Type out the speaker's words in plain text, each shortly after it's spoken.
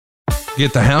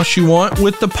Get the house you want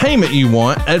with the payment you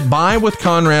want at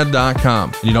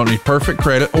buywithconrad.com. You don't need perfect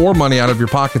credit or money out of your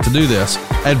pocket to do this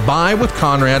at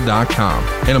buywithconrad.com.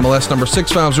 NMLS number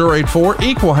 65084,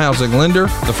 equal housing lender.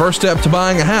 The first step to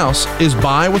buying a house is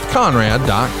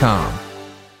buywithconrad.com.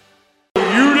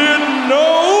 You didn't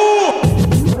know?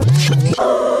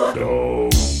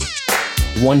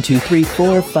 1, 2, 3,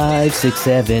 4, 5, 6,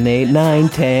 7, 8, 9,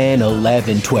 10,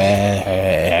 11, 12.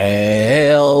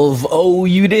 Oh,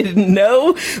 you didn't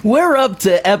know? We're up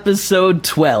to episode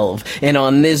 12. And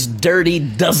on this dirty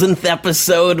dozenth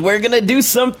episode, we're going to do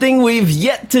something we've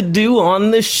yet to do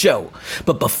on the show.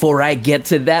 But before I get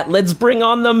to that, let's bring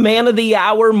on the man of the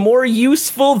hour, more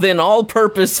useful than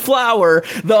all-purpose flour,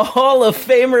 the Hall of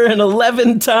Famer and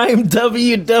 11-time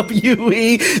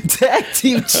WWE Tag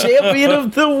Team Champion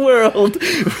of the World,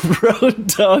 Road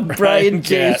Dogg Brian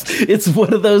James. It's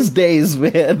one of those days,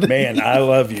 man. Man, I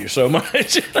love you so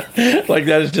much. Like,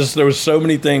 that is just, there was so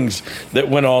many things that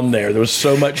went on there. There was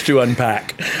so much to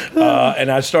unpack.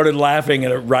 And I started laughing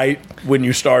at it right when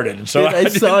you started. And so I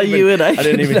saw you and I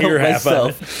didn't even hear half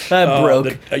myself. of it. I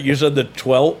broke. You said the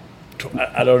 12th?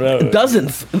 I don't know.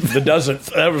 Dozenth. The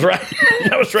dozenth. That was right.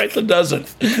 That was right. The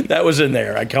dozenth. That was in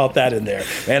there. I caught that in there.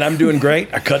 Man, I'm doing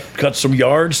great. I cut some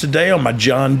yards today on my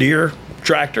John Deere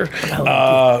tractor.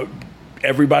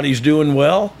 Everybody's doing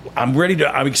well. I'm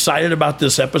excited about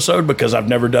this episode because I've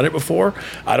never done it before.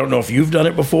 I don't know if you've done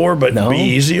it before, but Be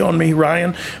easy on me,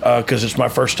 Ryan, because it's my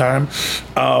first time.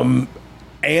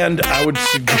 And I would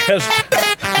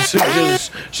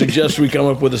suggest we come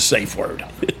up with a safe word.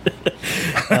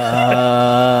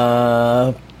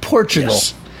 Portugal.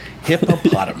 Yes.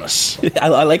 Hippopotamus.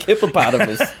 I like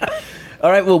hippopotamus. All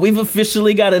right, well, we've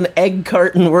officially got an egg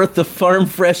carton worth of Farm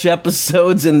Fresh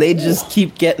episodes, and they just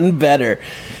keep getting better.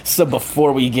 So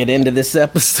before we get into this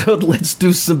episode, let's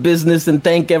do some business and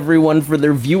thank everyone for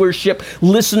their viewership,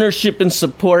 listenership, and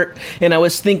support. And I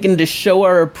was thinking, to show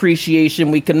our appreciation,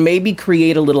 we can maybe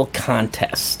create a little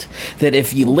contest that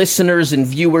if you listeners and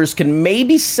viewers can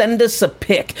maybe send us a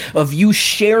pic of you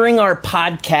sharing our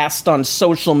podcast on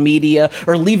social media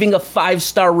or leaving a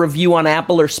 5-star review on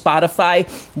Apple or Spotify,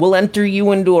 we'll enter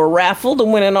you into a raffle to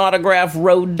win an autographed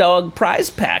Road Dogg prize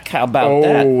pack. How about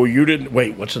that? Oh, you didn't...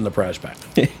 Wait, what's in the prize pack?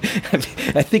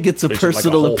 I think it's a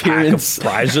personal like a appearance. Pack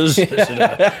of prizes?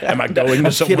 Am I going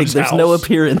to someone's There's house? no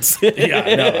appearance.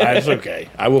 Yeah, no, that's okay.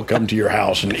 I will come to your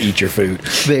house and eat your food.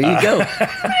 There you go.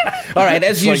 All right,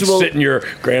 as usual. Like sit in your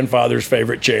grandfather's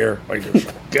favorite chair. Like,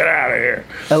 get out of here.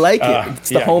 I like it. It's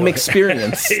the home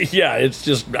experience. Yeah,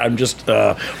 I'm just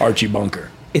Archie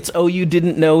Bunker. It's Oh You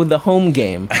Didn't Know, the home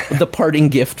game, the parting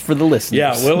gift for the listeners.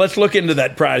 Yeah, well, let's look into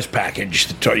that prize package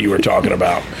that you were talking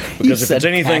about. Because if it's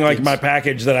anything like my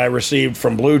package that I received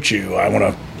from Blue Chew, I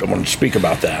want to speak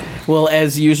about that. Well,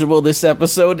 as usual, this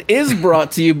episode is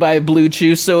brought to you by Blue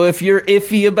Chew. So if you're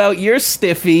iffy about your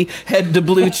stiffy, head to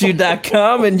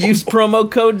BlueChew.com and use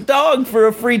promo code DOGG for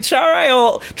a free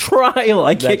trial.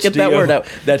 I can't get that word out.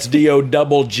 That's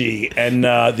DOGG, and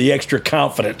the extra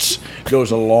confidence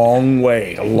goes a long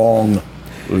way. A long,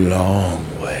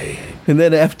 long way. And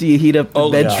then after you heat up the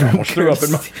bedroom, I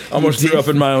almost threw up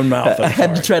in my own mouth. I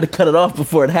had to try to cut it off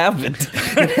before it happened.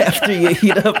 And after you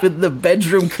heat up in the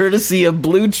bedroom, courtesy of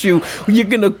Blue Chew, you're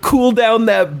going to cool down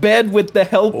that bed with the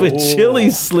help of Chili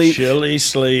Sleep. Chili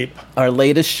Sleep. Our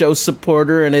latest show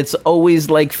supporter, and it's always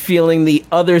like feeling the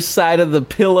other side of the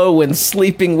pillow when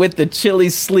sleeping with the Chili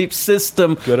Sleep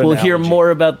system. We'll hear more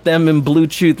about them in Blue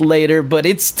Chew later, but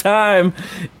it's time.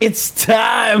 It's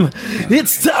time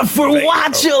for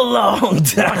Watchalong.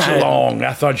 Watchalong.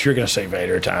 I thought you were going to say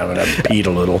Vader time, and I peed a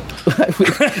little.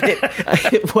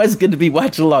 It was going to be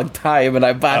Watchalong time, and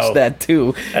I botched that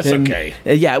too. That's okay.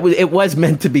 Yeah, it was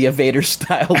meant to be a Vader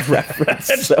style reference.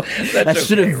 So I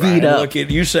should have V'd up. Look,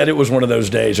 you said it was one of those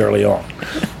days early on.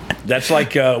 That's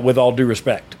like, with all due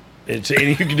respect,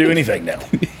 you can do anything now.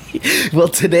 Well,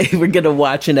 today we're going to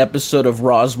watch an episode of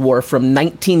Raw's War from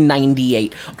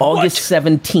 1998, August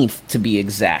 17th to be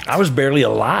exact. I was barely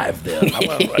alive then.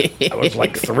 I was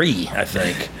like 3, I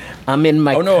think. I'm in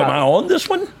my... Oh, no, am I on this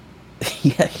one?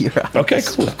 Yeah, you're on. Okay,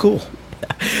 cool.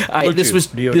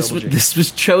 This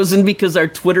was chosen because our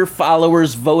Twitter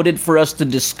followers voted for us to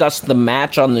discuss the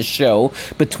match on the show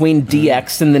between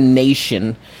DX and the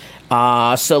Nation.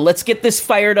 So let's get this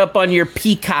fired up on your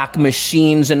Peacock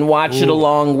machines and watch it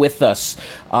along with us.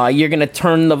 You're going to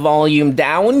turn the volume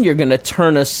down. You're going to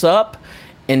turn us up.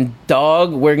 And,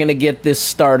 Dog, we're going to get this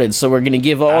started. So we're going to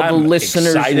give all the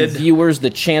listeners and viewers the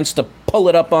chance to pull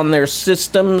it up on their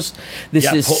systems.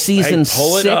 This is season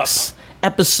 6,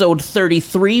 episode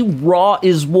 33. Raw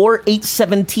is War,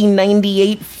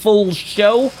 8/17/98, full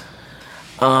show.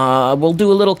 We'll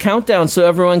do a little countdown so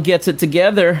everyone gets it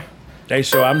together. Hey,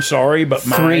 so I'm sorry, but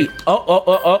my... 3.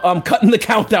 I'm cutting the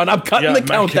countdown.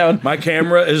 Countdown. My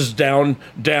camera is down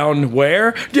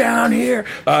where? Down here.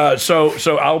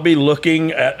 So I'll be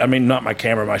looking at, I mean, not my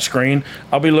camera, my screen.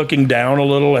 I'll be looking down a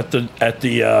little at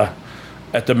the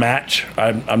match.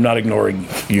 I'm not ignoring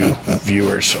you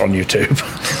viewers on YouTube.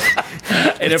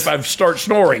 And if I start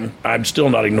snoring, I'm still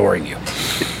not ignoring you.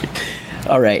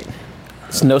 All right.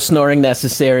 There's no snoring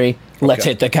necessary. Let's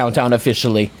hit the countdown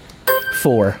officially.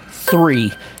 4,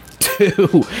 3,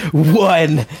 2,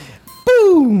 1.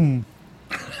 Boom!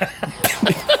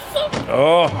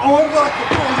 Oh, I'd like to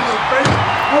call you, bitch.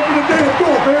 Open the damn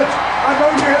door, bitch. I know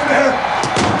you're in there.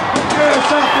 Get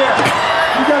us out there.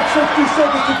 You got 60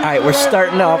 seconds to get All right, we're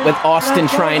starting out with Austin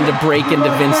trying to break into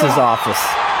Vince's office.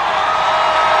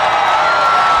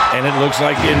 And it looks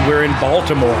like we're in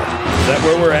Baltimore. Is that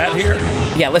where we're at here?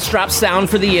 Yeah, let's drop sound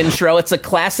for the intro. It's a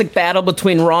classic battle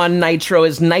between Raw and Nitro,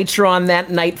 as Nitro on that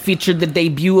night featured the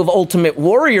debut of Ultimate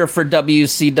Warrior for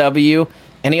WCW.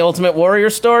 Any Ultimate Warrior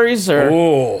stories? Or?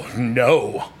 Oh,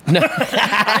 no.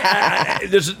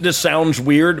 This sounds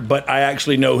weird, but I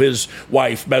actually know his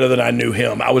wife better than I knew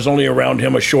him. I was only around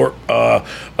him a short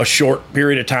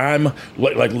period of time,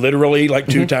 like literally like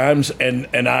 2 times,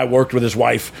 and I worked with his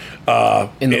wife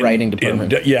in the writing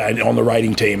department. On the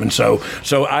writing team, and so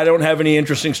I don't have any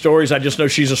interesting stories. I just know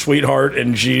she's a sweetheart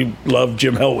and she loved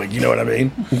Jim Hellwig. You know what I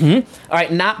mean? All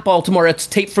right, not Baltimore. It's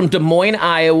taped from Des Moines,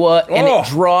 Iowa, and it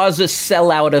draws a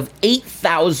sellout of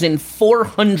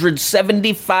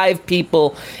 8,475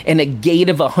 people and a gate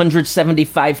of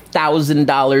 $175,000,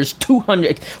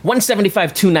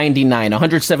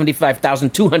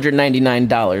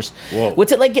 $175,299. Whoa.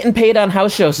 What's it like getting paid on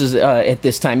house shows at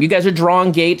this time? You guys are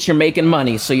drawing gates, you're making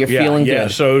money, so you're feeling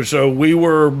good. So we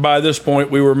were, by this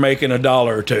point, we were making $1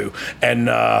 or $2,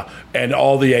 and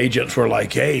all the agents were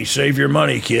like, "Hey, save your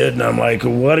money, kid." And I'm like,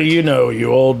 "What do you know,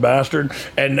 you old bastard?"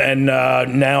 And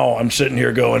now I'm sitting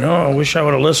here going, "Oh, I wish I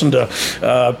would have listened to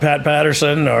Pat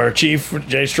Patterson or Chief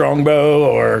Jay Strongbow,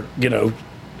 or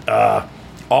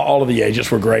all of the agents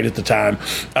were great at the time."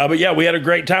 But yeah, we had a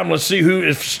great time. Let's see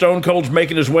if Stone Cold's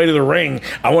making his way to the ring.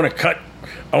 I want to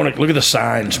look at the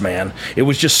signs, man. It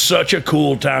was just such a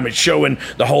cool time. It's showing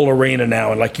the whole arena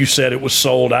now, and like you said, it was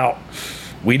sold out.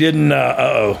 We didn't.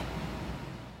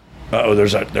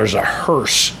 There's a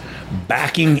hearse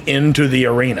backing into the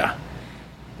arena.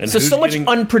 And so much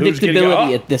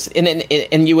unpredictability at this,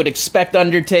 and you would expect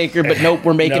Undertaker, but nope,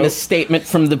 we're making a statement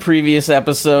from the previous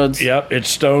episodes. Yep, it's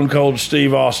Stone Cold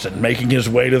Steve Austin making his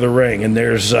way to the ring, and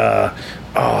there's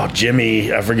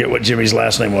Jimmy. I forget what Jimmy's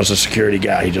last name was. The security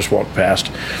guy. He just walked past,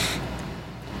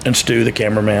 and Stu, the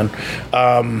cameraman.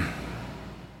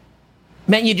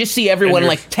 Man, you just see everyone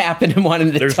like tapping and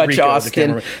wanting to touch Rico,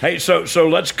 Austin. Hey, so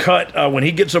let's cut when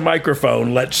he gets a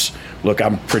microphone. Let's look.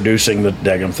 I'm producing the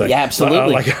daggum thing. Yeah,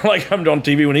 absolutely. Like I'm on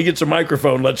TV. When he gets a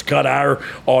microphone, let's cut our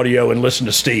audio and listen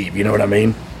to Steve. You know what I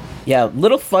mean? Yeah,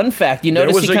 little fun fact. You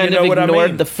notice he kind of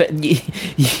ignored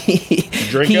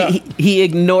he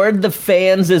ignored the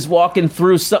fans as walking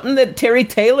through. Something that Terry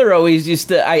Taylor always used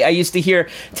to. I used to hear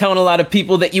telling a lot of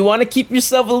people that you want to keep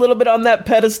yourself a little bit on that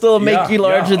pedestal and make you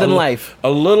larger than life.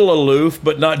 A little aloof,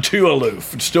 but not too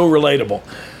aloof. It's still relatable.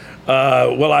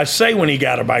 Well, I say when he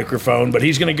got a microphone, but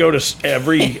he's going to go to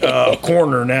every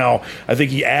corner now. I think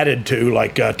he added to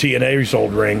like TNA's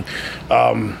old ring.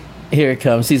 Here it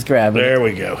comes. He's grabbing. There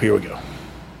we go. Here we go. Once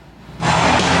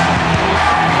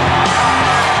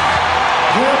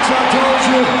I told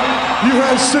you, you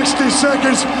had 60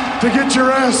 seconds to get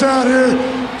your ass out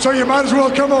here, so you might as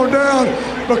well come on down,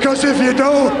 because if you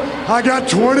don't, I got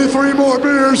 23 more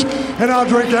beers, and I'll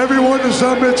drink every one of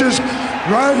some bitches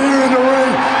right here in the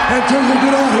ring until you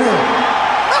get out here.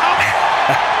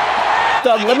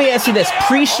 Doug, let me ask you this.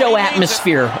 Pre-show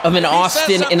atmosphere of an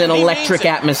Austin in an electric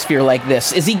atmosphere like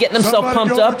this. Is he getting himself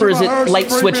pumped up, or is it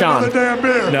light switch on?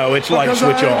 No, it's light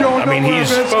switch on. I mean,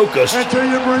 he's focused,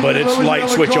 but it's light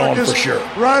switch on for sure.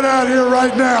 Right out here,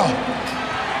 right now.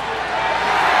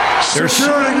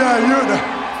 Security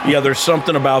guy, yeah, there's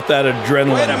something about that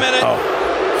adrenaline. Wait a minute. Oh.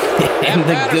 And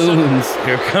the goons.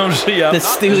 Here comes the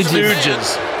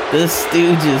Stooges. The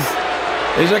Stooges.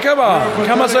 He's like, come on,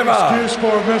 come on, say excuse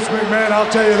for Vince McMahon, I'll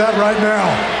tell you that right now.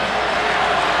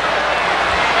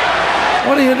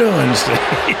 What are you doing, Steve?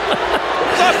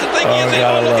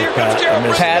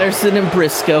 Patterson and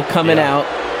Briscoe coming out.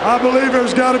 I believe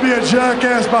there's got to be a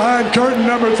jackass behind curtain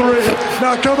number 3.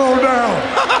 Now come on down.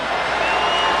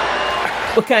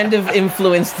 What kind of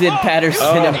influence did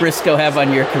Patterson and Briscoe have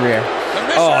on your career?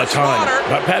 Oh, a ton.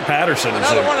 But Pat Patterson was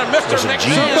a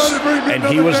genius, and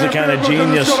he was the kind of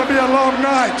genius It's going to be a long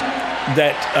night.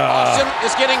 that,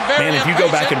 is getting very man, if you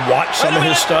go back and watch some of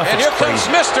his stuff, and it's here comes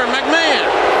crazy. Mr. McMahon.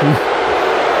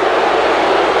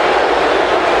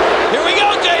 Here we go,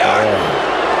 JR.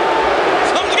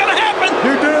 Something's going to happen.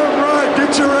 You're damn right.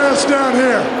 Get your ass down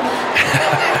here.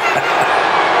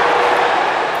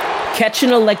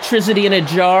 Catching electricity in a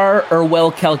jar or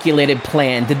well-calculated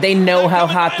plan? Did they know how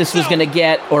hot this was going to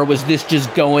get, or was this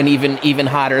just going even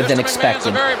hotter than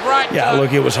expected? Yeah,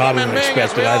 look, it was hotter than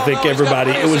expected. I think everybody,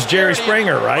 it was Jerry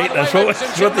Springer, right? That's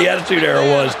what the Attitude Era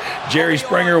was. Jerry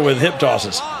Springer with hip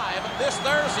tosses. This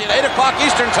Thursday at 8 o'clock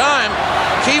Eastern Time,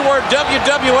 keyword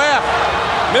WWF.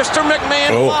 Mr.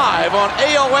 McMahon live on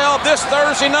AOL this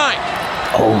Thursday night.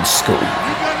 Old school.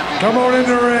 Come on in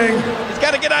the ring. He's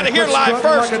got to get out of here Quit live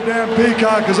strutting first. like a damn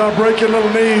peacock because I'll break your little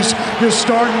knees. You're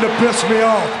starting to piss me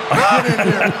off. Get in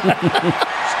here.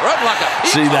 Strutting like a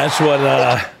See,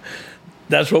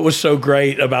 that's what was so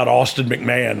great about Austin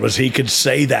McMahon was he could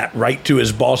say that right to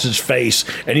his boss's face,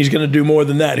 and he's going to do more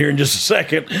than that here in just a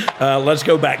second. Let's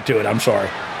go back to it. I'm sorry.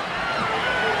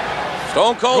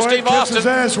 Stone Cold Go ahead Steve and kiss Austin. his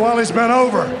ass while he's bent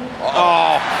over. JR,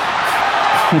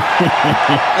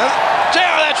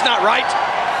 that's not right.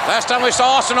 Last time we saw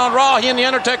Austin on Raw, he and The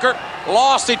Undertaker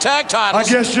lost the tag I titles.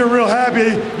 guess you're real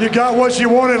happy you got what you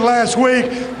wanted last week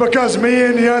because me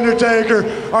and The Undertaker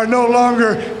are no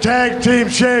longer tag team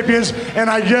champions, and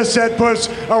I guess that puts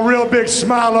a real big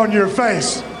smile on your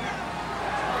face.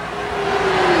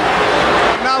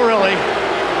 Not really.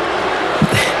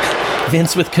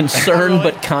 Vince with concern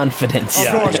but confidence.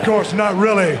 Of course, not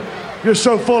really. You're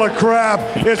so full of crap,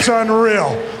 it's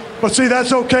unreal. But see,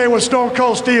 that's okay with Stone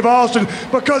Cold Steve Austin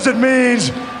because it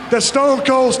means that Stone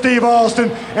Cold Steve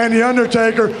Austin and The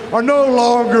Undertaker are no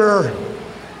longer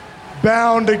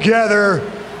bound together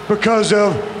because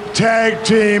of tag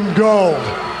team gold.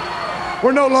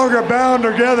 We're no longer bound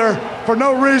together for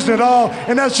no reason at all,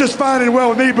 and that's just fine and well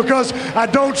with me because I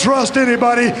don't trust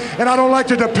anybody and I don't like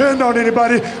to depend on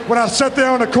anybody. When I sat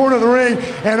there on the corner of the ring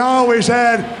and I always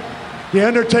had The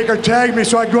Undertaker tag me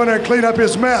so I could go in there and clean up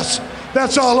his mess.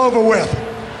 That's all over with.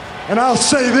 And I'll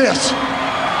say this.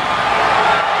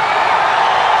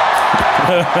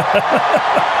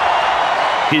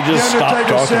 He just The stopped Undertaker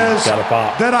talking. says Got a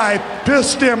pop. that I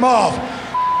pissed him off.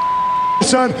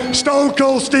 Son, Stone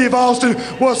Cold Steve Austin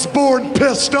was born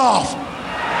pissed off.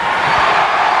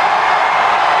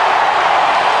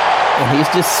 And he's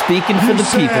just speaking for the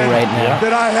people right now.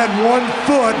 That I had 1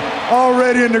 foot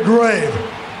already in the grave.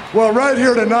 Well, right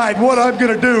here tonight, what I'm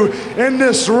going to do in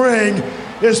this ring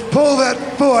is pull that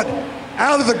foot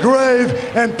out of the grave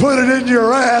and put it in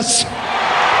your ass.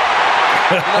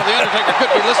 You know, The Undertaker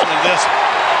could be listening to this.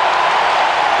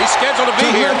 He's scheduled to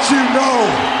be here.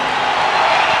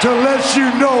 To let you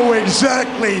know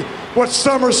exactly what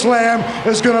SummerSlam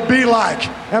is going to be like.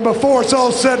 And before it's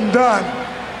all said and done,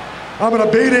 I'm going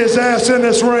to beat his ass in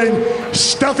this ring,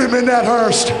 stuff him in that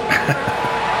hearse.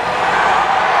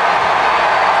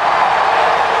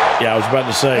 Yeah, I was about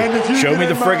to say, And if you show get me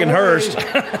the in my friggin' way, Hearst.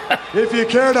 If you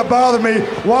care to bother me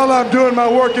while I'm doing my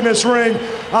work in this ring,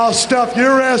 I'll stuff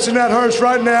your ass in that hearse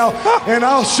right now, and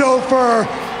I'll chauffeur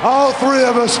all 3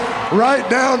 of us right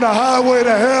down the highway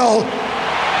to hell,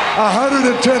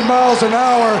 110 miles an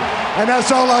hour, and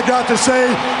that's all I got to say,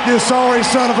 you sorry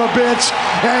son of a bitch,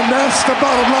 and that's the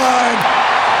bottom line,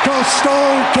 'cause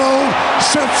Stone Cold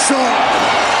said so.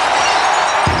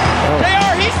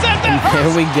 JR, he said that. There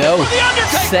we go. For The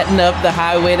Undertaker. Setting up the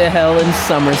highway to hell in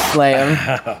SummerSlam.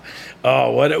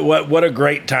 Oh, what a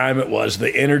great time it was!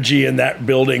 The energy in that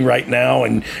building right now,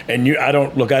 and I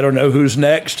don't know who's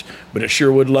next, but it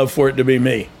sure would love for it to be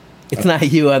me. It's not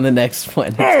you on the next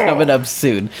one. It's coming up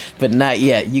soon, but not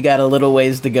yet. You got a little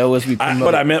ways to go as we promote.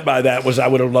 What I meant by that was I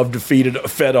would have loved to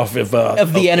fed off of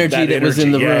the energy that was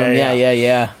in the room.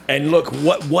 Yeah. And look,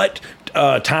 what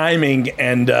timing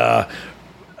and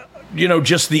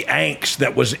just the angst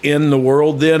that was in the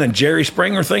world then. And Jerry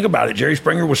Springer, think about it. Jerry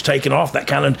Springer was taking off. That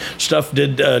kind of stuff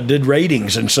did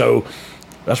ratings, and so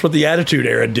that's what the Attitude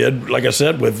Era did. Like I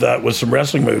said, with some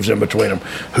wrestling moves in between them.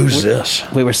 Who's this?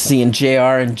 We were seeing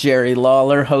JR and Jerry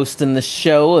Lawler hosting the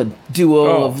show, a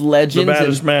duo of legends. The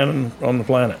baddest man on the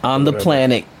planet.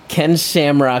 Planet. Ken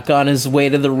Shamrock on his way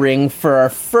to the ring for our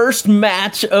first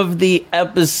match of the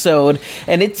episode,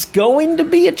 and it's going to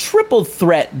be a triple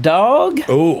threat, dog.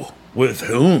 Oh, with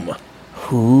whom?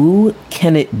 Who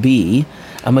can it be?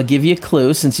 I'm going to give you a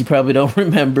clue since you probably don't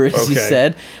remember, as you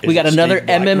said. We got another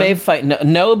MMA fight.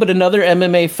 No, but another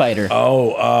MMA fighter.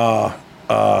 Oh,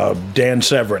 Dan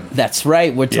Severn. That's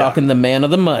right. We're talking the man of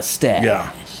the mustache.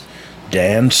 Yeah.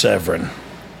 Dan Severn.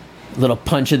 Little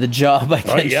punch of the jaw by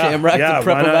Ken Shamrock to prep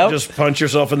why him not out. just punch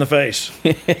yourself in the face?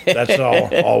 That's all.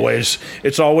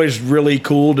 It's always really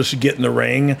cool to get in the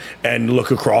ring and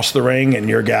look across the ring, and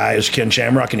your guy is Ken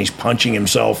Shamrock, and he's punching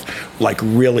himself like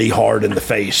really hard in the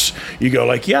face. You go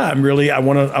like, yeah, I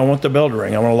want the bell to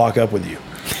ring. I want to lock up with you.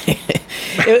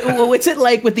 What's it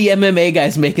like with the MMA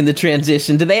guys making the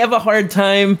transition? Do they have a hard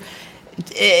time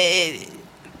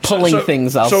pulling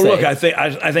things? So look, I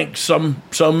think some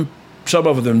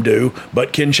of them do,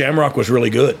 but Ken Shamrock was really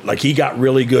good. Like, he got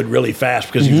really good really fast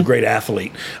because he was a great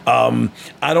athlete. I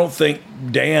don't think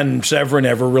Dan Severn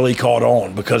ever really caught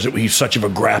on because he's such of a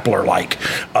grappler.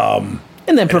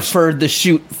 And then preferred the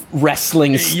shoot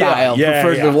wrestling style.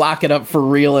 Preferred to lock it up for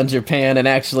real in Japan and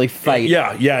actually fight.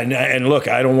 And look,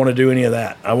 I don't want to do any of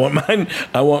that. I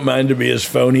want mine to be as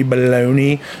phony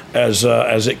baloney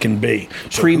as it can be.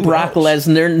 So Pre-Brock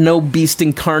Lesnar, no beast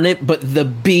incarnate, but the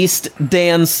beast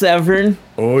Dan Severn.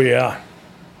 Oh yeah.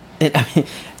 And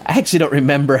I actually don't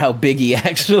remember how big he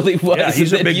actually was. Yeah,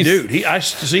 he's a big dude. I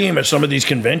see him at some of these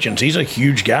conventions. He's a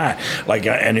huge guy.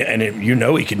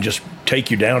 He can just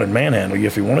take you down and manhandle you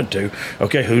if he wanted to.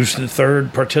 Okay, who's the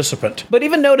third participant? But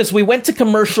even notice, we went to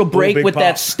commercial break with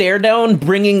that stare down,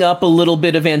 bringing up a little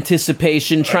bit of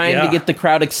anticipation, trying to get the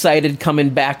crowd excited coming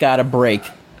back out of break.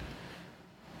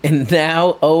 And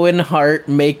now Owen Hart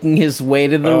making his way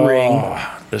to the ring.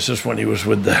 This is when he was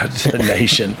with the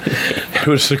Nation. It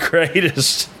was the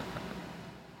greatest.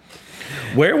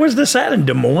 Where was this at? In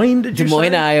Des Moines, did you say? Des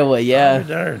Moines, Iowa, yeah. Oh,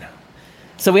 darn.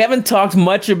 So we haven't talked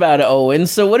much about Owen.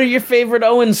 So what are your favorite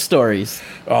Owen stories?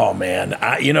 Oh, man.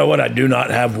 You know what? I do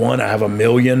not have one. I have a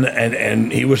million.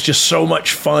 And he was just so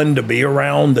much fun to be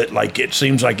around that, it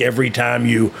seems like every time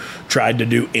you tried to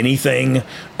do anything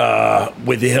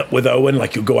with Owen,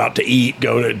 like you go out to eat,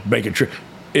 go to make a trip,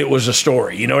 it was a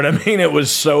story. You know what I mean? It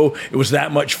was that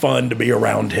much fun to be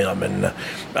around him. And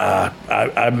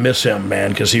I miss him, man,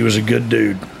 because he was a good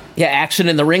dude. Yeah, action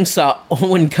in the ring saw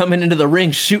Owen coming into the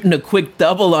ring, shooting a quick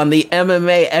double on the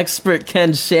MMA expert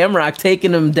Ken Shamrock,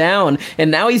 taking him down.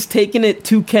 And now he's taking it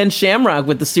to Ken Shamrock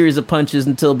with a series of punches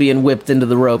until being whipped into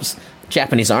the ropes.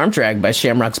 Japanese arm drag by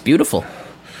Shamrock's beautiful.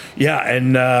 Yeah,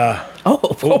 and...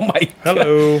 oh my God.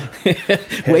 Hello.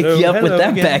 Wake you up with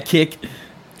that again. Back kick.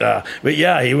 But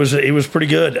yeah, he was pretty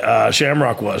good.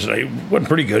 Shamrock was. He wasn't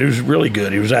pretty good. He was really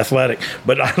good. He was athletic.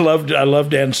 But I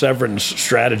loved Dan Severn's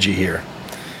strategy here.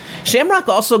 Shamrock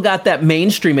also got that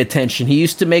mainstream attention. He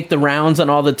used to make the rounds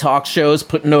on all the talk shows,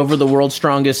 putting over the world's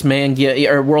strongest man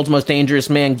or world's most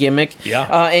dangerous man gimmick. Yeah.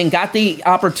 And got the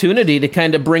opportunity to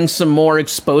kind of bring some more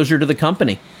exposure to the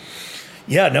company.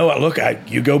 Yeah, no, look,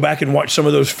 you go back and watch some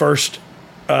of those first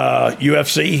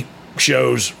UFC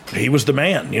shows, he was the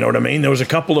man. You know what I mean? There was a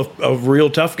couple of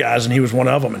real tough guys, and he was one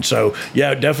of them. And so,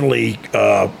 yeah, definitely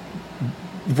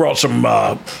brought some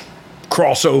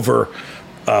crossover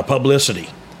publicity.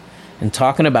 And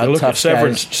talking about tough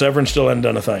guys. Severn still hasn't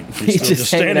done a thing. He's still just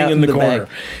standing in the corner.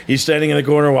 He's standing in the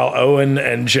corner while Owen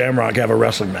and Shamrock have a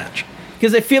wrestling match.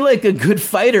 Because I feel like a good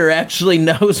fighter actually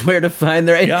knows where to find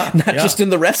their... Not just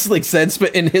in the wrestling sense,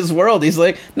 but in his world. He's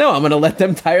like, no, I'm going to let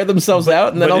them tire themselves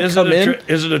out, and then I'll come in.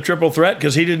 Is it a triple threat?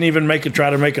 Because he didn't even try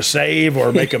to make a save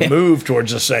or make a move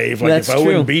towards a save. Like, That's if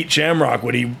Owen beat Shamrock,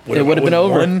 would it would have been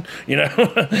over? Won, you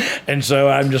know? And so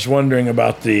I'm just wondering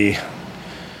about the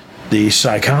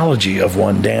psychology of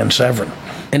one Dan Severn.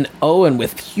 And Owen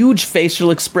with huge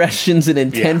facial expressions and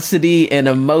intensity and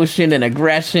emotion and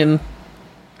aggression.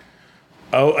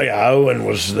 Oh, yeah, Owen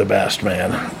was the best,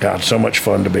 man. God, so much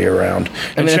fun to be around.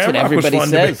 And that's what everybody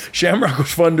says. Shamrock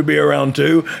was fun to be around,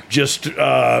 too. Just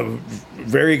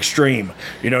very extreme.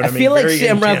 You know what I mean? I feel like very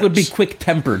Shamrock intense. would be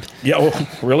quick-tempered. Yeah,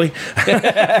 oh, really?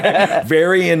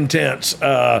 Very intense.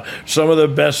 Some of the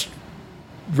best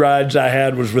rides I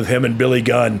had was with him and Billy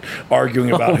Gunn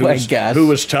arguing about who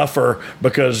was tougher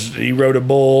because he rode a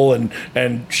bull,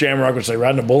 and Shamrock would say,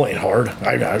 riding a bull ain't hard.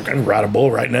 I can ride a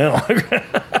bull right now.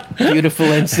 Beautiful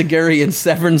enzuigiri, and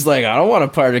Severn's like, I don't want a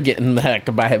part of getting the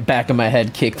back of my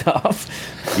head kicked off.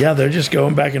 Yeah, they're just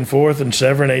going back and forth, and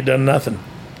Severn ain't done nothing.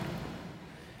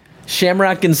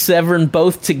 Shamrock and Severn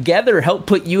both together helped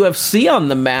put UFC on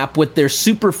the map with their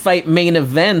super fight main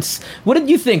events. What did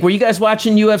you think? Were you guys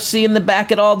watching UFC in the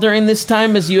back at all during this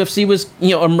time as UFC was,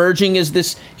 emerging as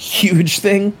this huge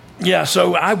thing? Yeah,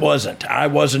 so I wasn't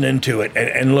into it.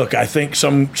 And look, I think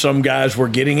some guys were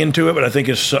getting into it, but I think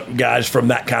it's some guys from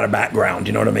that kind of background,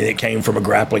 you know what I mean? It came from a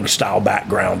grappling style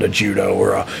background, a judo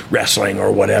or a wrestling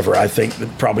or whatever. I think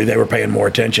that probably they were paying more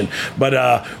attention.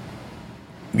 But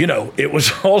it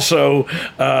was also,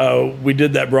 we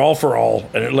did that brawl for all,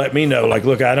 and it let me know, like,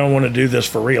 look, I don't want to do this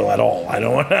for real at all.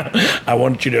 I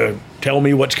want you to tell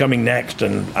me what's coming next,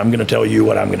 and I'm going to tell you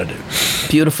what I'm going to do.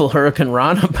 Beautiful Hurricane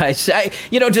Rana by just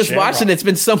Shamrock. Watching it's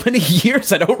been so many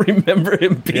years, I don't remember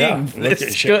him being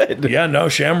this good. Yeah, no,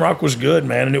 Shamrock was good,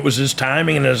 man, and it was his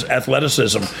timing and his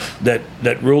athleticism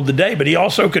that ruled the day, but he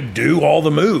also could do all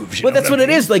the moves. Well, that's what it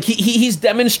is. Like, he's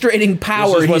demonstrating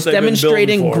power. He's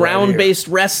demonstrating ground-based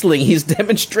wrestling. He's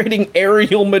demonstrating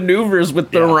aerial maneuvers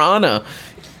with the Rana,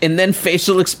 and then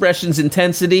facial expressions,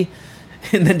 intensity.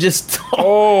 And then just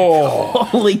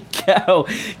holy cow,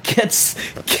 gets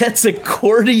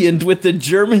accordioned with the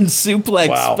German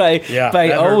suplex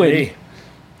by Owen.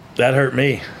 That hurt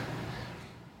me.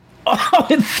 Oh,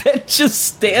 and then just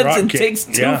stands and takes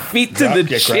 2 feet to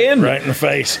the chin, right in the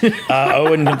face.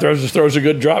 Owen throws a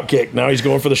good drop kick. Now he's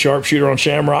going for the sharpshooter on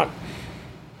Shamrock.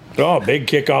 Oh, big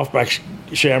kickoff by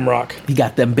Shamrock. He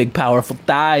got them big, powerful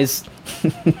thighs.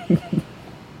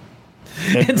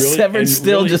 And really, Severn's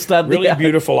still really, just on the really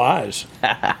beautiful eyes.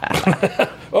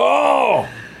 Oh,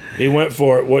 he went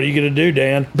for it. What are you going to do,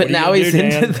 Dan? But now he's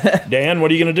into that. Dan,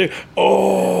 what are you going to do?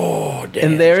 Oh, Dan.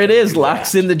 And there it is.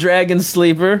 Locks in the Dragon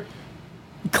Sleeper.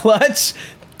 Clutch.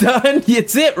 Done.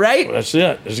 It's it, right? Well, that's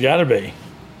it. It's got to be.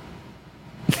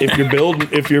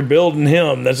 If you're building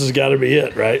him, this has got to be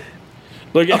it, right?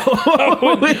 Look at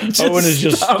Owen is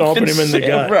just stomping him in the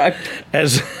gut.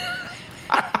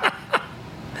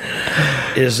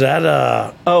 Is that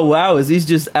oh wow, is he's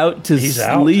just out to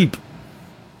sleep? Out.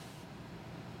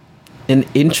 An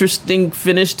interesting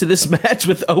finish to this match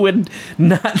with Owen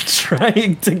not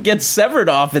trying to get severed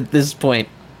off at this point.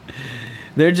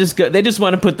 They just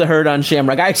want to put the hurt on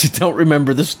Shamrock. I actually don't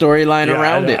remember the storyline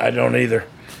around it. I don't either.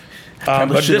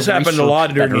 But this happened a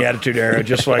lot during the Attitude Era,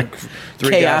 just like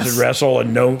three guys would wrestle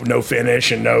and no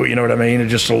finish and no, you know what I mean, and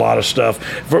just a lot of stuff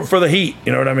for the heat,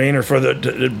 you know what I mean, or for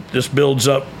this builds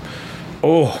up.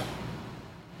 Oh.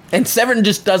 And Severn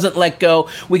just doesn't let go.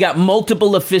 We got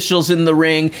multiple officials in the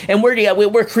ring, and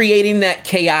we're creating that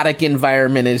chaotic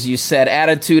environment, as you said.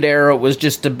 Attitude Era was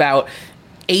just about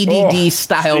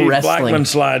ADD-style wrestling. Blackman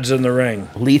slides in the ring.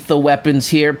 Lethal Weapons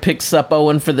here, picks up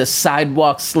Owen for the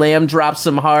sidewalk slam, drops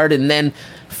him hard, and then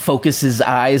focuses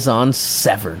eyes on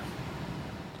Severn.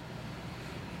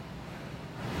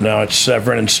 No, it's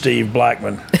Severn and Steve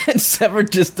Blackman. And Severn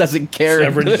just doesn't care.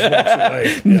 Severn just walks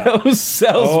away. Yeah. No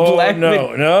sells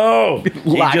Blackman. No.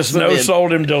 He just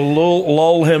no-sold him to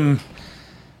lull him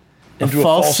into a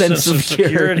false sense of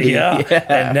security. Yeah.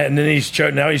 And then he's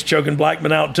choking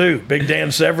Blackman out too. Big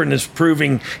Dan Severn is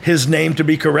proving his name to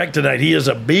be correct tonight. He is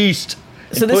a beast.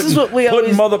 So this is what we always...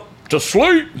 Putting mother to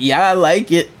sleep. Yeah, I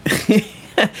like it.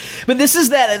 But this is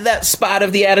that spot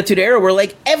of the Attitude Era where,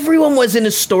 like, everyone was in a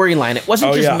storyline. It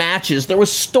wasn't just matches. There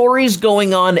was stories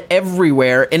going on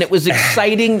everywhere, and it was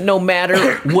exciting no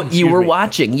matter what you were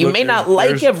watching. You may not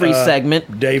like every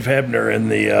segment. Dave Hebner in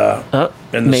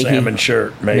the salmon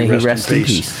shirt. May he rest in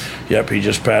peace. Yep, he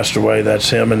just passed away. That's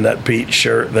him in that Pete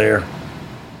shirt there.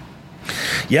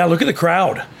 Yeah, look at the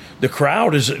crowd. The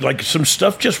crowd is like some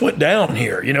stuff just went down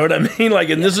here. You know what I mean?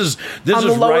 Like, and this is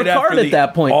right after at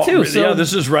that point too. So. Yeah,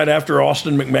 this is right after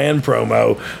Austin McMahon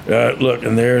promo. Look,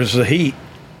 and there's the heat.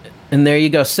 And there you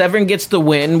go. Severn gets the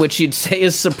win, which you'd say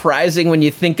is surprising when you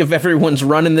think of everyone's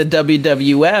run in the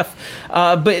WWF.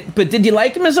 But did you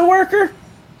like him as a worker?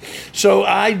 So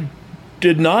I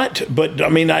did not. But I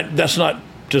mean, that's not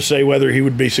to say whether he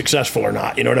would be successful or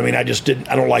not. You know what I mean? I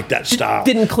don't like that style.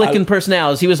 Didn't click in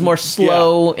personalities. He was more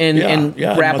slow and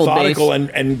grapple methodical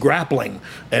based. and grappling.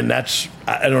 And that's,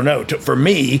 I don't know. For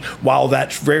me, while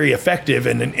that's very effective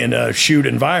in a shoot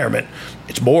environment,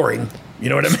 it's boring. You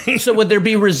know what I mean? So would there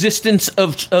be resistance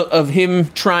of him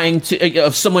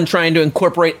of someone trying to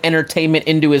incorporate entertainment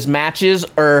into his matches,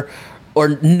 or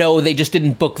no, they just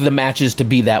didn't book the matches to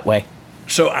be that way?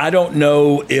 So I don't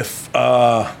know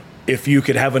if you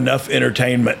could have enough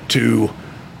entertainment to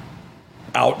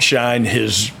outshine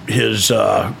his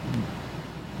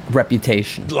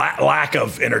reputation, lack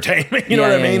of entertainment. You know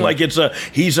what I mean? Like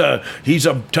he's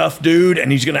a tough dude,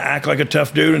 and he's going to act like a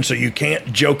tough dude, and so you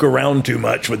can't joke around too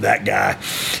much with that guy.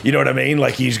 You know what I mean?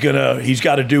 Like he's got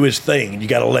to do his thing, and you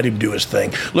got to let him do his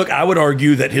thing. Look, I would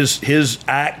argue that his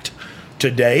act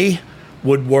today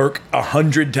would work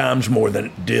 100 times more than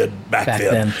it did back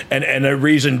then. And the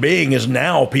reason being is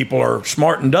now people are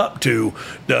smartened up to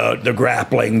the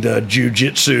grappling, the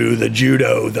jiu-jitsu, the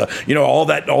judo, all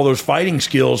those fighting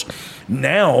skills.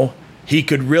 Now he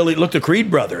could really look, the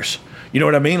Creed brothers. You know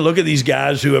what I mean? Look at these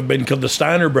guys who have been called the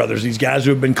Steiner brothers, these guys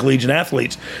who have been collegiate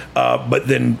athletes, but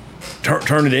then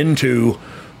turn it into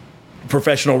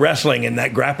professional wrestling and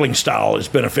that grappling style is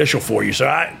beneficial for you. So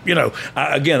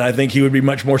I think he would be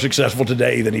much more successful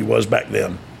today than he was back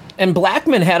then. And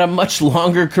Blackman had a much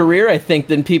longer career, I think,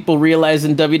 than people realize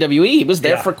in WWE. He was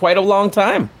there for quite a long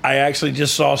time. I actually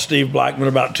just saw Steve Blackman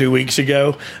about 2 weeks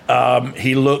ago.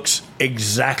 He looks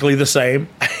exactly the same.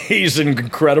 He's in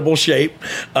incredible shape.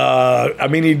 He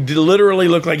literally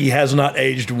looked like he has not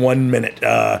aged 1 minute.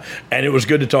 And it was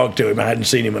good to talk to him. I hadn't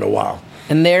seen him in a while.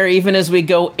 And there, even as we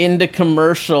go into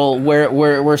commercial,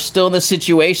 we're still in the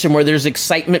situation where there's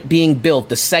excitement being built.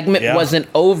 The segment wasn't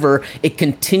over. It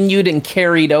continued and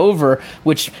carried over,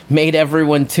 which made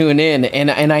everyone tune in.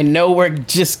 And I know we're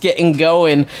just getting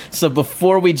going. So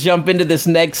before we jump into this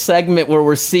next segment where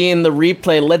we're seeing the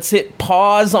replay, let's hit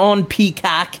pause on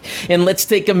Peacock and let's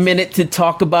take a minute to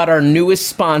talk about our newest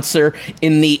sponsor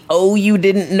in the Oh You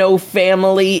Didn't Know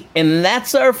family, and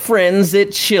that's our friends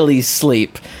at Chili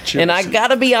Sleep. And I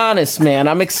gotta be honest, man,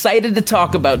 I'm excited to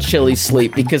talk about Chili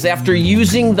Sleep because after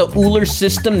using the Uller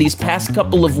system these past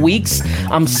couple of weeks,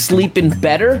 I'm sleeping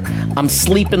better, I'm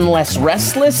sleeping less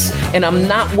restless, and I'm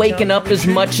not waking up as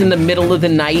much in the middle of the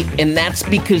night, and that's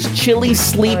because Chili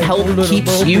Sleep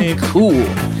keeps you cool.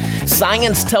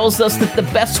 Science tells us that the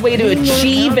best way to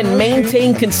achieve and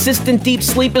maintain consistent deep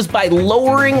sleep is by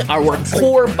lowering our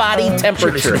core body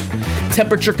temperature.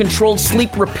 Temperature-controlled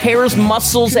sleep repairs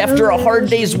muscles after a hard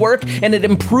day's work, and it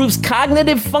improves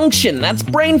cognitive function. That's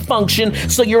brain function,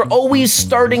 so you're always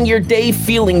starting your day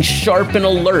feeling sharp and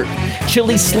alert.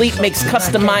 Chili Sleep makes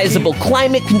customizable,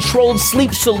 climate-controlled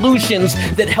sleep solutions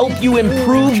that help you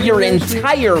improve your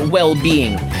entire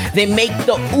well-being. They make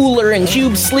the Uller and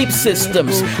Cube sleep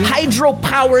systems,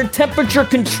 hydro-powered,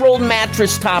 temperature-controlled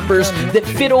mattress toppers that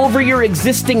fit over your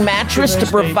existing mattress to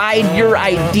provide your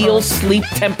ideal sleep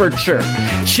temperature.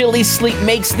 Chili Sleep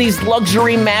makes these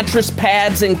luxury mattress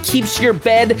pads and keeps your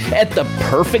bed at the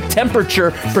perfect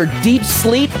temperature for deep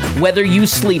sleep, whether you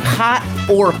sleep hot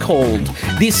or cold.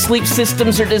 These sleep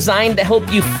systems are designed to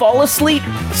help you fall asleep,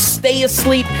 stay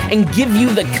asleep, and give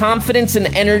you the confidence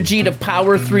and energy to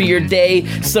power through your day.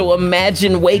 So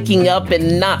imagine waking up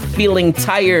and not feeling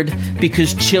tired,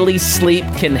 because Chili Sleep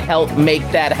can help make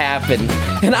that happen.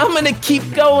 And I'm going to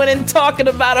keep going and talking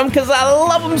about them because I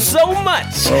love them so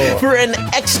much. For an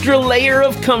extra layer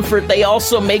of comfort, they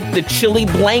also make the Chili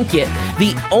Blanket,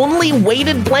 the only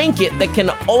weighted blanket that can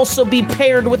also be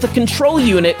paired with a control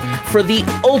unit for the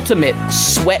ultimate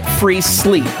sweat-free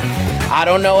sleep. I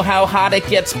don't know how hot it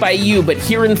gets by you, but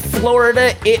here in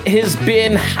Florida, it has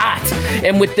been hot.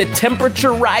 And with the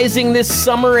temperature rising this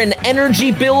summer and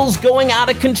energy bills going out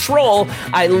of control,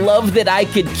 I love that I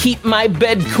could keep my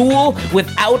bed cool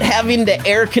without having to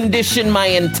air condition my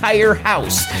entire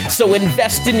house. So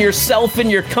invest in yourself and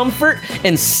your comfort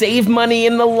and save money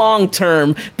in the long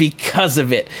term because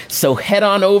of it. So head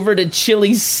on over to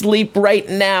Chili Sleep right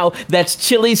now. That's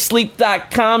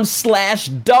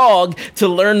chilisleep.com/dog to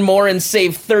learn more and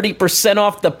save 30%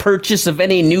 off the purchase of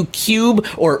any new Cube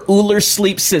or Uller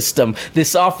sleep system.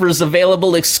 This offer is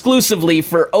available exclusively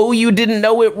for Oh You Didn't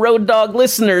Know It Road Dog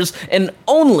listeners and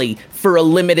only for a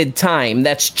limited time.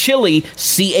 That's Chili,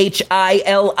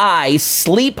 CHILI,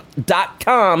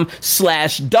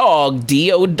 sleep.com/dog,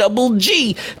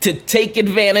 DOGG, to take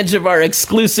advantage of our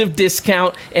exclusive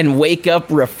discount and wake up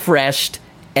refreshed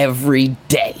every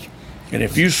day. And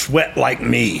if you sweat like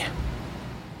me,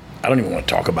 I don't even want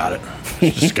to talk about it.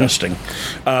 It's disgusting.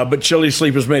 But Chili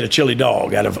Sleep is made of chili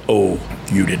dog out of Oh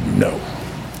You Didn't Know.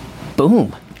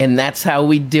 Boom. And that's how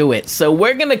we do it. So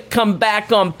we're going to come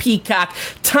back on Peacock.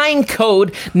 Time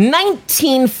code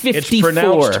 1954. It's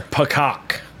pronounced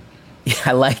Peacock. Yeah,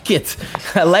 I like it.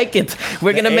 I like it.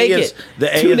 We're going to make it.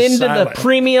 The A Tune is into silent. the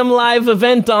premium live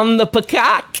event on the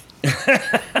Peacock.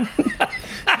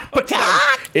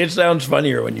 Peacock. It sounds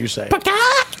funnier when you say it.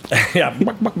 Peacock. Yeah.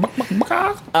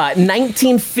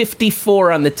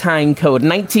 1954 on the time code.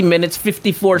 19 minutes,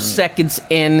 54 seconds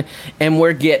in, and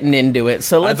we're getting into it.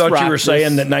 So let's I thought rock you were this.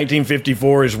 saying that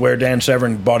 1954 is where Dan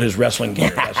Severn bought his wrestling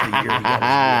gear. That's the year he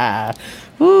got his gear.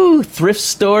 Ooh, thrift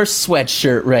store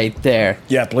sweatshirt right there.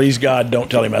 Yeah, please God, don't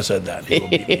tell him I said that. He will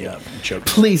beat me up and choke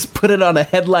me. Please put it on a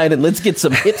headline and let's get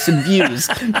some hits and views.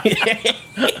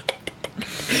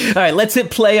 All right, let's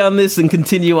hit play on this and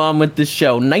continue on with the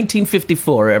show.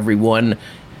 1954, everyone,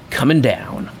 coming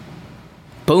down.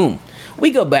 Boom.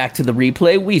 We go back to the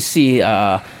replay. We see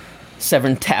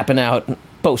Severn tapping out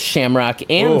both Shamrock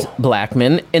and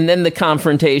Blackman, and then the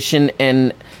confrontation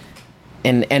and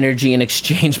energy and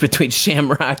exchange between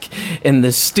Shamrock and the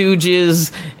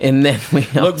Stooges, and then we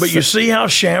Look, but you see how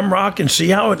Shamrock and see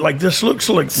how it, like, this looks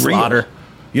like Slaughter. real.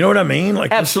 You know what I mean?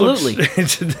 Like, absolutely.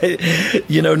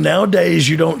 Nowadays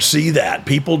you don't see that.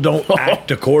 People don't act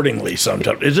accordingly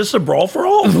sometimes. Is this a brawl for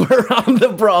all? We're on the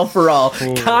brawl for all.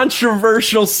 Ooh.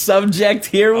 Controversial subject.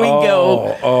 Here we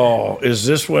go. Oh, is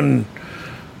this one?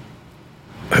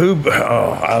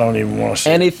 I don't even want to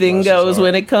say. Anything goes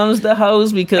when it comes to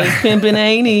hoes because pimping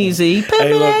ain't easy.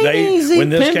 Pimping ain't easy. When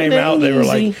this came out, they were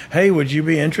like, "Hey, would you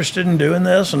be interested in doing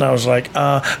this?" And I was like,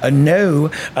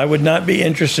 "No, I would not be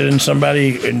interested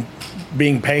in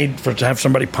being paid to have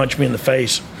somebody punch me in the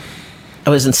face." I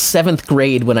was in 7th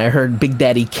grade when I heard Big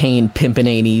Daddy Kane "Pimpin'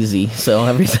 Ain't Easy." So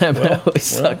every time I always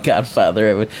saw Godfather,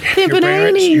 I would "Pimpin'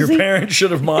 Ain't Easy." Your parents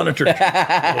should have monitored you.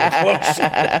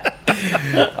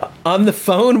 On the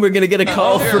phone, we're going to get a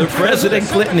call from President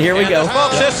Clinton. Here we go.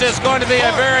 Folks, this is going to be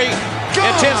a very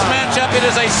intense matchup. It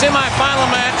is a semifinal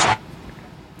match.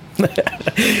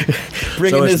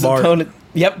 Bringing his opponent.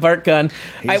 Yep, Bart Gunn.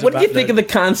 What do you think of the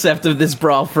concept of this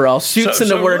brawl for all? Shoots in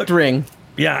the worked ring.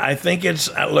 Yeah, I think it's.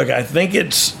 I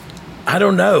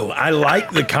don't know. I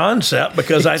like the concept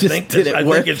because I think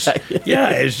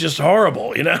it's just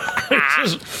horrible,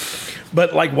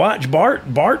 But like, watch Bart.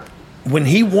 When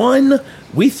he won,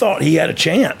 we thought he had a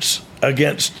chance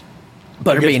against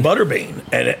Butterbean,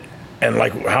 and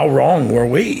like, how wrong were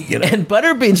we? And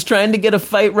Butterbean's trying to get a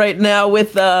fight right now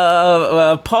with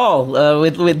Paul,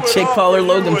 with Jake Paul or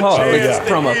Logan Paul.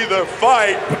 Promo. Either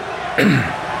fight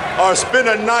or spend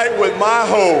a night with my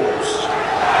hoes.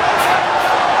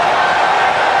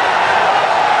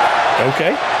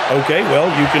 Okay. Well,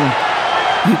 you can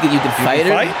fight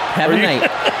her, have a night.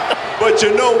 But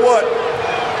you know what?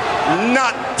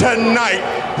 Not tonight,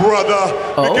 brother,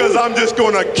 because I'm just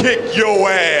gonna kick your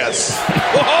ass.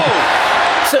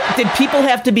 Whoa! So, did people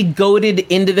have to be goaded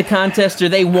into the contest, or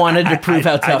they wanted to prove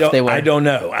how tough they were? I don't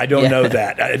know. I don't know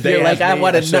that. You're like, I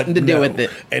wanted nothing to do with it.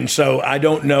 And so I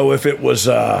don't know if it was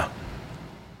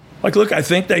look, I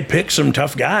think they picked some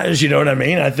tough guys, you know what I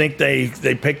mean? I think they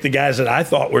picked the guys that I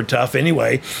thought were tough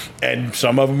anyway, and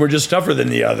some of them were just tougher than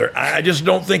the other. I just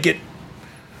don't think it.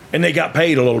 And they got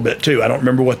paid a little bit too. I don't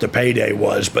remember what the payday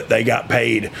was, but they got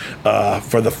paid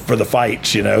for the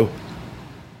fights,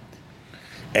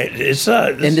 This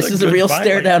is a real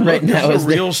stare down right now. It's a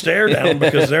real stare down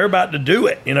because they're about to do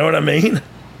it. You know what I mean?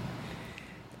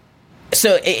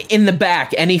 So in the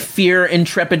back, any fear and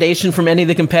trepidation from any of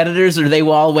the competitors, or they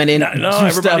all went in? No,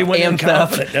 everybody went in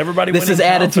confident. Everybody. This is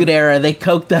Attitude Era. They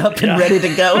coked up and ready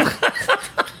to go.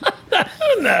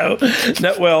 No.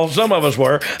 Well, some of us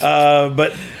were,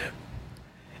 but.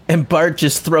 And Bart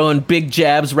just throwing big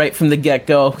jabs right from the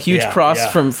get-go. Huge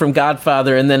cross from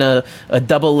Godfather, and then a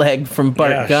double leg from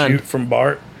Bart Gunn. Shoot from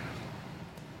Bart.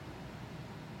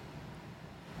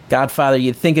 Godfather,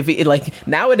 you'd think if he,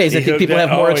 nowadays, I think people have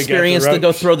more experience to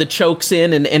go throw the chokes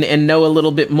in and know a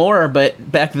little bit more,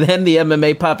 but back then the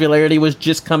MMA popularity was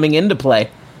just coming into play.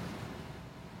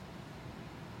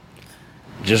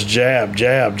 Just jab.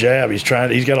 He's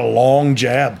got a long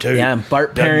jab, too. Yeah, and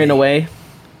Bart parrying away.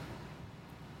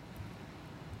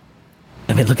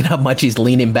 I mean, look at how much he's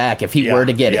leaning back. If he were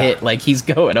to get hit, he's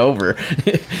going over.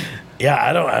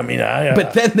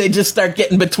 But then they just start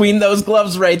getting between those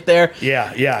gloves right there.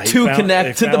 Yeah.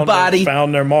 Connect to the body.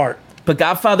 Found their mark. But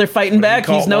Godfather fighting back.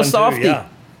 He's no softy.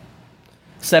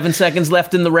 7 seconds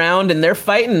left in the round, and they're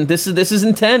fighting. This is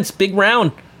intense. Big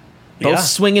round. Both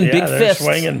swinging big fists.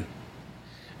 Swinging.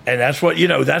 And that's what,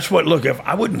 look, if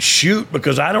I wouldn't shoot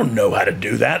because I don't know how to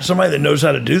do that, somebody that knows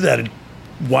how to do that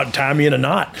would tie me in a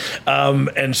knot.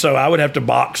 And so I would have to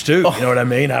box too. You know what I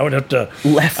mean? I would have to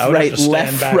left,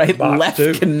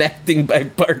 too. Connecting by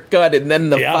Bart Gunn, and then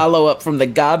the follow up from the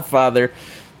Godfather.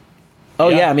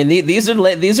 I mean these are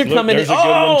coming. There's a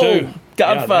good one too.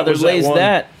 Godfather lays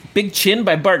that big chin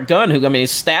by Bart Gunn, who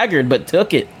he's staggered but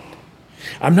took it.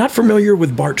 I'm not familiar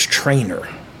with Bart's trainer.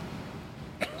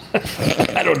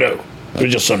 I don't know. It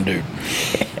was just some dude.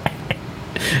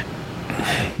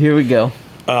 Here we go.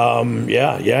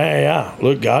 Yeah.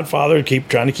 Look, Godfather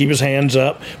trying to keep his hands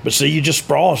up, but see, you just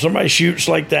sprawl. If somebody shoots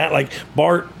like that, like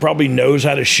Bart probably knows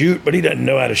how to shoot, but he doesn't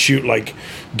know how to shoot like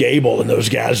Gable and those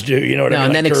guys do. You know what I mean?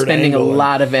 And then expending a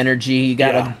lot of energy. You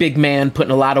got a big man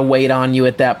putting a lot of weight on you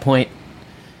at that point.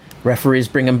 Referees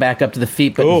bring him back up to the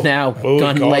feet, but now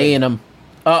Gunn laying him.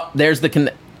 Oh, there's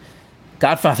the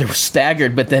Godfather was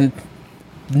staggered, but then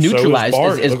neutralized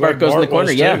as Bart goes in the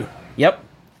corner. Yeah. Yep.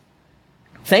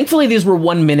 Thankfully, these were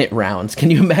 1 minute rounds.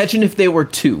 Can you imagine if they were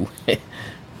 2?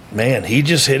 Man, he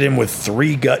just hit him with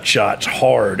 3 gut shots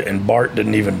hard, and Bart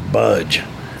didn't even budge.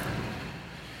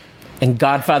 And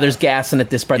Godfather's gassing at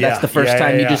this part. That's the first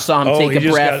time you just saw him take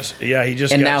a breath. He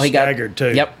just got staggered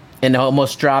too. Yep, and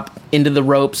almost dropped into the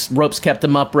ropes. Ropes kept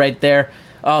him up right there.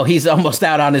 Oh, he's almost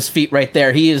out on his feet right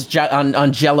there. He is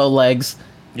on Jello legs.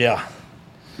 Yeah.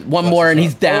 One more and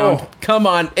he's down. Oh. Come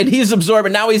on. And he's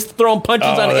absorbing. Now he's throwing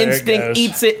punches on instinct,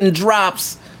 eats it, and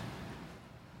drops.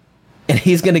 And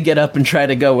he's going to get up and try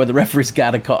to go where the referee's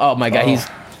got to call. Oh, my God.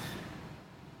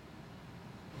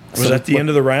 Was that the end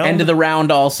of the round? End of the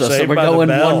round also. So we're going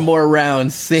one more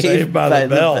round. Saved by the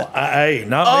bell. Hey,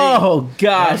 not me. Oh,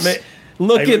 gosh.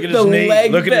 Look at the leg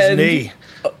bend. Look at his knee.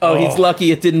 Oh, he's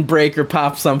lucky it didn't break or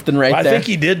pop something there. I think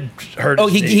he did hurt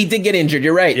his knee. He did get injured.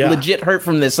 You're right. Yeah. Legit hurt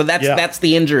from this. So that's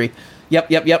the injury.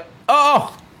 Yep.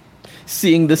 Oh!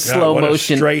 Seeing the slow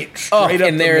motion. Straight up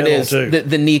and there it is.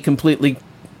 The knee completely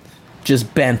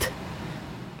just bent.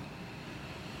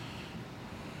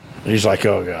 He's like,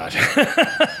 oh, God.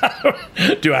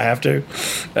 Do I have to?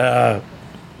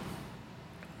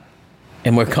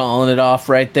 And we're calling it off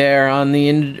right there on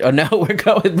the... Oh, no, we're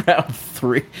going round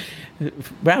 3.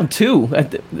 Round 2. I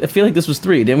feel like this was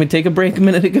 3. Didn't we take a break a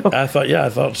minute ago? I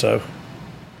thought so.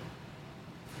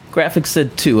 Graphics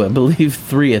said 2. I believe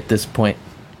 3 at this point.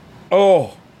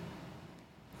 Oh.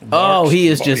 He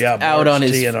is just out on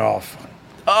his... teeing off.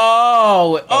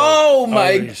 Oh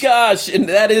my gosh. And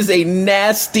that is a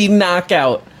nasty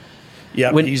knockout.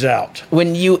 Yeah, he's out.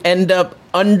 When you end up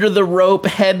under the rope,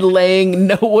 head laying,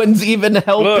 no one's even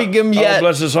helping him yet. Oh,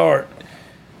 bless his heart.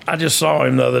 I just saw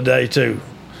him the other day, too.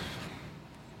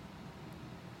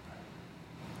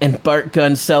 And Bart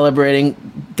Gunn celebrating.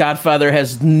 Godfather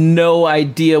has no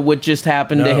idea what just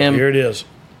happened to him. Here it is.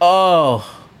 Oh,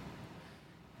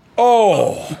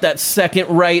 that second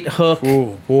right hook.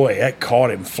 Oh, boy, that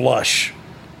caught him flush.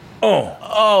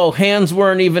 Oh, hands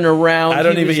weren't even around. I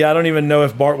don't even know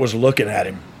if Bart was looking at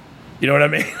him. You know what I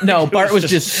mean? No, Bart was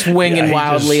just swinging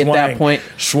wildly at that point.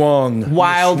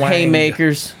 Wild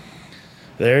haymakers.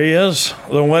 There he is,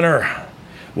 the winner.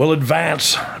 Will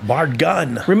advance. Bart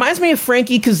Gunn. Reminds me of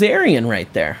Frankie Kazarian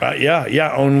right there.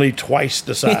 Yeah, only twice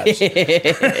the size.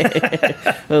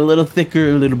 A little thicker,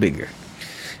 a little bigger.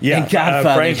 Yeah, and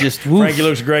Godfather Frankie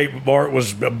looks great, but Bart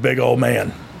was a big old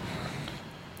man.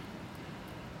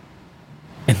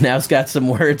 And now it's got some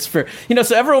words for,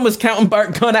 so everyone was counting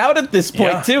Bart Gunn out at this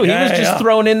point, too. He was just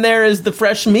thrown in there as the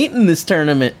fresh meat in this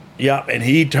tournament. Yeah, and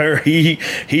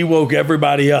he woke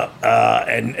everybody up.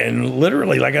 And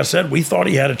literally, like I said, we thought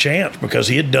he had a chance because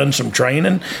he had done some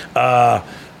training.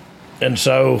 And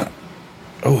so,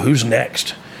 who's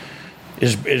next?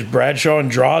 Is Bradshaw and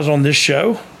Draws on this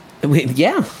show? We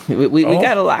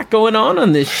got a lot going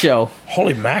on this show.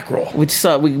 Holy mackerel! We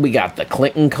got the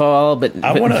Clinton call, but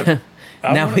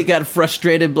we got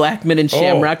frustrated Blackman and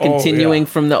Shamrock continuing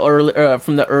from the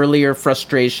earlier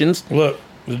frustrations. Look,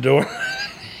 the door.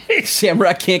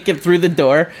 Shamrock can't get through the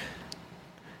door.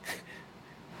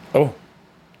 Oh,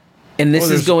 and this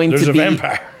is going to be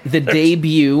the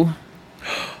debut,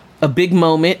 a big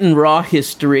moment in Raw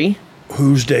history.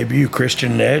 Whose debut?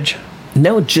 Christian Edge.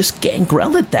 No, just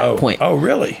Gangrel at that point. Oh,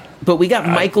 really? But we got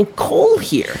Michael Cole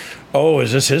here. Oh,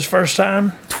 is this his first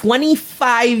time?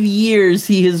 25 years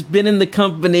he has been in the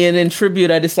company, and in tribute,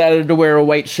 I decided to wear a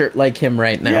white shirt like him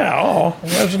right now. Yeah,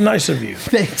 that was nice of you.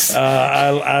 Thanks.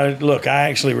 I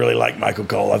actually really like Michael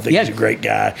Cole. I think he's a great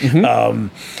guy. Mm-hmm.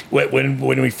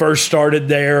 When we first started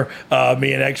there,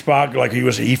 me and X-Pac,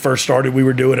 he first started, we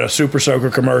were doing a Super Soaker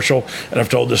commercial, and I've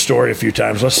told this story a few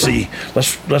times. Let's see.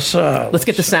 Let's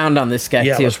get the sound on this guy,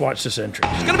 too. Let's watch this entry.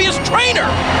 He's going to be his trainer.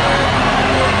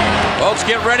 Folks,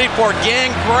 get ready for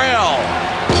Gangrel.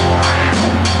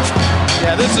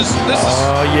 Yeah, this is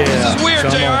weird,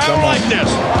 JR. I don't like this.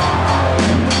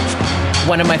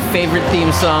 One of my favorite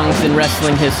theme songs in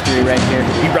wrestling history right here.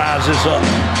 He rises up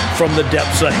from the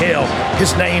depths of hell.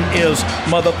 His name is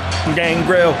Mother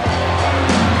Gangrel.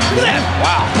 Look at that.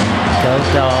 Wow. Go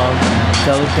dog.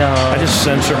 Go dog. I just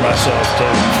censor myself, too.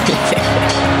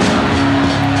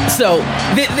 So,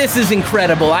 this is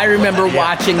incredible. I remember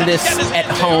watching this at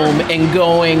home and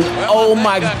going, oh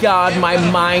my God, my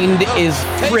mind is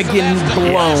friggin'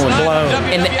 blown.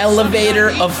 An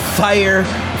elevator of fire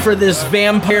for this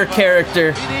vampire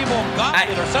character.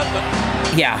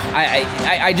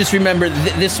 I just remember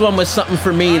this one was something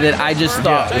for me that I just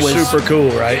thought was super cool,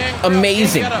 right?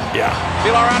 Amazing. Yeah.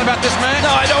 Feel all right about this match?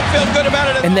 No, I don't feel good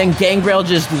about it. And then Gangrel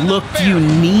just looked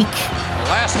unique.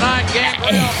 Last night,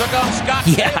 Gangrel took on Scott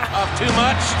of Too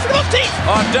Much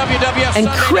on WWF and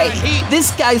Sunday Night.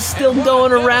 This guy's still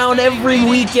going around every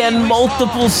weekend,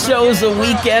 multiple shows a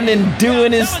weekend, and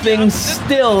doing his thing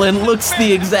still, and looks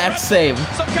the exact same.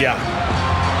 Yeah,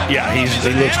 he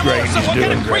looks great. He's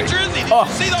doing great. Oh,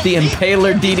 the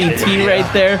Impaler DDT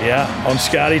right there. Yeah, on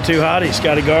Scotty Too Hotty,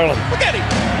 Scotty Garland. Look at him.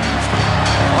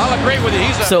 I'll agree with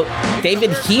you. So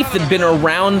David Heath had been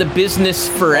around the business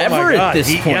forever at this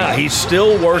point. Yeah, he's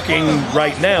still working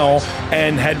right now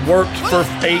and had worked for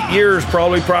 8 years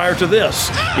probably prior to this.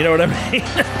 You know what I mean?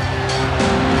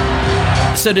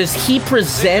 So does he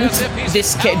present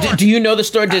this? Do you know the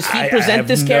story? Does he present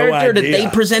this character? No, did they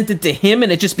present it to him,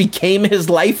 and it just became his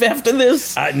life after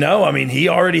this? No, I mean he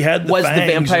already had the was fangs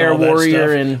the vampire and all warrior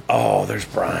that and there's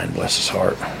Brian, bless his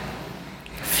heart.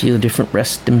 A few different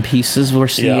rest in pieces we're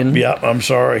seeing. Yep. I'm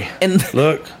sorry. And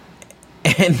look,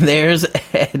 and there's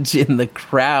Edge in the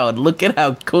crowd. Look at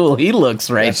how cool he looks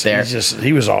there.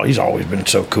 He's always been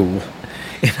so cool.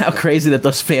 And how crazy that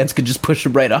those fans could just push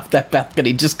him right off that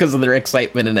balcony just because of their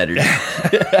excitement and energy.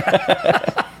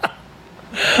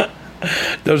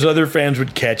 Those other fans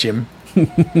would catch him.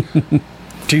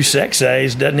 2 sex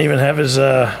days, doesn't even have his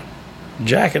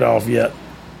jacket off yet.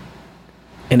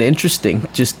 And interesting,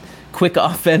 just quick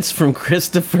offense from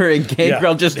Christopher and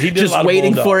Gangrel, just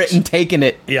waiting for it and taking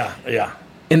it. Yeah.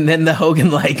 And then the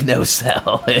Hogan no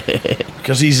sell.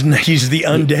 Because he's the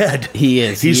undead. He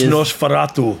is. He's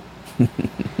Nosferatu.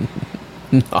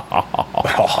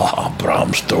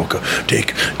 Bram Stoker,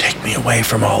 take me away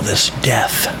from all this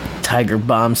death. Tiger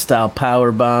Bomb style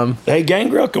power bomb. Hey,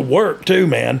 Gangrel could work too,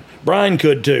 man. Brian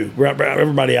could too.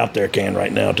 Everybody out there can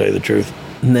right now, tell you the truth.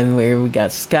 And then we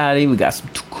got Scotty. We got some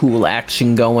cool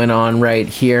action going on right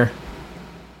here.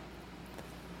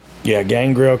 Yeah,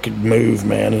 Gangrel could move,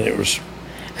 man, and it was...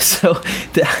 So,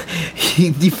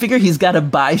 you figure he's got to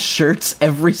buy shirts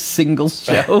every single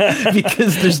show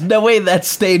because there's no way that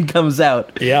stain comes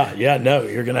out. Yeah, no,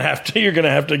 you're gonna have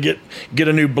to get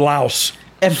a new blouse,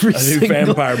 a new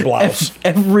vampire blouse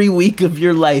every week of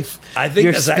your life. I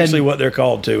think that's actually what they're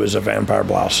called too, is a vampire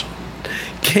blouse.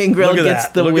 Gangrel gets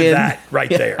the win. Look at that right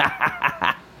there.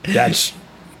 That's.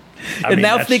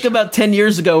 Think about 10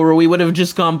 years ago where we would have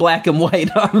just gone black and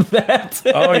white on that.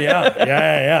 Oh,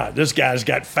 yeah. This guy's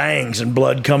got fangs and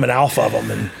blood coming off of him.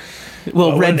 And,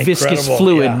 red viscous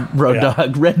fluid,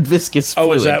 Dog. Red viscous fluid.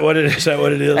 Oh, is that what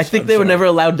it is? I think they were never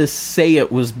allowed to say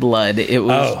it was blood. It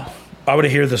was... Oh, I want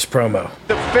to hear this promo.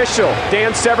 Official,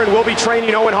 Dan Severn will be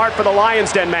training Owen Hart for the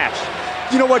Lions Den match.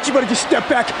 You know what? You better just step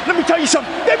back. Let me tell you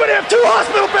something. They better have 2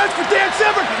 hospital beds for Dan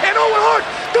Severn and Owen Hart.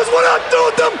 Because what I'm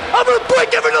doing with them, I'm going to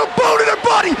break every little bone in their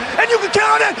body. And you can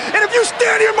count on that. And if you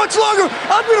stand here much longer,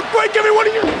 I'm going to break every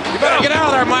one of you. You better get out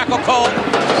of there, Michael Cole.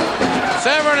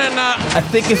 Severn and... I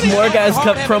think if more guys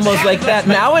cut promos like that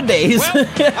nowadays... Well,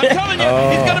 I'm telling you,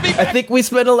 he's going to be... I think we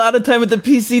spent a lot of time at the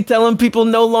PC telling people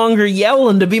no longer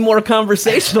yell and to be more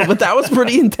conversational, but that was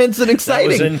pretty intense and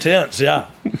exciting. That was intense,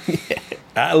 yeah.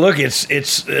 Look, it's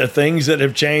things that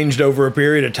have changed over a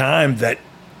period of time that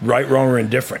right, wrong, or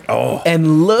indifferent. Oh,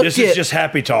 and this is just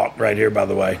happy talk right here, by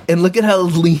the way. And look at how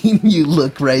lean you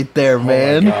look right there,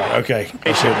 man. My God. Okay,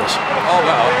 let's hear this. Oh,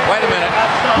 well, wait a minute.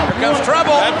 Here comes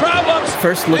trouble. Bad problems.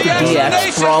 First look at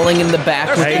Diaz sprawling in the back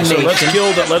with the so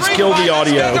let's kill the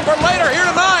audio. For later here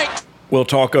tonight. We'll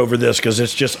talk over this because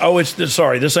it's just,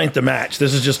 this ain't the match.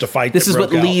 This is just a fight. This is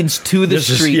what leads to the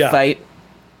street fight.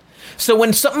 So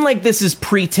when something like this is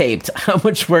pre-taped, how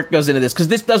much work goes into this? Because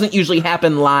this doesn't usually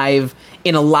happen live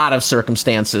in a lot of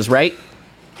circumstances, right?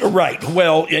 Right.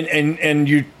 Well, and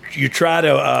you try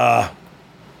to,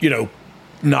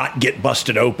 not get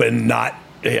busted open, not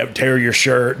tear your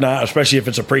shirt, not especially if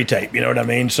it's a pre-tape. You know what I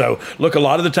mean? So look, a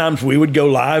lot of the times we would go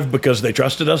live because they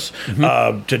trusted us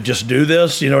to just do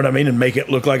this. You know what I mean, and make it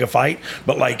look like a fight.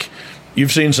 But like.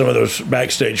 You've seen some of those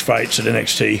backstage fights at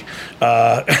NXT.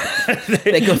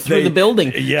 They go through the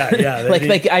building. Yeah.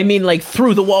 like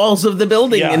through the walls of the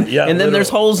building. And then there's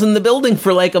holes in the building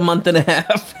for like a month and a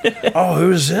half. Oh,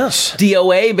 who's this?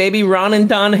 DOA, baby, Ron and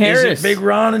Don Harris. Is it Big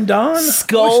Ron and Don?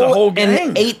 Skull the whole gang?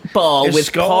 and 8-Ball with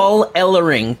Skull? Paul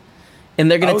Ellering. And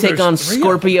they're going to take on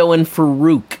Scorpio and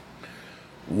Farouk.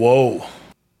 Whoa.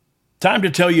 Time to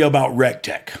tell you about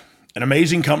RecTech. An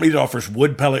amazing company that offers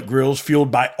wood pellet grills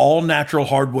fueled by all-natural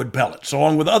hardwood pellets,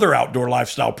 along with other outdoor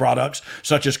lifestyle products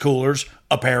such as coolers,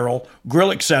 apparel,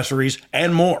 grill accessories,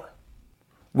 and more.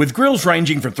 With grills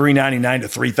ranging from $399 to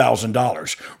 $3,000,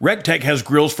 RecTech has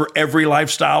grills for every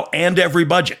lifestyle and every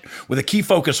budget, with a key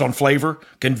focus on flavor,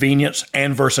 convenience,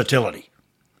 and versatility.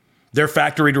 Their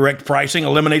factory direct pricing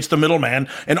eliminates the middleman,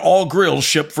 and all grills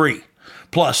ship free.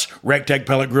 Plus, RecTech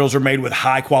pellet grills are made with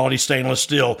high-quality stainless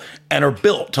steel and are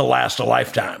built to last a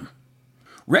lifetime.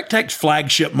 RecTech's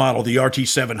flagship model, the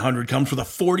RT700, comes with a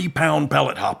 40-pound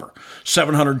pellet hopper,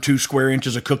 702 square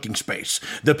inches of cooking space,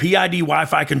 the PID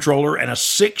Wi-Fi controller, and a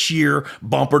 6-year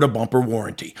bumper-to-bumper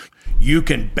warranty. You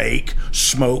can bake,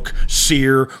 smoke,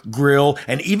 sear, grill,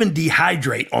 and even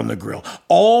dehydrate on the grill,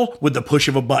 all with the push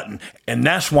of a button. And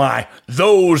that's why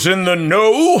those in the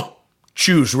know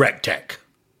choose RecTech.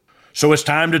 So it's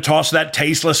time to toss that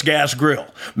tasteless gas grill,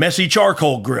 messy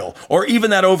charcoal grill, or even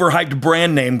that overhyped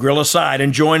brand name grill aside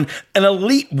and join an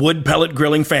elite wood pellet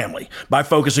grilling family. By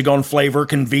focusing on flavor,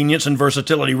 convenience, and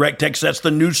versatility, RecTech sets the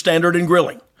new standard in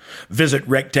grilling. Visit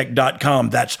rectech.com.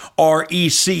 That's RecTeq.com.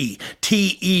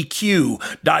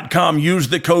 Use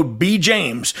the code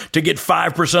BJames to get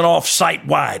 5% off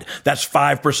site-wide. That's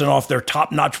 5% off their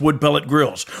top-notch wood pellet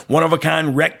grills,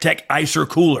 one-of-a-kind RecTech icer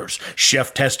coolers,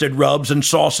 chef-tested rubs and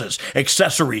sauces,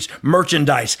 accessories,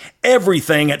 merchandise,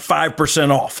 everything at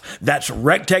 5% off. That's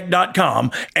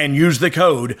rectech.com and use the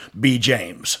code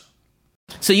BJames.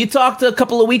 So you talked a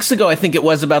couple of weeks ago, I think it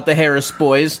was, about the Harris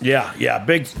boys. Yeah,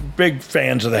 big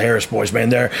fans of the Harris boys, man.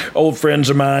 They're old friends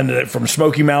of mine from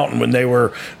Smoky Mountain when they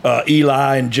were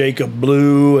Eli and Jacob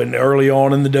Blue, and early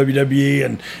on in the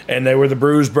WWE, and they were the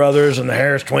Bruise brothers and the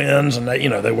Harris twins, and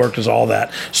they worked as all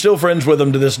that. Still friends with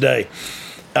them to this day.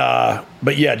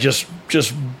 But yeah, just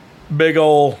big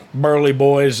old burly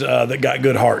boys that got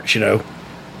good hearts,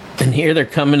 And here they're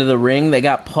coming to the ring. They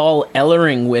got Paul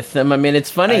Ellering with them. I mean,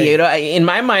 it's funny. In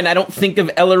my mind, I don't think of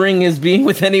Ellering as being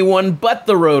with anyone but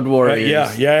the Road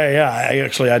Warriors. Yeah.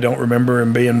 I don't remember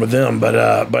him being with them, but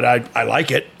I like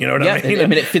it. You know what I mean? I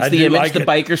mean, it fits the image, the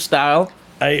biker style.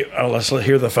 Hey, let's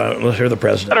hear the phone. Let's hear the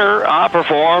president. I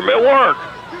perform at work.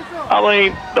 I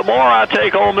mean, the more I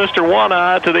take on Mr. One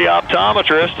Eye to the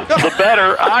optometrist, the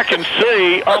better I can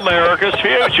see America's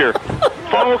future.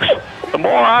 Folks, the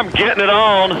more I'm getting it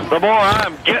on, the more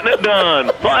I'm getting it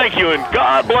done. Thank you, and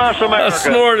God bless America. I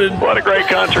snorted. What a great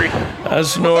country. I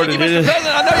snorted. Thank you, Mr.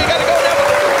 President. I know you got to go now.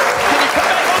 Can you come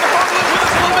back on the phone with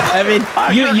us a little bit? I mean,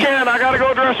 I can. I got to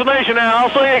go dress the nation now. I'll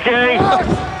see you, King.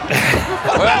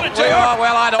 Well,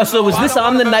 I don't so know. was this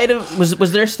on the night of,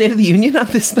 was there a State of the Union on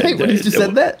this night when you just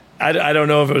said that? I don't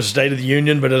know if it was State of the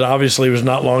Union, but it obviously was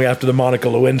not long after the Monica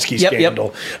Lewinsky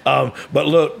scandal. Yep. But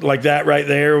look, like that right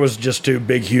there was just two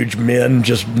big, huge men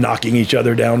just knocking each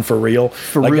other down for real.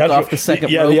 Farouk off the second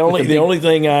rope. Yeah, the only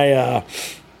thing I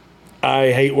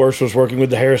hate worse was working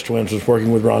with the Harris twins, was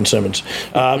working with Ron Simmons.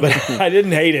 But I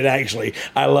didn't hate it, actually.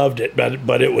 I loved it,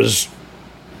 but it was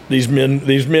these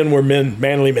men were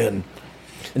manly men.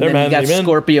 And then you got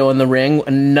Scorpio in the ring,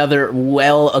 another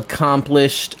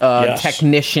well-accomplished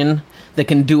technician that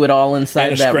can do it all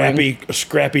inside of that ring.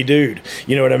 Scrappy dude.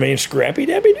 You know what I mean? Scrappy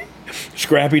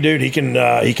dude. He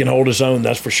can hold his own,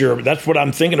 that's for sure. But that's what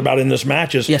I'm thinking about in this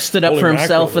match is stood up for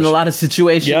himself in a lot of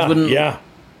situations. Yeah.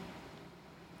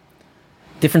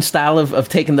 Different style of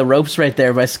taking the ropes right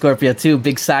there by Scorpio too.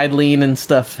 Big side lean and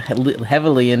stuff,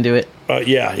 heavily into it.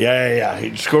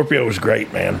 Yeah. Scorpio was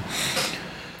great, man.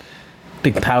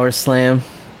 Big power slam.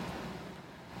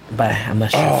 But I'm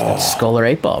not sure if that's skull or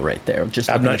 8-ball right there. Just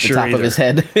looking at the top of his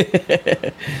head.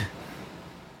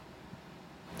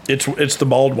 It's the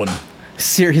bald one.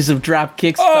 Series of drop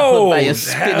kicks followed by a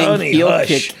spinning heel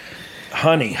kick.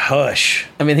 Honey, hush.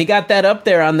 I mean, he got that up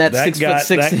there on that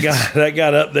 6'6". That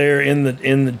got up there in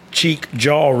the cheek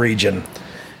jaw region.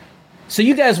 So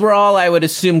you guys were all, I would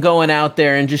assume, going out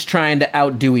there and just trying to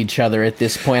outdo each other at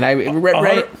this point, right?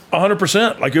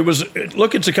 100%.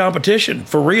 Like it's a competition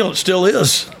for real. It still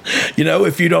is.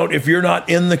 If you're not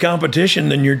in the competition,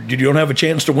 then you don't have a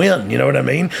chance to win. You know what I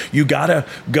mean? You gotta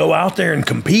go out there and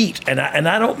compete. And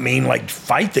I don't mean like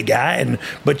fight the guy,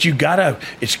 but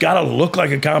it's gotta look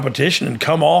like a competition and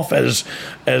come off as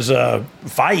a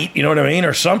fight. You know what I mean,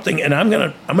 or something. And I'm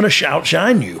gonna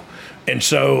outshine you. And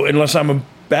so unless I'm a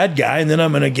bad guy, and then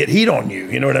I'm going to get heat on you.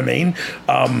 You know what I mean?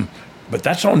 But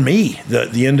that's on me,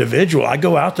 the individual. I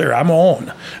go out there, I'm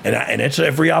on, and it's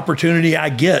every opportunity I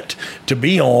get to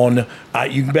be on.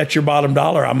 You can bet your bottom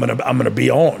dollar I'm gonna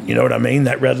be on. You know what I mean?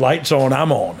 That red light's on,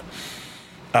 I'm on.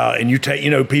 And you take,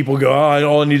 people go,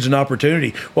 all it needs is an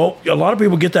opportunity. Well, a lot of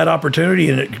people get that opportunity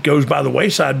and it goes by the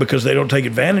wayside because they don't take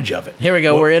advantage of it. Here we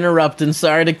go. We're interrupting.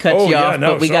 Sorry to cut you off,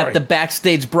 but we got the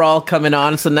backstage brawl coming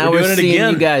on. So now we're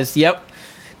seeing you guys. Yep.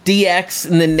 DX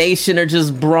and the Nation are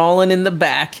just brawling in the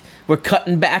back. We're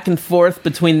cutting back and forth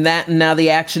between that and now the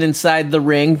action inside the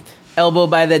ring.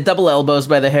 Double elbows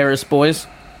by the Harris boys.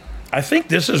 I think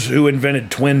this is who invented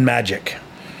twin magic.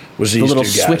 Was these the little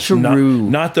two guys. Switcheroo.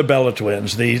 Not the Bella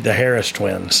twins, the Harris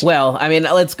twins. Well, I mean,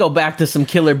 let's go back to some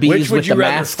killer bees Which would with you the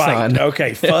rather masks fight? on.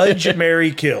 Okay, fudge, marry,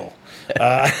 kill.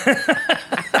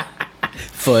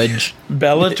 Fudge.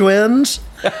 Bella twins,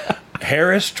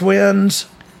 Harris twins,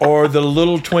 or the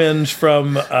little twins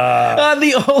from...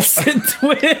 the Olsen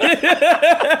twins.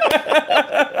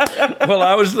 Well,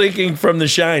 I was thinking from The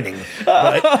Shining.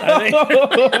 But I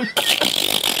think...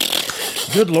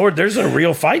 Good Lord, there's a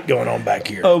real fight going on back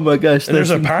here. Oh, my gosh. And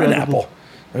there's a incredible. pineapple.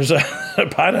 There's a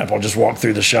pineapple just walked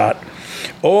through the shot.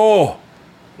 Oh,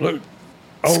 look.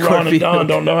 Oh, Ron and Don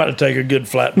don't know how to take a good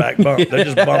flat back bump. They're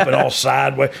just bumping all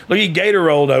sideways. Look, he gator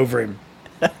rolled over him.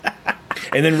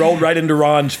 And then rolled right into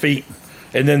Ron's feet.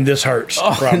 And then this hurts.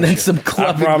 Oh, and then some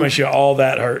clubbing. I promise you, all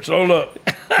that hurts. Oh, look.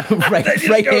 right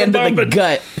hand to the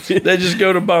gut. They just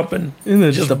go to bumping.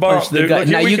 Just bump. The gut.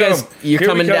 Now you guys, you're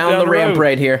coming down the ramp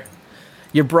right here.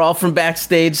 Your brawl from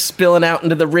backstage spilling out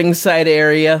into the ringside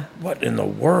area. What in the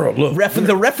world? Look.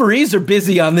 The referees are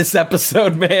busy on this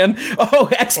episode, man. Oh,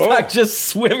 X-Pac just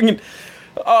swinging.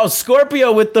 Oh,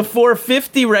 Scorpio with the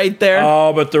 450 right there.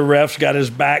 Oh, but the ref's got his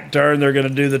back turned. They're going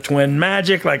to do the twin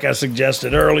magic like I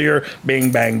suggested earlier.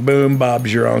 Bing, bang, boom.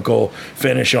 Bob's your uncle.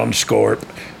 Finish on Scorp.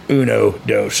 Uno,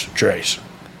 dos, tres.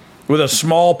 With a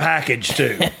small package,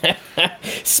 too.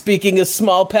 Speaking of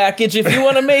small package, if you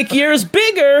want to make yours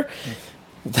bigger...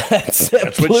 That's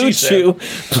Blue Chew.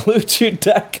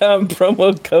 BlueChew.com,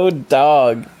 promo code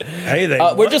DOG. Hey,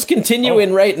 we're just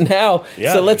continuing right now.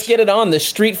 Yeah, so let's get it on. The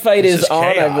street fight is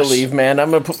on, chaos. I believe, man. I'm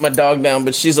going to put my dog down,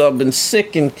 but she's all been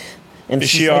sick and is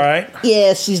she all right?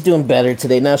 Yeah, she's doing better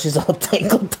today. Now she's all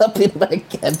tangled up in my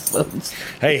headphones.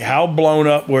 Hey, how blown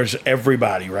up was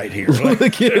everybody right here?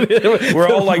 Like,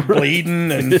 we're all like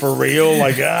bleeding and for real.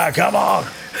 Like, come on.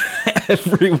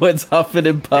 Everyone's huffing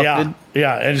and puffing.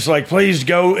 Yeah, and it's like, please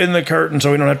go in the curtain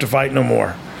so we don't have to fight no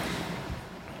more.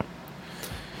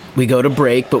 We go to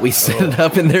break, but we set it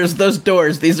up, and there's those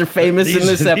doors. These are famous in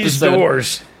this episode. These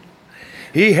doors.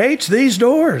 He hates these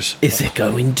doors. Is it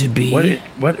going to be?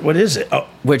 What is it? Oh,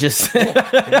 we're just. Here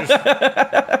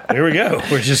we go.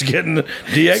 We're just getting the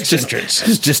DX entrance.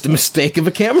 It's just a mistake of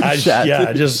a camera shot. Yeah,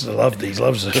 I just love these.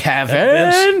 Loves it.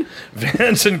 Kevin,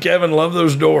 Vince and Kevin love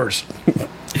those doors.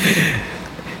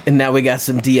 And now we got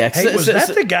some DX. Hey, was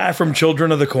that the guy from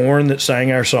Children of the Corn that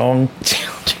sang our song?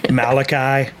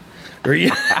 Malachi.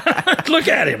 Look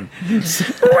at him.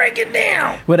 Break it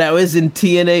down. When I was in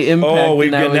TNA Impact. Oh,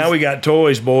 now we got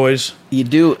toys, boys. You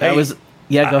do. Hey,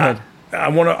 go ahead. I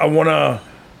want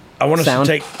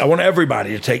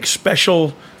everybody to take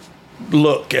special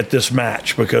look at this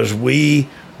match because we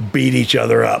beat each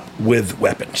other up with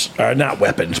weapons. Not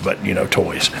weapons, but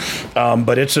toys.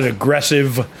 But it's an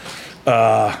aggressive.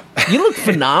 You look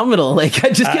phenomenal. Like I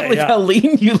just can't believe how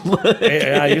lean you look.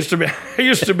 I used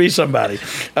to be somebody.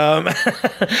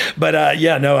 But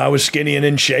I was skinny and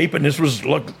in shape, and this was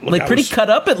look like pretty cut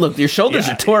up. It looked. Your shoulders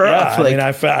are tore off. Like,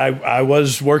 I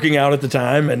was working out at the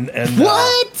time, and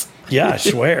what? I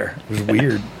swear it was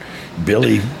weird.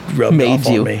 Billy rubbed off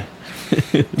on me.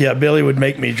 Yeah, Billy would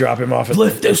make me drop him off.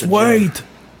 Lift this weight.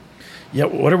 Yeah,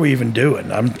 what are we even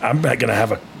doing? I'm not gonna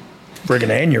have a friggin'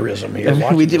 aneurysm here.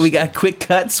 We got quick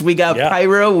cuts, we got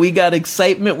pyro, we got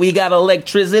excitement, we got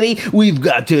electricity, we've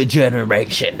got the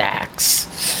Generation X.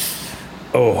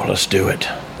 Oh, let's do it.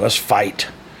 Let's fight.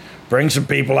 Bring some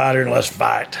people out here and let's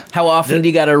fight. How often do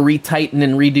you got to retighten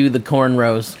and redo the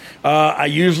cornrows? I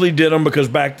usually did them because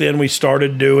back then we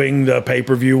started doing the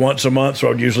pay-per-view once a month, so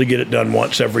I'd usually get it done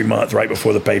once every month right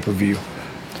before the pay-per-view.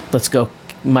 Let's go.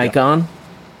 Mic on.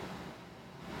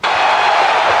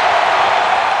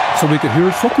 So we could hear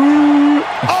it, fucker.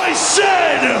 I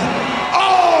said,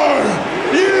 are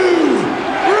you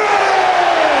ready?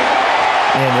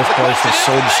 Man, this place is so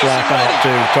to slap out,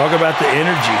 too. Talk about the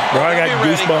energy. Bro, I got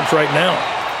goosebumps right now.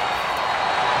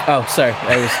 Oh, sorry.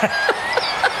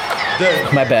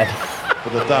 My bad.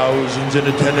 For the thousands in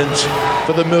attendance,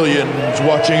 for the millions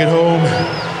watching at home,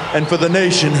 and for the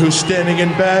nation who's standing in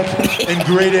back in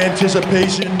great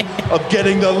anticipation of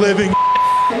getting the living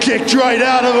kicked right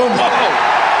out of them.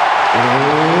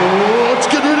 Oh, let's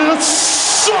get ready to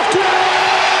suck it!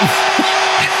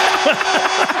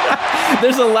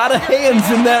 There's a lot of hands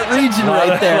in that region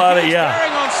right there. You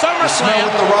smell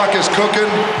what The Rock is cooking?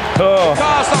 Oh.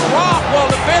 Because The Rock will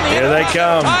defend the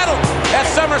International title at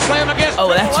SummerSlam against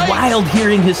that's wild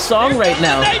hearing his song right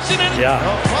now. Yeah.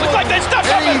 Looks like they stuck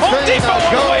up at Home Depot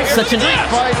on the way.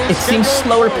 It seems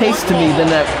slower paced to me than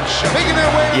that.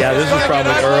 Yeah, this is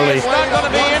probably early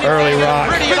Rock.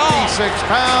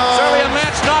 Certainly a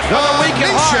match not for the weak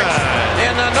at heart.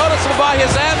 And noticeable by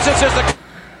his absence is the...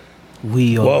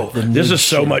 This is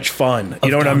so much fun.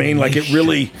 You know what I mean? Like it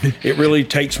really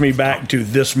takes me back to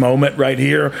this moment right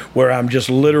here where I'm just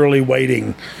literally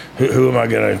waiting. Who am I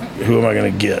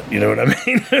gonna get? You know what I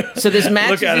mean? So this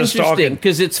match is interesting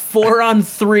because it's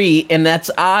 4-on-3, and that's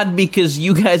odd because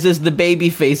you guys as the baby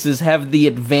faces have the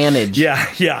advantage.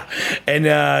 Yeah. And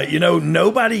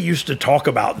nobody used to talk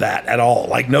about that at all.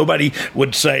 Like nobody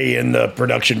would say in the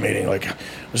production meeting, like,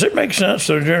 does it make sense?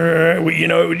 So,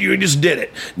 you just did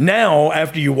it. Now,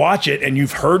 after you watch it and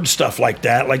you've heard stuff like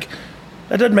that, like,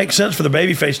 That doesn't make sense for the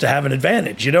babyface to have an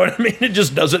advantage. You know what I mean? It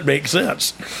just doesn't make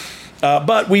sense.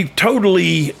 But we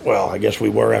totally, well, I guess we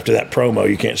were after that promo.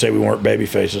 You can't say we weren't baby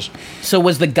faces. So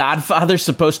was the Godfather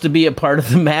supposed to be a part of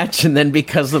the match, and then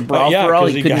because of Brawl for All,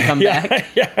 he couldn't come back?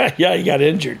 Yeah, he got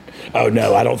injured. Oh,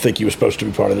 no, I don't think he was supposed to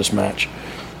be part of this match.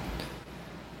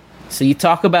 So you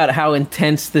talk about how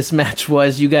intense this match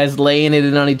was, you guys laying it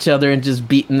in on each other and just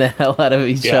beating the hell out of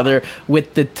each other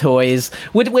with the toys.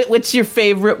 What's your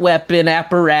favorite weapon,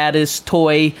 apparatus,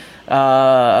 toy?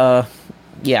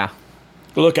 Yeah.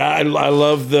 Look, I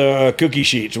love the cookie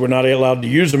sheets. We're not allowed to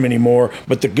use them anymore,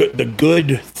 but the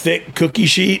good thick cookie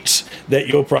sheets that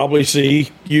you'll probably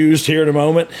see used here in a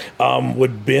moment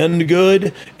would bend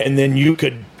good, and then you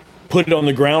could put it on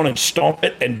the ground and stomp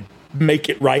it and make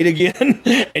it right again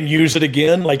and use it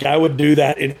again. Like, I would do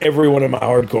that in every one of my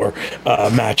hardcore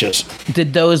matches.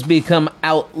 Did those become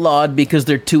outlawed because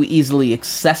they're too easily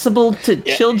accessible to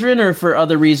children, or for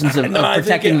other reasons of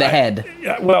protecting the head?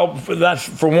 Well, that's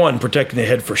for one, protecting the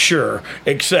head for sure,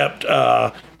 except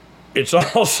it's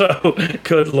also,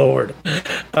 good Lord,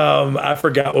 I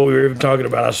forgot what we were even talking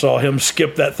about. I saw him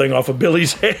skip that thing off of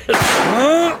Billy's head.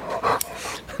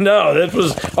 No, this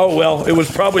was, it was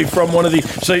probably from one of the,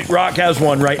 see, Rock has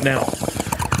one right now.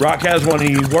 Rock has one, and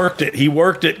he worked it. He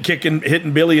worked it,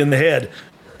 hitting Billy in the head.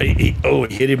 He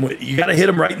hit him with, you got to hit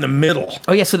him right in the middle.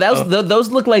 Oh, yeah, so that was,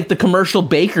 those look like the commercial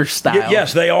Baker style.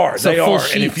 Yes, they are. So they are.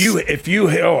 Sheets. And if you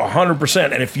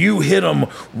 100%, and if you hit them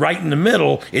right in the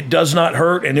middle, it does not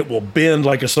hurt, and it will bend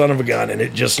like a son of a gun, and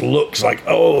it just looks like,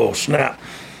 oh, snap.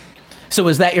 So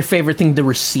was that your favorite thing to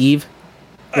receive?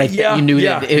 Like yeah, you knew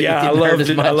that it didn't hurt as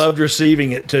much. I loved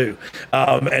receiving it too.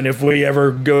 And if we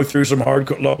ever go through some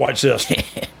hardcore, watch this.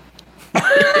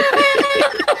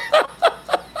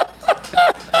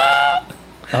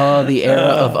 Oh, the era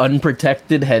of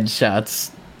unprotected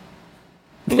headshots.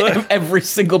 Every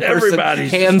single person,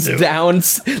 hands down.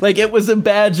 Like, it was a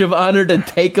badge of honor to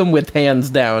take them with hands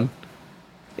down.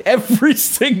 Every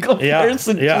single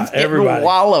person just getting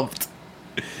walloped.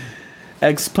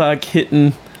 X-Pac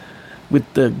hitting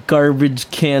with the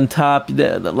garbage can top,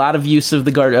 a lot of use of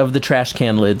the trash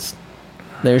can lids.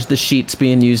 There's the sheets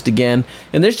being used again,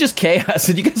 and there's just chaos,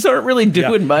 and you guys aren't really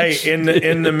doing much. Hey,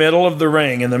 in the middle of the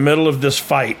ring, in the middle of this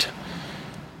fight,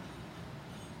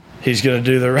 he's going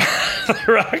to do the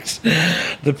Rock's,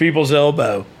 the people's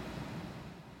elbow.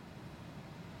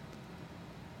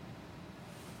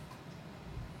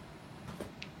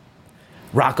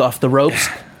 Rock off the ropes.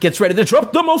 Gets ready to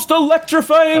drop the most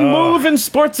electrifying move in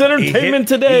sports entertainment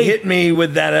today. He hit me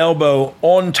with that elbow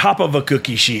on top of a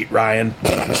cookie sheet, Ryan.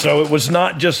 So it was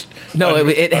not just... No,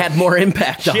 it had more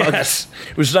impact, dog. Yes.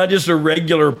 It was not just a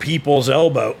regular people's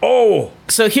elbow. Oh!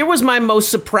 So here was my most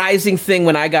surprising thing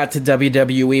when I got to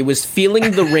WWE was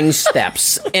feeling the ring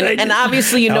steps. And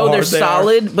obviously, they're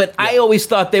solid, but I always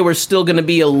thought they were still going to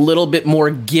be a little bit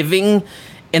more giving.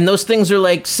 And those things are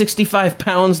like 65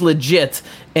 pounds legit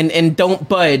and don't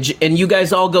budge. And you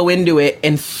guys all go into it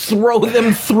and throw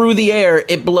them through the air.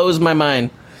 It blows my mind.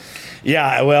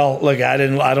 Yeah, well, look, I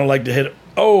don't like to hit it.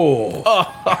 Oh.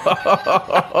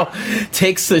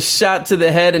 Takes a shot to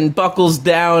the head and buckles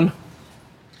down.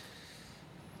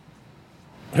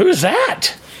 Who's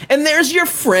that? And there's your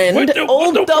friend, what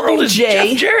the Double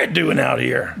J. Jeff Jarrett doing out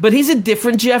here? But he's a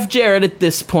different Jeff Jarrett at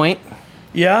this point.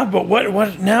 Yeah, but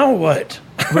what now? What?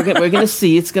 We're gonna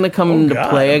see. It's gonna come into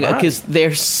play because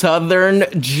they're Southern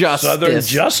Justice. Southern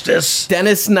Justice.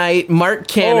 Dennis Knight, Mark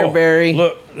Canterbury. Oh,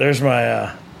 look, there's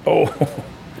my.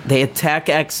 They attack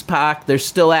X-Pac. There's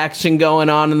still action going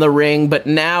on in the ring, but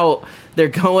now they're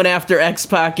going after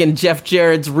X-Pac, and Jeff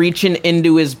Jarrett's reaching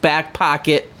into his back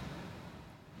pocket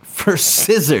for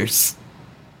scissors.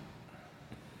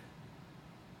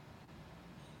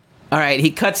 All right,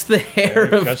 he cuts the hair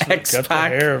of X-Pac. Cuts the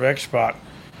hair of X-Pac.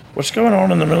 What's going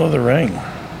on in the middle of the ring?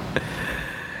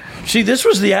 See, this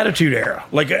was the Attitude Era.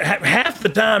 Like, half the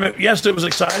time, it was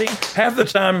exciting. Half the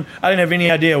time, I didn't have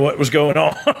any idea what was going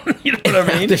on. You know what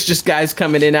I mean? There's just guys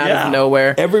coming in out of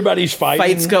nowhere. Everybody's fighting.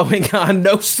 Fights going on.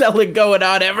 No selling going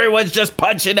on. Everyone's just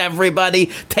punching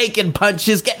everybody, taking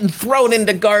punches, getting thrown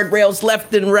into guardrails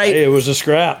left and right. Hey, it was a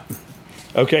scrap.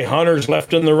 Okay, Hunter's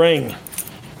left in the ring.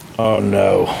 Oh,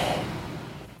 no.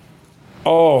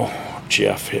 Oh,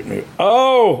 Jeff hit me.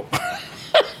 Oh!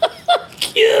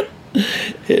 Kid.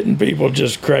 Hitting people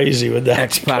just crazy with that.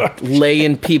 X-Pac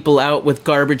laying people out with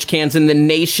garbage cans, and the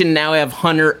Nation now have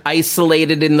Hunter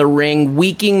isolated in the ring,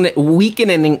 weakening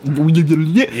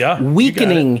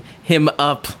him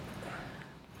up.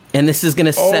 And this is going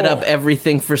to set up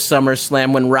everything for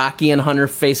SummerSlam when Rocky and Hunter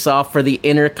face off for the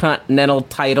Intercontinental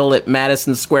title at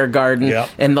Madison Square Garden. Yep.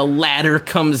 And the ladder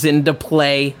comes into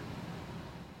play.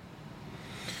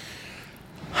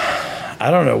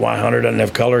 I don't know why Hunter doesn't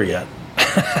have color yet.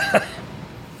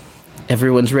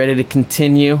 Everyone's ready to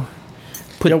continue.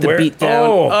 Put the beat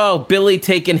down. Oh, Billy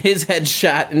taking his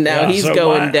headshot, and now he's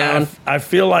going down. I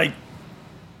feel like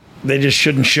they just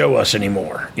shouldn't show us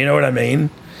anymore. You know what I mean?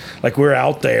 Like, we're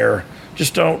out there.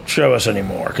 Just don't show us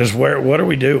anymore. Because what are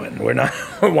we doing? We're not.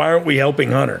 Why aren't we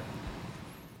helping Hunter?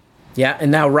 Yeah,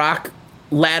 and now Rock,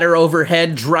 ladder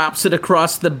overhead, drops it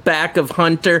across the back of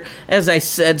Hunter. As I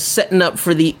said, setting up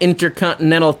for the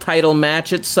Intercontinental title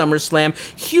match at SummerSlam.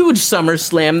 Huge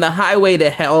SummerSlam, the Highway to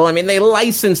Hell. I mean, they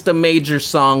licensed a major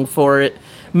song for it.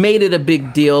 Made it a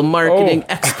big deal. Marketing.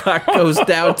 X-Pac goes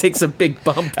down, takes a big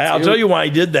bump. I'll tell you why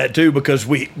he did that, too, because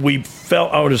we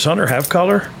felt, does Hunter have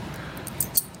color?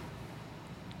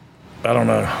 I don't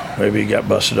know. Maybe he got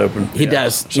busted open. He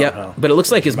does. Somehow. Yep. But it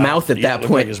looks like his mouth at that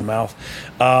point. Like his mouth.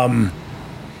 And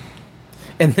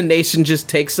the nation just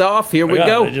takes off. Here we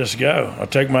go. They just go. I'll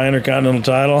take my Intercontinental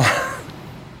title.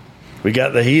 We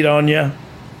got the heat on you.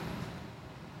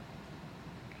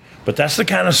 But that's the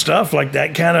kind of stuff, like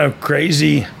that kind of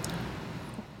crazy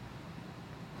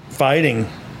fighting.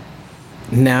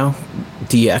 Now,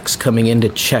 DX coming in to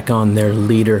check on their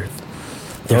leader,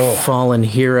 their fallen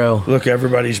hero. Look,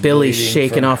 everybody's Billy's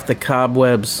shaking off the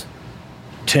cobwebs.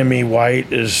 Timmy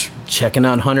White is checking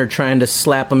on Hunter, trying to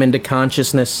slap him into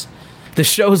consciousness. The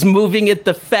show's moving at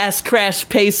the fast crash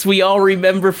pace we all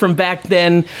remember from back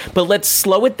then, but let's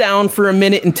slow it down for a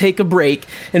minute and take a break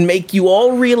and make you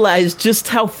all realize just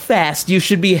how fast you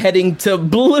should be heading to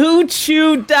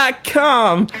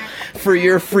BlueChew.com for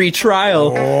your free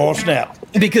trial. Oh, snap.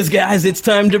 Because, guys, it's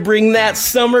time to bring that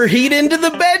summer heat into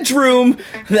the bedroom.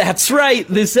 That's right,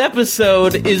 this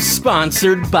episode is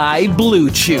sponsored by Blue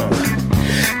Chew.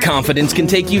 Confidence can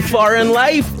take you far in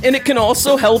life, and it can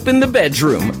also help in the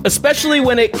bedroom, especially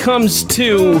when it comes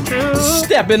to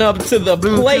stepping up to the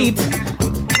plate.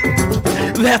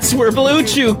 That's where Blue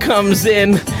Chew comes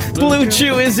in. Blue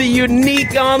Chew is a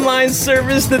unique online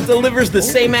service that delivers the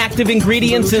same active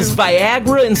ingredients as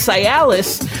Viagra and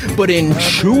Cialis, but in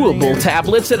chewable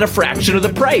tablets at a fraction of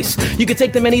the price. You can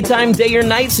take them anytime, day or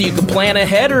night, so you can plan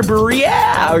ahead, or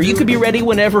you could be ready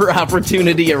whenever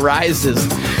opportunity arises.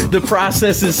 The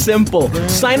process is simple.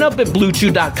 Sign up at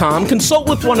BlueChew.com, consult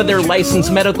with one of their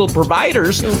licensed medical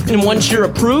providers, and once you're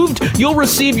approved, you'll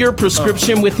receive your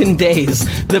prescription within days.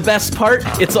 The best part,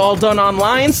 it's all done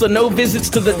online, so no visits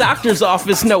to the doctor's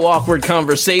office, no awkward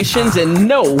conversations, and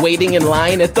no waiting in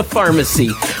line at the pharmacy.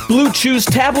 Blue Chew's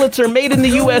tablets are made in the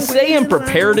USA and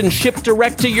prepared and shipped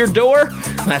direct to your door.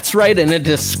 That's right, in a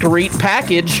discreet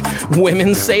package.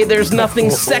 Women say there's nothing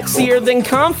sexier than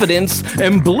confidence,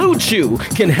 and Blue Chew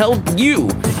can help you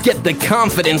get the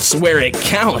confidence where it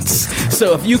counts.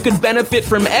 So if you could benefit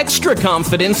from extra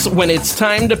confidence when it's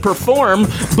time to perform,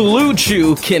 Blue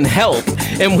Chew can help.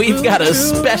 And we've got a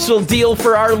special deal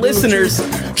for our listeners.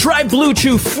 Try Blue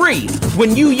Chew free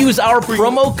when you use our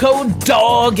promo code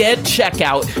DOG at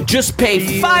checkout. Just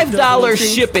pay $5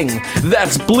 shipping.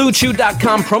 That's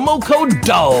BlueChew.com, promo code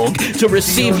DOG, to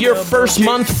receive your first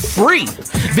month free.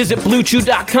 Visit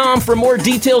BlueChew.com for more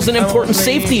details and important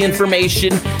safety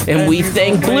information. And we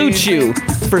thank Blue Chew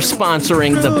for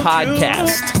sponsoring the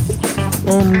podcast.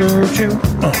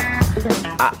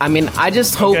 I mean, I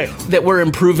just hope that we're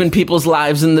improving people's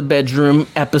lives in the bedroom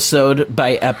episode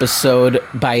by episode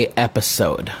by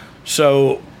episode.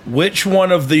 So, which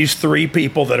one of these three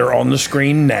people that are on the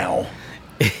screen now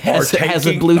has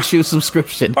a Blue Chew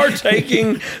subscription? Are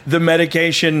taking the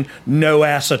medication no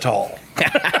acetol?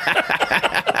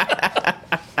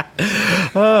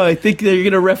 Oh, I think you're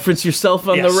going to reference yourself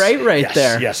on the right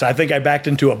there. Yes, I think I backed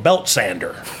into a belt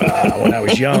sander when I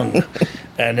was young.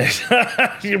 And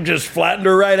you just flattened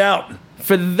her right out.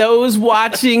 For those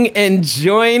watching and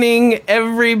joining,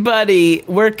 everybody,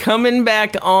 we're coming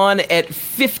back on at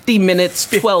 50 minutes,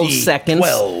 12 seconds.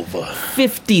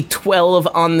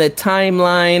 50-12 on the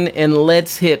timeline, and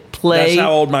let's hit play. That's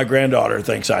how old my granddaughter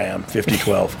thinks I am,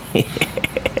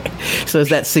 50-12. So is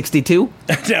that 62?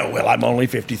 No, well, I'm only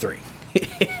 53.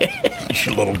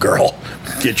 You little girl,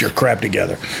 get your crap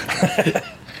together.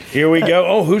 Here we go.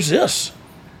 Oh, who's this?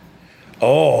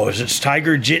 Oh, is it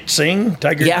Tiger Jit Singh?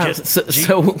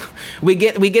 So we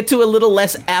get to a little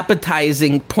less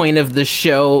appetizing point of the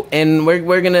show, and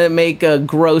we're gonna make a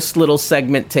gross little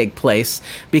segment take place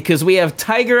because we have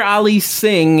Tiger Ali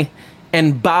Singh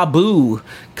and Babu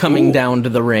coming down to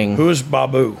the ring. Who is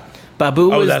Babu? Babu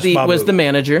was the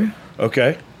manager.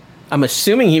 Okay. I'm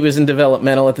assuming he was in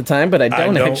developmental at the time, but I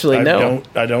don't actually know.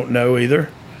 I don't know either.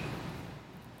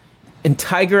 And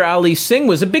Tiger Ali Singh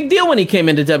was a big deal when he came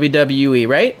into WWE,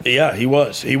 right? Yeah, he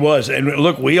was. And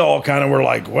look, we all kind of were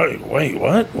like, wait,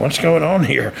 what? What's going on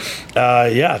here?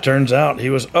 Yeah, turns out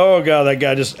he was, oh, God, that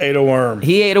guy just ate a worm.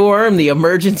 He ate a worm. The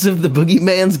emergence of the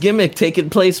Boogeyman's gimmick taking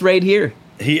place right here.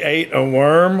 He ate a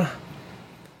worm?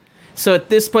 So at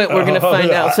this point, we're going to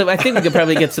find out. So I think we could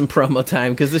probably get some promo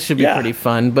time because this should be pretty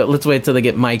fun. But let's wait till they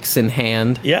get mics in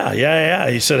hand. Yeah.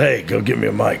 He said, hey, go get me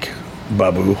a mic,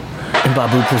 Babu. And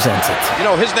Babu presents it. You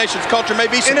know, his nation's culture may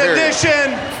be superior. In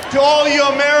addition to all you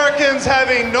Americans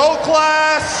having no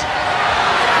class,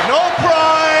 no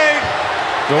pride,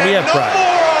 Don't we have no pride?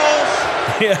 morals,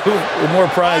 Yeah, we're more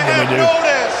pride than we do. I have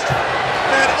noticed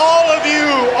that all of you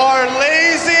are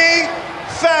lazy,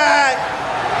 fat,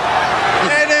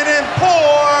 and in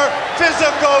poor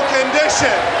physical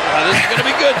condition. This is going to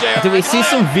be good, JR. Do we see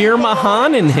some Veer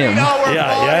Mahan in him?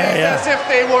 Yeah. As if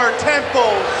they were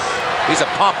temples. He's a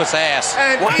pompous ass.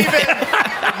 And even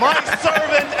my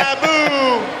servant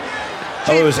Abu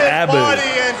keeps his Abu. body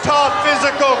in top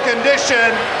physical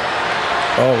condition.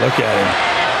 Oh, look at him.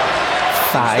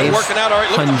 Been working out all right.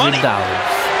 Look at the money.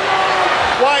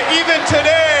 $500. Why, even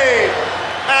today,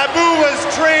 Abu was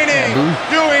training,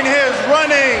 doing his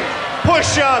running,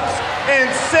 push-ups, and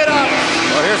sit-ups.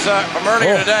 Well, here's from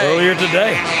earlier today. Earlier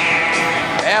today.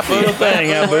 Abu. Do your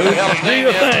thing, Abu. Do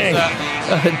your thing.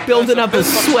 Building up his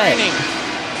sweat. He's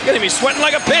going to be sweating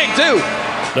like a pig, too.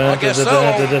 I guess so. The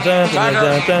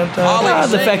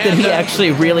fact that he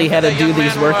actually really had to do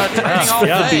these workouts for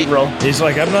the B-roll. He's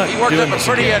like, I'm not He worked doing up a this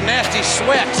pretty again. nasty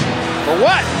sweat. For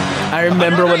what? I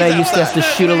remember when I used to have to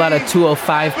shoot a lot of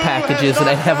 205 packages, and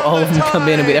I'd have all of them come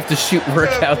in, and we'd have to shoot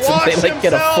workouts, and they like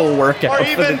get a full workout for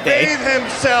the day. Bathe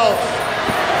himself.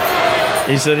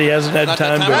 He said he hasn't had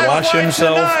time to wash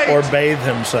himself or bathe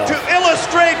himself. To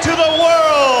illustrate to the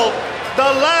world the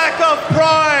lack of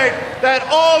pride that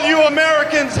all you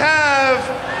Americans have,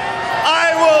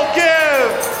 I will give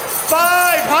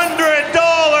 $500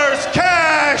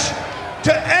 cash to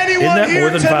anyone Isn't that here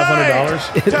more than tonight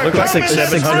 $500? It looks like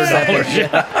 $700.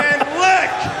 and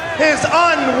lick his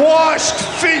unwashed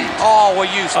feet. Oh, will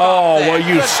you stop that? Will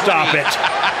you Good stop grief. it?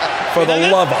 For the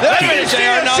love of Wait a Pete. minute, See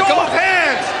JR. a Now, show come of on.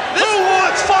 hands. Who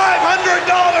wants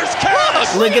 $500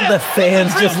 cash? Look at the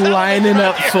fans just lining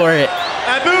up for it.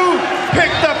 Abu, pick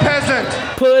the peasant.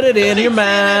 Put it in your Look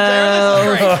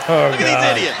mouth. at these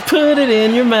idiots. Put it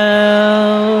in your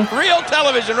mouth. Real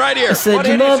television right here. I said What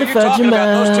you idiots are you motherfucker talking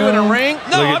about? Those two in a mouth. ring?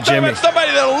 No, Look I'm at talking Jimmy. about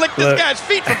somebody that'll lick this Look. guy's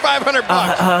feet for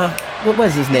 $500. What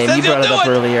was his name? says You brought it he'll up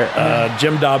do it. earlier.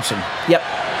 Jim Dobson. Yep.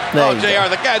 There Oh, you go. JR,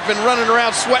 the guy's been running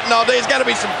around sweating all day. He's got to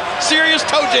be some serious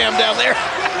toe jam down there.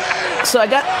 So I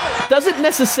got. Doesn't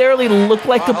necessarily look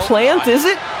like a plant, is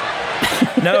it?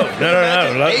 No. Look,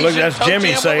 Asian that's toe Jimmy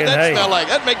jam, what saying, would that hey, smell like?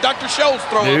 That'd make Dr. Scholl's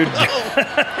throw dude, up.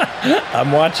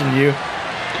 I'm watching you.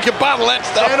 You can bottle that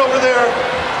stuff. Stand over there.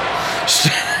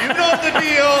 You know the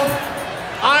deal.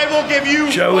 I will give you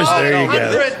Joe is there, you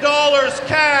go. $500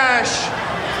 cash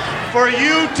for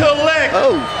you to lick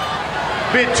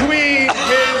between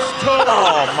his toes.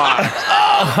 Oh, my.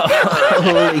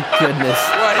 Holy goodness.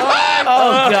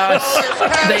 Oh gosh.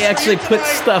 They actually put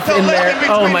stuff in there.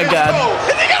 Oh my god.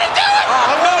 Is he going to do it?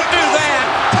 Oh, don't do that.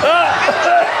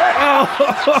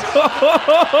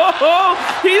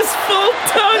 He's full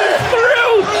tongue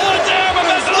through. Oh, damn, I'm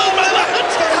messing with my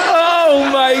lunch. Oh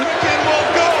my. Will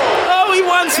go. Oh, he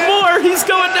wants more. He's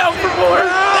going down for more.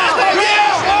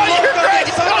 Yeah, oh, you're great.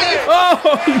 Oh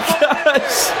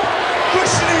gosh.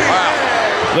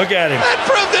 Look at him. That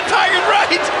proved that Tiger's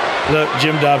right. Look,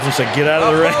 Jim Dobson said, get out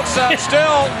of the ring. Folks,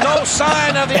 still no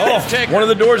sign of the Undertaker. One of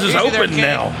the doors is Easy there, open King.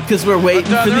 now. Because we're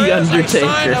waiting for the there is a Undertaker.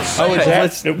 sign of Oh, is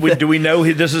Satan. that? Do we know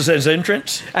this is his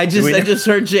entrance? I Do we know? just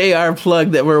heard JR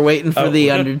plug that we're waiting for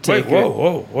the Undertaker. Wait,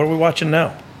 whoa. What are we watching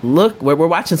now? Look, we're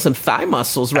watching some thigh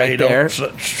muscles right Hey, there.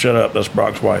 Shut up. That's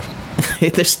Brock's wife.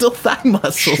 There's still thigh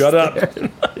muscles. Shut up. there.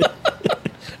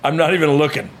 I'm not even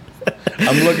looking.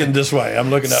 I'm looking this way.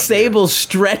 I'm looking up. Sable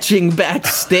stretching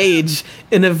backstage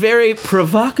in a very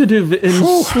provocative and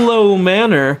slow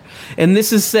manner. And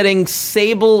this is setting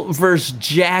Sable versus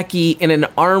Jackie in an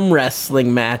arm wrestling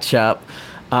matchup.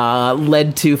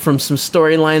 Led to from some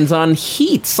storylines on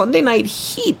Heat, Sunday Night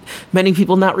Heat. Many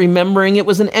people not remembering it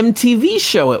was an MTV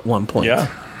show at one point. Yeah.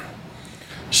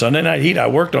 Sunday Night Heat. I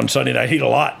worked on Sunday Night Heat a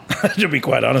lot, to be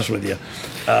quite honest with you.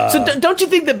 So don't you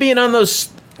think that being on those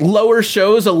lower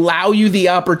shows allow you the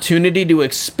opportunity to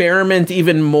experiment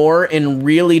even more and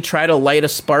really try to light a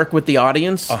spark with the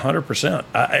audience?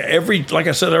 100%. Like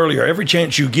I said earlier, every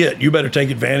chance you get, you better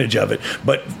take advantage of it.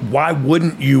 But why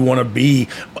wouldn't you want to be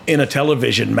in a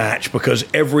television match? Because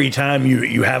every time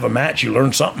you have a match, you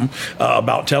learn something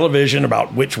about television,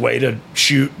 about which way to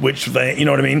shoot, which thing, you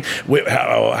know what I mean?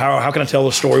 How can I tell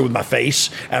the story with my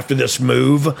face after this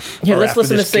move? Here, let's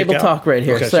listen to Sable talk right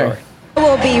here. Okay, sorry.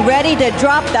 Will be ready to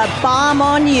drop the bomb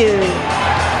on you.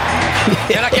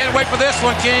 And I can't wait for this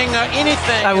one, King.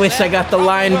 Anything. I wish I got the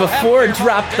line before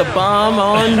drop the bomb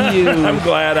on you. I'm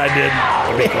glad I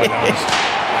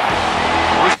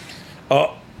didn't.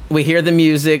 Oh. We hear the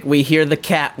music. We hear the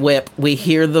cat whip. We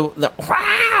hear the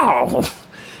wow.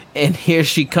 And here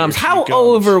she comes. How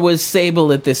over was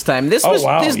Sable at this time? This was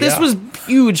this was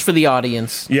huge for the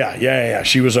audience. Yeah.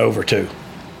 She was over too.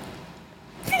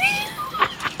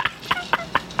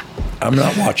 I'm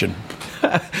not watching.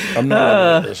 I'm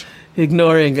not this.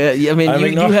 Ignoring. You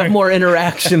have more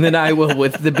interaction than I will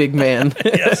with the big man.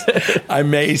 Yes, I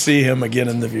may see him again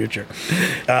in the future.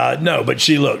 No, but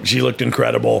she looked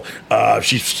incredible.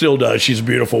 She still does. She's a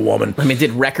beautiful woman. I mean,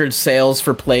 did record sales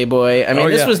for Playboy. I mean,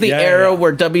 this was the era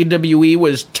where WWE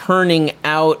was turning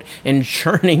out and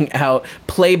churning out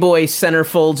Playboy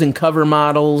centerfolds and cover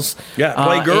models. Yeah,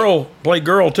 Play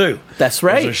Girl too. That's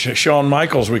right. There's a Shawn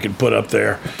Michaels we could put up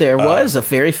there. There was a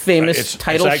very famous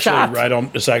title shot.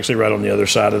 It's actually right on the other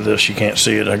side of this. You can't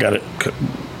see it. I got it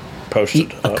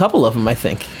posted. A couple of them, I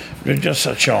think. Just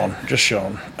Shawn.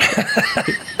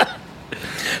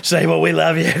 Sable, we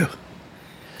love you.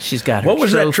 She's got her What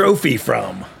was that trophy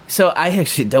from? So I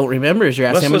actually don't remember, as you're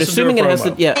asking. I'm assuming it has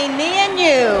to. Yeah. Me and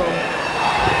you.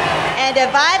 And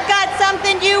if I've got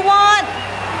something you want,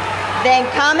 then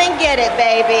come and get it,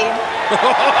 baby.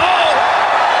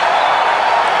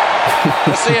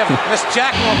 Let's see if Miss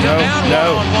Jack will come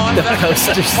down one-on-one. The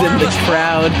posters in the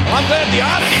crowd. I'm glad the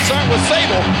oddities aren't with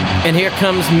Sable. And here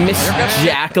comes Miss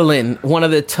Jacqueline, one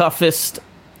of the toughest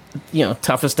to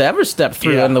ever step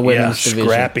through in the women's division.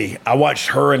 Scrappy. I watched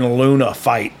her and Luna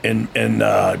fight in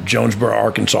Jonesboro,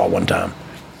 Arkansas one time.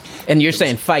 And you're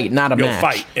saying fight, not a match.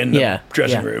 Fight in the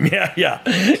dressing room.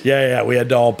 Yeah. We had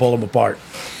to all pull them apart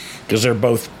because they're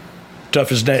both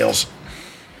tough as nails.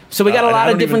 So we got a lot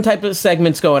of different type of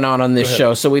segments going on this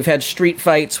show. So we've had street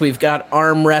fights, we've got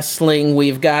arm wrestling,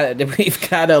 we've got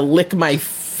a lick my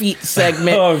feet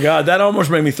segment. Oh God, that almost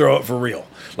made me throw up for real.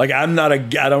 Like I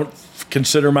don't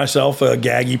consider myself a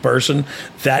gaggy person.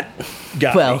 That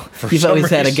got me. Well, you've always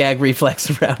had a gag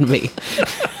reflex around me.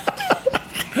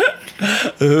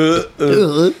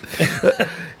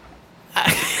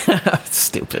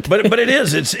 Stupid. But it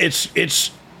is.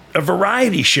 It's a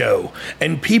variety show,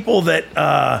 and people that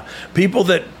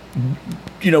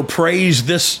praise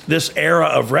this era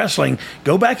of wrestling,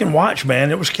 go back and watch,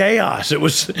 man. It was chaos.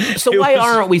 Why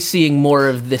aren't we seeing more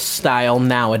of this style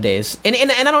nowadays? And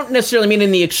I don't necessarily mean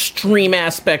in the extreme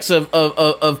aspects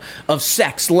of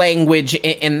sex, language,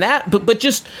 and that, but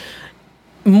just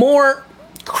more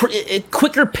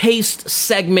quicker paced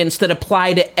segments that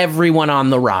apply to everyone on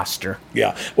the roster.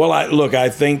 Yeah. Well, I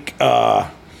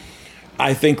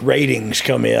think ratings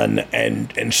come in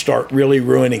and start really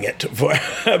ruining it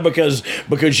because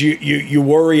you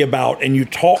worry about and you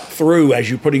talk through as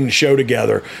you're putting the show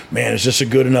together. Man, is this a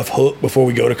good enough hook before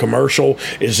we go to commercial?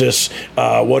 Is this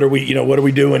what are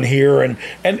we doing here and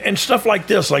stuff like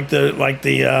this, like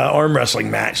the arm wrestling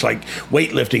match, like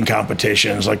weightlifting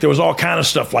competitions, like there was all kind of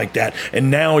stuff like that. And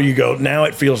now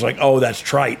it feels like, oh, that's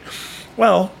trite.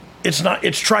 Well, it's not.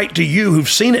 It's trite to you who've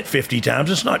seen it 50 times.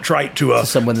 It's not trite to a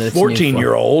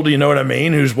 14-year-old, you know what I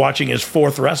mean, who's watching his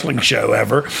fourth wrestling show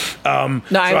ever.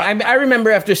 I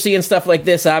remember after seeing stuff like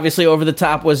this, obviously Over the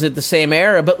Top was at the same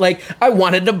era, but like I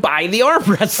wanted to buy the arm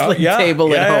wrestling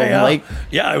table at home.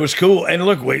 It was cool. And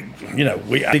look, I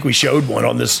think we showed one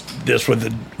on this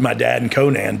with my dad and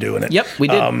Conan doing it. Yep, we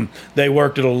did. They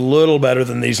worked it a little better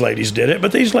than these ladies did it,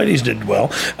 but these ladies did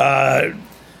well.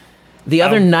 The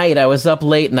other night, I was up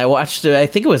late and I watched, I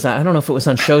think it was, I don't know if it was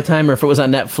on Showtime or if it was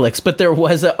on Netflix, but there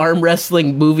was an arm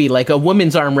wrestling movie, like a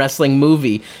women's arm wrestling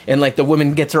movie, and like the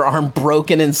woman gets her arm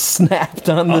broken and snapped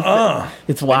on the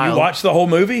It's wild. And you watched the whole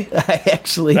movie? I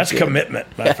actually That's commitment,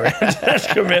 my friend. That's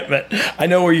commitment. I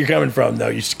know where you're coming from, though.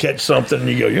 You catch something and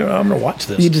you go, I'm going to watch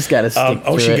this. You just got to stick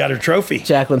through she it. got her trophy.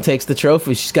 Jacqueline takes the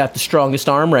trophy. She's got the strongest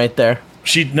arm right there.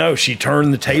 She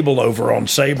turned the table over on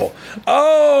Sable.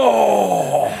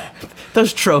 Oh!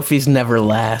 Those trophies never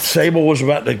last. Sable was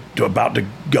about to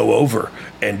go over,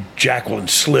 and Jacqueline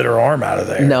slid her arm out of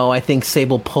there. No, I think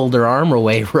Sable pulled her arm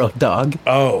away, Road Dogg.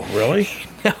 Oh, really?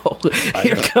 No.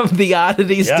 Here come the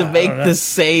oddities to make the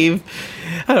save.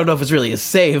 I don't know if it's really a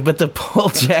save, but to pull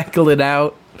Jacqueline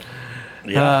out.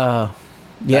 Yeah.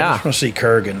 I just want to see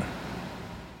Kurgan.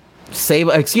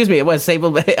 Sable, excuse me, it was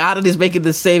Sable. Oddities making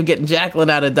the save, getting Jacqueline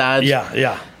out of Dodge.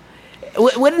 Yeah.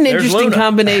 What an interesting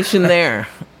combination there.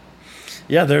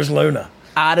 Yeah, there's Luna.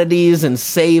 Oddities and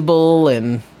Sable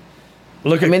and...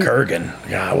 Look at Kurgan.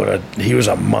 Yeah, he was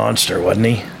a monster, wasn't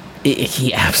he?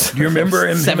 He absolutely... Do you remember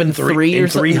him 7'3" in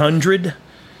 300?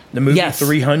 The movie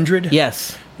 300?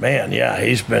 Yes. Man, yeah,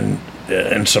 he's been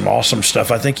in some awesome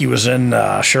stuff. I think he was in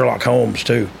Sherlock Holmes,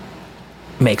 too.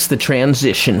 Makes the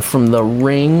transition from the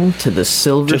ring to the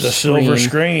silver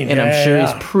screen. And I'm sure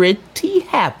he's pretty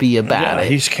happy about it.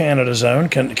 He's Canada's own,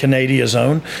 Canadia's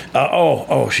own.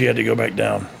 She had to go back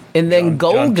down. And then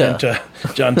Golga.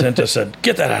 John Tenta said,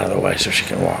 get that out of the way so she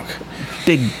can walk.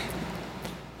 Big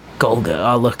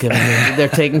Golga. Oh, look at him. They're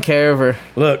taking care of her.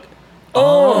 Look.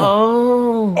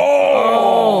 Oh,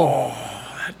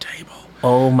 that table.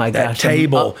 Oh, my gosh. That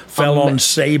table fell on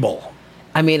Sable.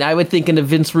 I mean, I would think in a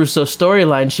Vince Russo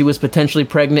storyline, she was potentially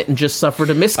pregnant and just suffered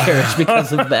a miscarriage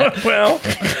because of that.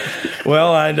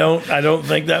 Well, I don't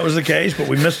think that was the case, but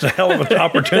we missed a hell of an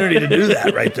opportunity to do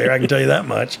that right there. I can tell you that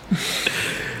much.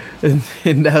 And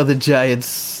now the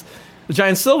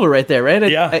Giant Silver right there, right?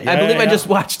 I believe I just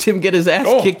watched him get his ass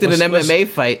kicked in an MMA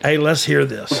fight. Hey, let's hear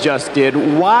this. Just did.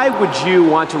 Why would you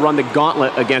want to run the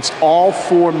gauntlet against all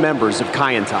 4 members of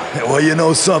Kaientai? Well, you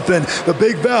know something? The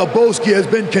big Val Boski has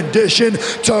been conditioned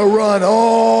to run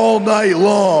all night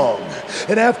long.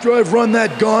 And after I've run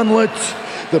that gauntlet,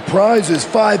 the prize is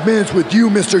 5 minutes with you,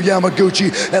 Mr.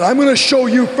 Yamaguchi, and I'm going to show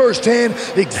you firsthand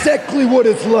exactly what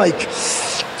it's like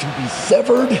to be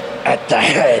severed at the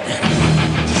head.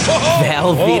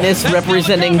 Val Venus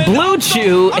representing Blue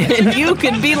Chew, and you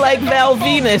can be like Val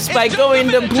Venus by going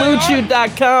to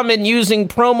BlueChew.com and using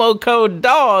promo code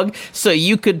DOG so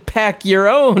you could pack your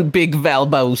own Big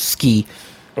Valbowski.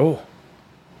 Oh.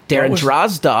 Darren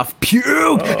Drozdov,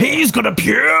 puke! He's gonna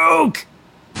puke!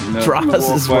 Droz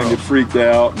as well. Get freaked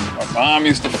out. My mom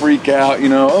used to freak out,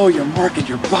 you're marking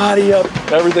your body up.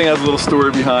 Everything has a little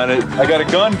story behind it. I got a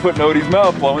gun put in Odie's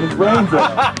mouth, blowing his brains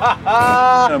out.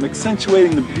 I'm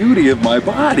accentuating the beauty of my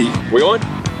body. We on?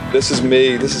 This is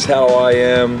me. This is how I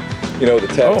am. The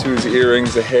tattoos, the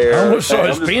earrings, the hair. I almost saw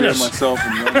his penis. Myself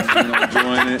and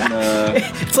enjoying it.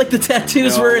 It's like the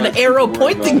tattoos were an arrow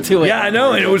pointing to it. Yeah, I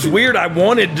know. And it was weird. I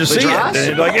wanted to see it.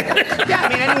 Yeah,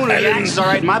 anyone who reacts is all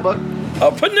right in my book.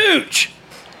 Panucci.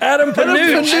 Adam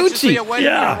Panucci.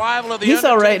 Yeah. He's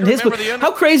all right in his book.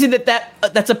 How crazy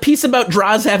that's a piece about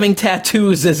Droz having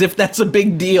tattoos, as if that's a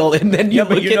big deal, and then you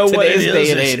look at today's day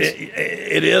and age.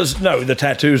 It is. No, the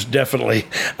tattoos definitely.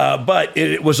 But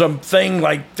it was a thing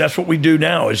like, that's what we do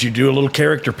now, is you do a little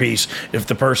character piece. If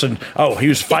the person, he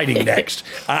was fighting next.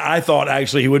 I thought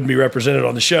actually he wouldn't be represented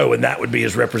on the show, and that would be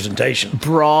his representation.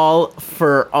 Brawl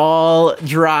for all.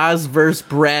 Droz versus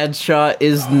Bradshaw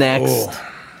is next.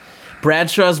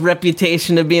 Bradshaw's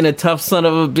reputation of being a tough son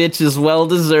of a bitch is well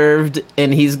deserved,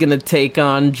 and he's going to take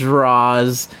on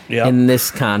Droz in this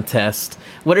contest.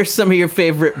 What are some of your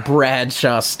favorite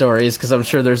Bradshaw stories? Because I'm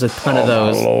sure there's a ton of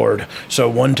those. Oh, my Lord. So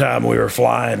one time we were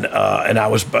flying, and I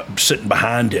was sitting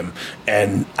behind him,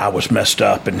 and I was messed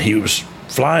up, and he was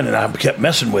flying, and I kept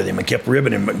messing with him and kept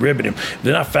ribbing him.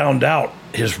 Then I found out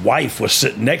his wife was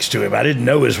sitting next to him. I didn't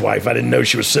know his wife. I didn't know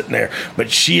she was sitting there, but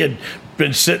she had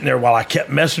been sitting there while I kept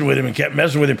messing with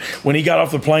him. When he got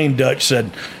off the plane, Dutch said,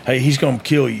 "Hey, he's going to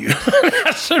kill you."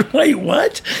 I said, "Wait,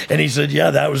 what?" And he said, "Yeah,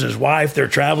 that was his wife. They're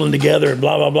traveling together and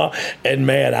blah, blah, blah." And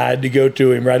man, I had to go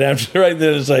to him right then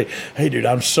and say, "Hey, dude,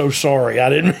 I'm so sorry. I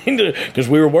didn't mean to," because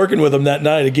we were working with him that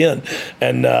night again.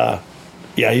 And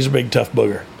he's a big, tough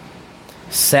booger.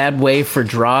 Sad way for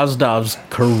Drozdov's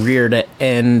career to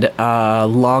end.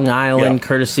 Long Island,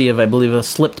 courtesy of, I believe, a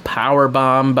slipped power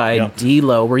bomb by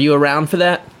D'Lo. Were you around for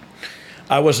that?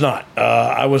 I was not.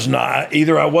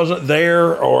 Either I wasn't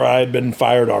there or I had been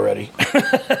fired already.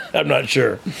 I'm not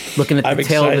sure. Looking at the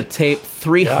tail of the tape,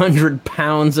 300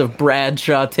 pounds of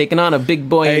Bradshaw taking on a big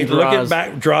boy. Hey, look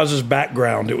at Droz's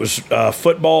background. It was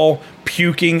football,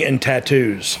 puking, and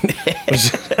tattoos.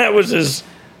 That was his...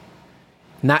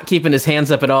 Not keeping his hands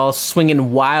up at all,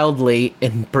 swinging wildly,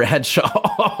 and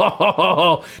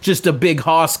Bradshaw, just a big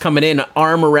hoss coming in,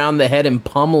 arm around the head and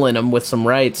pummeling him with some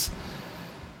rights.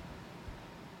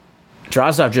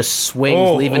 Drozdov just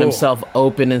swings, leaving himself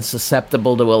open and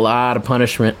susceptible to a lot of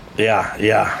punishment.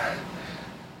 Yeah.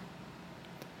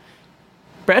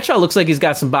 Bradshaw looks like he's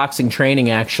got some boxing training,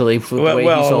 actually, for the way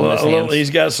he's holding his hands.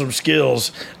 He's got some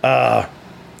skills, but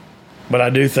I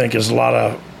do think there's a lot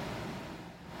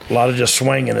of just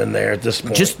swinging in there at this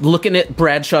point. Just looking at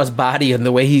Bradshaw's body and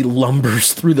the way he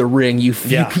lumbers through the ring, you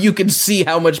can see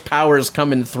how much power is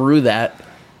coming through that.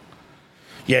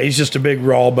 Yeah, he's just a big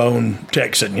raw bone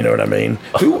Texan. You know what I mean?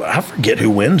 I forget who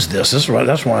wins this. That's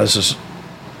why this is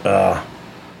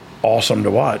awesome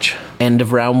to watch. End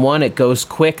of round 1. It goes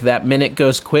quick. That minute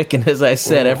goes quick, and as I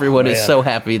said, everyone is so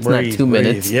happy it's not 2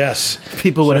 minutes. Yes,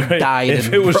 people would have died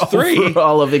if it was 3 for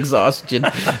all of exhaustion.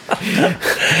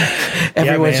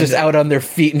 Everyone's just out on their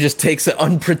feet and just takes it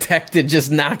unprotected,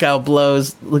 just knockout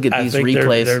blows. Look at these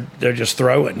replays. They're just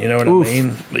throwing. You know what I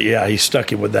mean? Yeah, he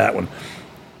stuck him with that one.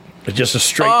 It's just a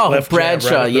straight left Bradshaw,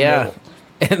 jab right in the middle.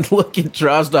 And look at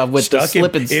Drozdov with the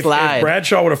slip and slide. If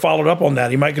Bradshaw would have followed up on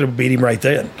that, he might could have beat him right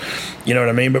then. You know what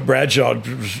I mean? But Bradshaw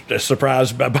was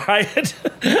surprised by it,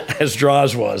 as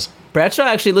Droz was. Bradshaw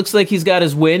actually looks like he's got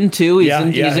his win, too. He's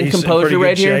in composure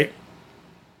right here.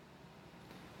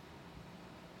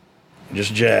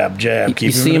 Just jab.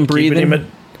 You see him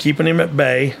breathing? Keeping him at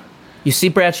bay. You see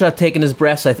Bradshaw taking his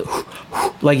breaths.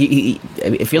 Like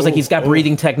it feels like he's got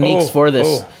breathing techniques for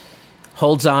this.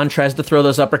 Holds on, tries to throw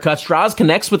those uppercuts. Droz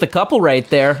connects with a couple right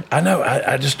there. I know.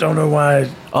 I just don't know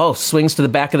why. Oh, swings to the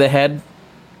back of the head.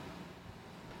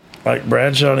 Like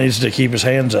Bradshaw needs to keep his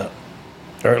hands up,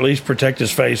 or at least protect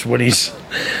his face when he's.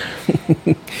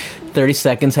 30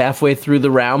 seconds, halfway through the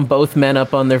round, both men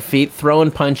up on their feet, throwing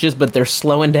punches, but they're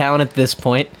slowing down at this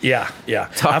point. Yeah.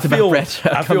 Talked about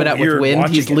Bradshaw coming out with wind.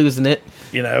 He's losing it.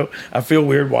 You know, I feel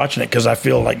weird watching it because I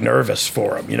feel like nervous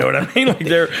for them. You know what I mean? Like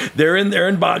they're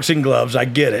in boxing gloves. I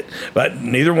get it, but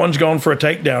neither one's gone for a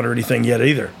takedown or anything yet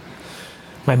either.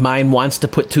 My mind wants to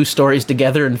put two stories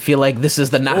together and feel like this is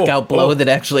the knockout blow that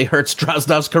actually hurts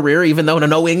Drozdov's career, even though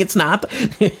knowing it's not.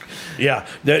 Yeah,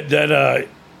 that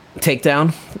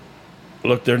takedown.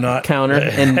 Look, they're not counter,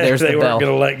 and there's the bell. They weren't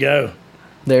going to let go.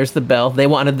 There's the bell. They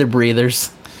wanted their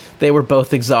breathers. They were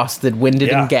both exhausted, winded,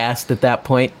 and gassed at that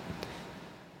point.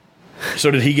 So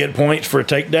did he get points for a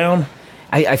takedown?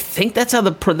 I think that's how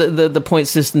the point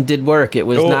system did work. It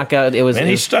was knockout. It was. And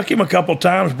he stuck him a couple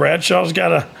times. Bradshaw's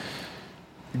got a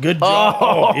good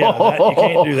job. You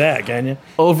can't do that, can you?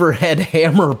 Overhead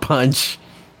hammer punch.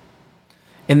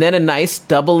 And then a nice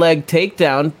double leg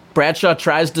takedown. Bradshaw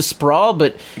tries to sprawl,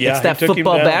 but it's that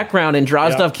football background, and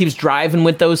Drozdov keeps driving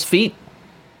with those feet.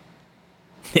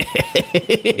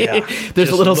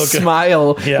 There's a little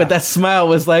smile, but that smile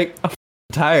was like, I'm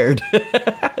tired.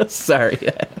 Sorry.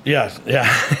 Yeah.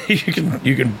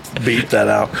 You can beat that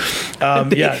out.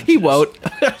 He won't.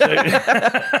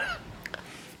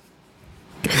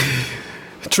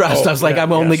 Drozdov's like,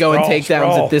 I'm only going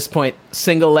takedowns at this point.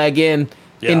 Single leg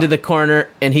into the corner,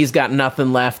 and he's got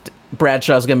nothing left.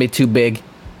 Bradshaw's going to be too big.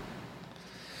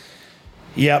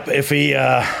 Yep, if he...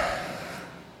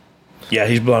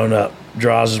 he's blown up.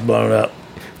 Droz is blown up.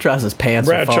 Droz's pants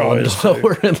are falling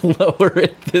lower and lower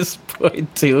at this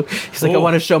point, too. He's like, I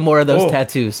want to show more of those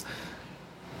tattoos.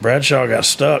 Bradshaw got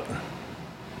stuck.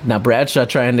 Now Bradshaw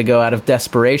trying to go out of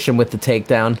desperation with the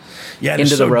takedown. Yeah,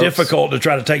 it's so difficult to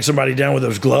try to take somebody down with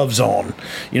those gloves on.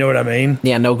 You know what I mean?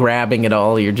 Yeah, no grabbing at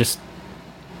all. You're just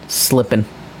slipping.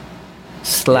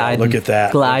 Sliding. Yeah, look at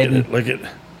that. Gliding. Look at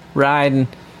riding.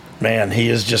 Man, he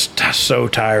is just so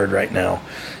tired right now.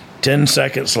 10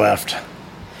 seconds left.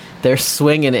 They're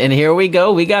swinging, and here we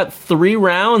go. We got 3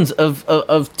 rounds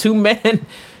of two men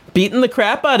beating the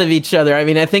crap out of each other. I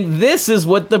mean, I think this is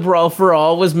what the Brawl for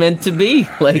All was meant to be.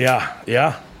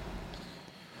 Yeah.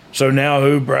 So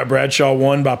now Bradshaw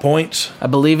won by points? I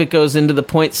believe it goes into the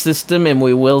point system, and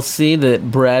we will see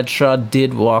that Bradshaw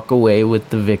did walk away with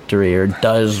the victory, or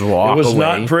does walk away. It was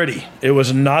not pretty. It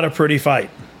was not a pretty fight.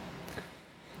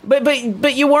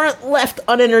 But you weren't left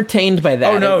unentertained by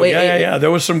that. Oh, no. Yeah.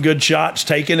 There was some good shots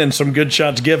taken and some good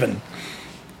shots given.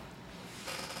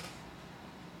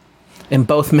 And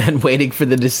both men waiting for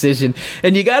the decision.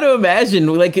 And you got to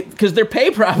imagine, like, because their pay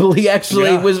probably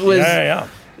actually was...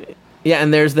 Yeah,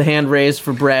 and there's the hand raised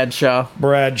for Bradshaw.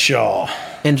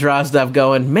 And Drozdov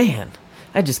going, man,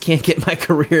 I just can't get my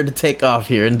career to take off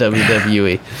here in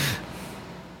WWE.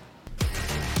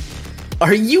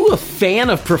 Are you a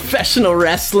fan of professional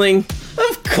wrestling?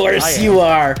 Of course you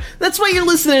are. That's why you're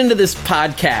listening to this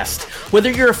podcast.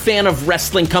 Whether you're a fan of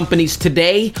wrestling companies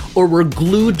today or were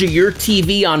glued to your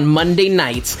TV on Monday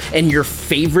nights and your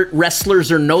favorite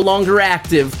wrestlers are no longer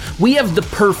active, we have the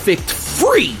perfect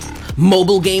free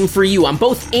mobile game for you on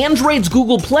both Android's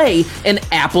Google Play and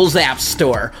Apple's App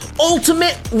Store.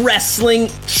 Ultimate Wrestling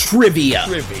Trivia.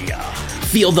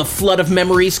 Feel the flood of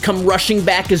memories come rushing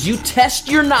back as you test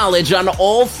your knowledge on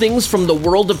all things from the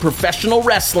world of professional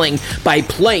wrestling by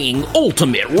playing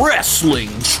Ultimate Wrestling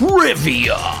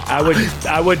Trivia.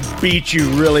 I would beat you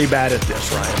really bad at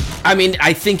this, Ryan. I mean,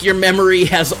 I think your memory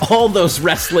has all those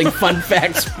wrestling fun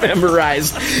facts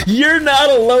memorized. You're not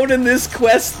alone in this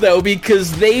quest, though,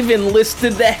 because they've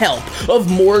enlisted the help of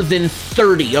more than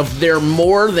 30 of their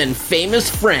more than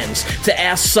famous friends to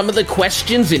ask some of the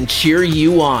questions and cheer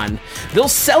you on. They'll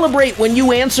celebrate when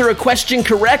you answer a question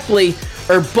correctly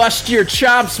or bust your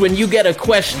chops when you get a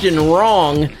question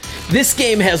wrong. This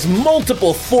game has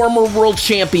multiple former world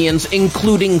champions,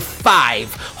 including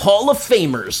 5 Hall of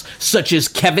Famers, such as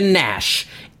Kevin Nash,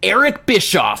 Eric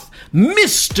Bischoff,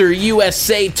 Mr.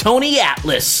 USA Tony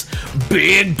Atlas,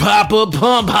 Big Papa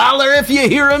Pump, holler if you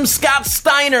hear him, Scott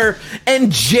Steiner,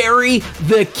 and Jerry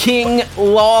the King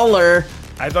Lawler.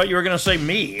 I thought you were going to say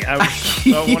me. I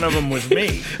thought one of them was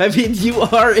me. I mean, you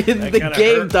are in the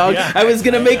game, dog. Yeah, I was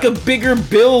going to make a bigger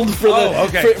build for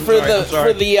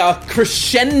the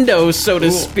crescendo, so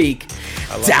to speak.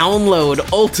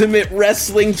 Download Ultimate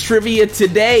Wrestling Trivia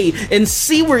today and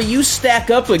see where you stack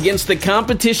up against the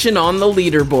competition on the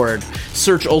leaderboard.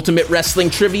 Search Ultimate Wrestling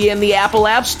Trivia in the Apple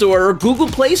App Store or Google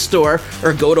Play Store,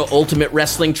 or go to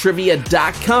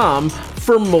ultimatewrestlingtrivia.com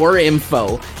for more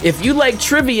info. If you like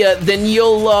trivia, then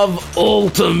you'll love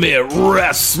Ultimate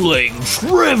Wrestling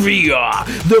Trivia,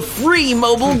 the free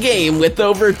mobile game with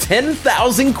over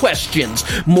 10,000 questions,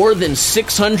 more than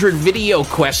 600 video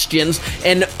questions,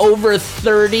 and over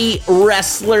 30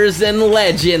 wrestlers and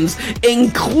legends,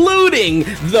 including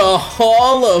the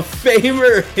Hall of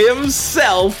Famer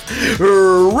himself,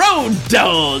 Road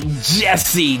Dogg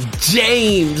Jesse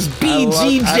James,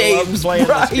 BG James,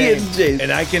 Brian James.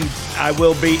 And I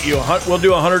will beat you. We'll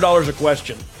do $100 a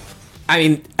question. I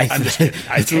mean,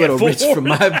 it's a little rich for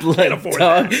my blood,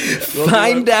 dog.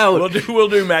 Find out. We'll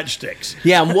do matchsticks.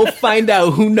 Yeah, and we'll find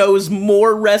out who knows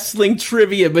more wrestling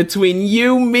trivia between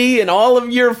you, me, and all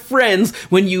of your friends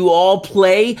when you all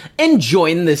play and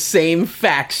join the same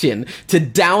faction. To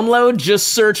download, just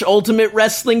search Ultimate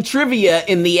Wrestling Trivia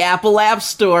in the Apple App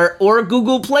Store or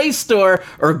Google Play Store,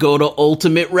 or go to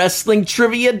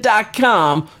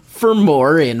ultimatewrestlingtrivia.com for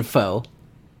more info.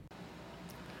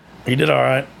 He did all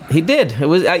right. He did. It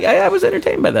was. I was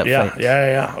entertained by that fight.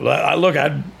 Yeah. Look,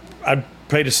 I'd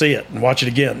pay to see it and watch it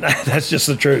again. That's just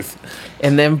the truth.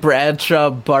 And then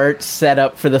Bradshaw Bart set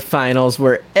up for the finals,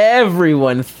 where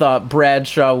everyone thought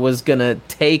Bradshaw was gonna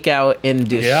take out and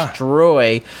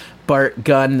destroy Bart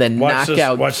Gunn, the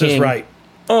knockout Watch king. this right.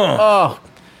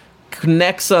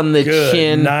 Connects on the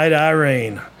chin. Good night,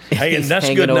 Irene. Hey, and that's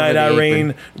good night,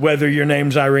 Irene, whether your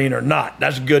name's Irene or not.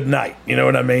 That's good night. You know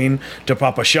what I mean? To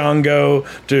Papa Shango,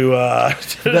 to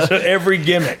every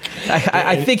gimmick.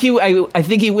 I think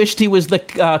he wished he was the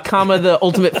the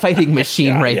Ultimate Fighting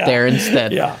Machine there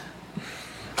instead. Yeah.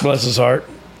 Bless his heart.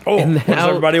 Oh, what does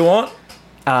everybody want?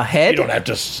 Head? You don't have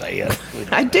to say it.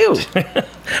 I do.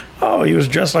 Oh, he was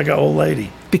dressed like an old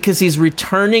lady. Because he's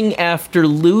returning after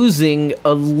losing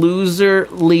a loser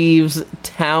leaves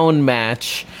town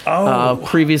match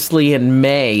previously in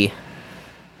May.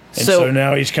 And so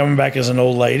now he's coming back as an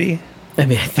old lady? I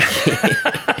mean,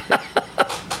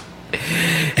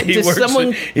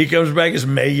 he comes back as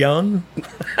Mae Young?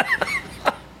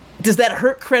 Does that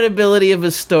hurt credibility of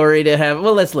a story to have?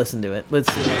 Well, let's listen to it.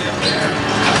 Let's see.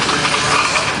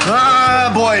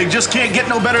 Boy, just can't get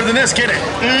no better than this, can it?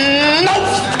 Nope,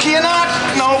 cannot.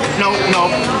 Nope.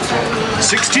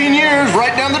 16 years,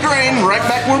 right down the drain, right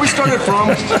back where we started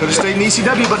from. Could have stayed in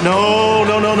ECW, but no.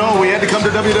 We had to come to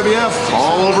WWF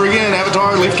all over again.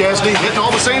 Avatar, Leif Cassidy, hitting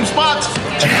all the same spots.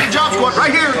 Job squad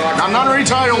right here. I'm not already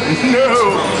titled.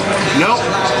 No.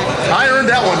 I earned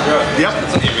that one. Yep.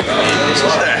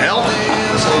 What the hell?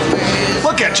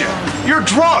 Look at you. You're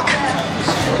drunk.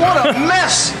 What a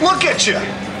mess. Look at you.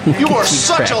 You are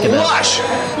such a lush.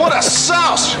 What a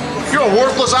souse. You're a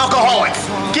worthless alcoholic.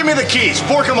 Give me the keys.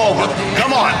 Fork them over.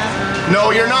 Come on. No,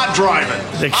 you're not driving.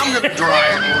 I'm going to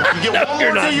drive. You get one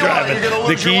you're more not DUI, driving. you get a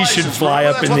The keys should fly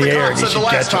up in the air and you should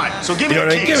catch them. So give me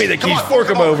the keys. Give me the keys. Fork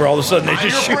them over. All of a sudden, they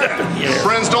just shoot up in the air.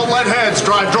 Friends don't let heads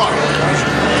drive drunk.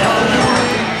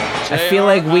 I feel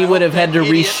like we would have had to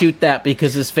reshoot that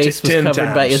because his face was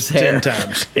covered by his hair. 10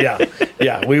 times. Yeah,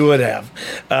 we would have.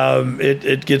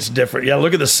 It gets different. Yeah,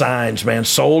 look at the signs, man.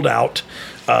 Sold out.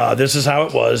 This is how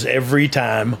it was every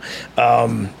time.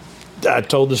 I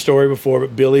told the story before,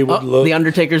 but Billy would look. The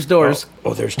Undertaker's doors.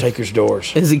 Oh, there's Taker's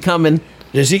doors. Is he coming?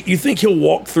 Does he? You think he'll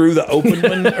walk through the open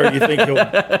one, or you think he'll?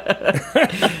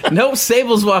 Nope,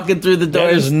 Sable's walking through the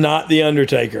doors. That is not the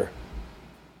Undertaker.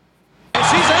 She's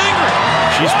angry.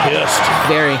 She's pissed.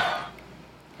 Very.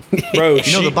 Bro,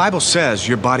 the Bible says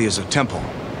your body is a temple.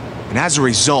 And as a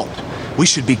result, we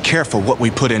should be careful what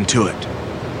we put into it.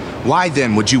 Why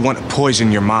then would you want to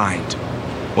poison your mind?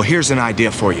 Well, here's an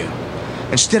idea for you.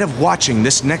 Instead of watching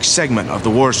this next segment of The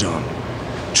War Zone,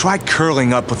 try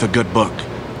curling up with a good book.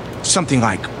 Something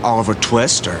like Oliver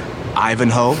Twist or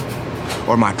Ivanhoe,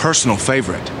 or my personal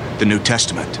favorite, the New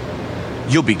Testament.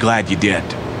 You'll be glad you did,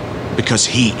 because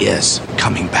he is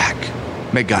coming back.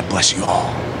 May God bless you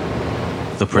all.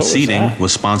 The proceeding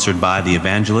was sponsored by the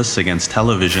Evangelists Against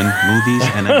Television, Movies,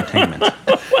 and Entertainment.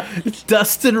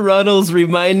 Dustin Runnels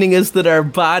reminding us that our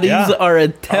bodies are a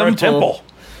temple.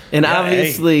 And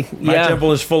obviously, my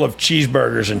temple is full of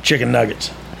cheeseburgers and chicken nuggets.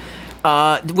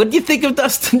 What do you think of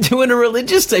Dustin doing a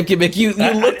religious type gimmick? You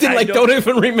looked and don't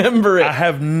even remember it. I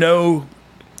have no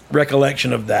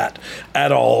recollection of that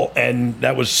at all, and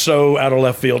that was so out of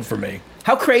left field for me.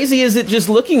 How crazy is it just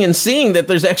looking and seeing that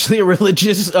there's actually a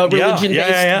religion-based...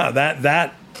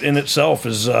 That in itself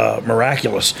is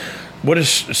miraculous.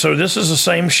 So this is the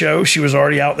same show? She was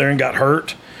already out there and got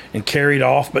hurt and carried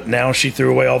off, but now she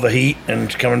threw away all the heat and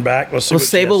coming back. Let's see. Well,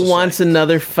 Sable wants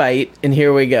another fight, and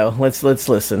here we go. Let's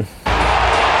listen.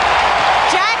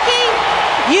 Jackie,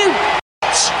 you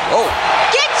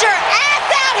get your ass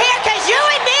out here, because you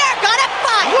and me are gonna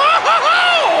fight.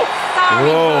 Sorry,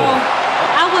 Whoa.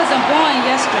 I wasn't born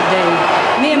yesterday.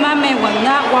 Me and my man will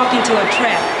not walk into a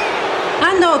trap.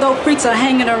 I know those freaks are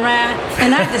hanging around,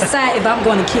 and I decide if I'm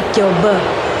going to kick your butt.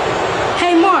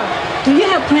 Hey, Mark, do you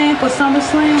have plans for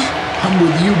SummerSlam? I'm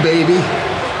with you, baby.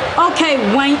 Okay,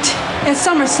 Waint. At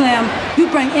SummerSlam, you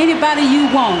bring anybody you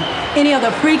want. Any other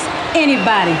freaks,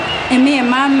 anybody. And me and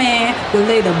my man will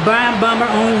lay the brown bomber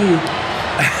on you.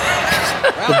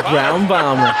 The brown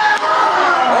bomber.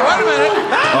 Oh, wait a minute.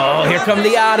 Oh, here come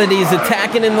the oddities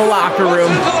attacking in the locker room.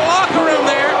 Into the locker room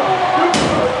there.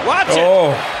 Watch it.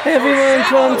 Everyone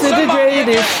come to the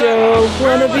greatest show.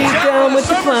 Wanna be down with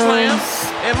the clowns.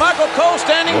 And Michael Cole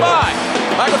standing by.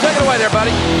 Michael, take it away there,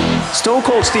 buddy. Stone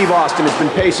Cold Steve Austin has been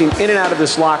pacing in and out of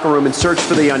this locker room in search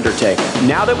for The Undertaker.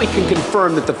 Now that we can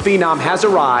confirm that the Phenom has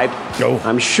arrived,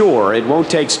 I'm sure it won't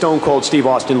take Stone Cold Steve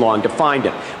Austin long to find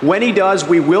him. When he does,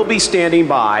 we will be standing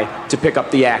by to pick up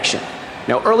the action.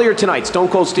 Now, earlier tonight, Stone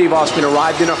Cold Steve Austin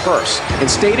arrived in a hearse and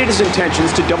stated his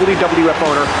intentions to WWF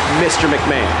owner Mr.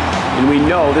 McMahon. And we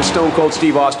know that Stone Cold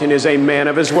Steve Austin is a man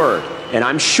of his word, and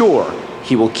I'm sure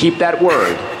he will keep that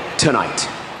word tonight.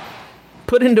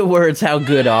 Put into words how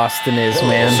good Austin is,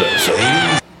 man.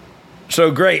 So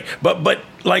great. But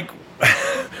like,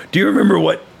 do you remember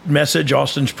what message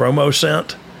Austin's promo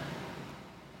sent?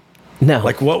 No.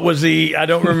 Like, what was I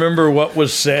don't remember what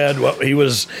was said, what he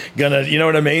was gonna, you know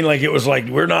what I mean? Like, it was like,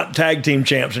 we're not tag team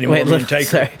champs anymore. Wait, look,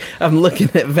 sorry. I'm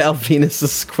looking at Val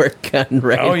Venus' squirt gun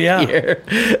right here.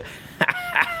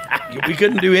 We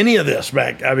couldn't do any of this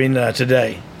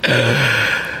today.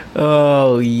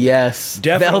 Oh, yes.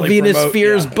 Definitely Val Venus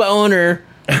fears boner.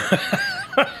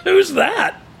 Who's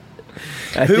that?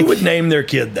 Who would name their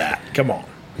kid that? Come on.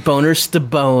 Boners to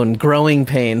bone, growing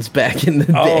pains back in the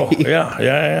day. Oh,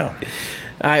 yeah.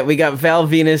 All right, we got Val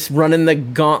Venus running the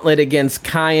gauntlet against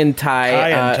Kai and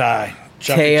Tai.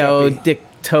 Teo, Dick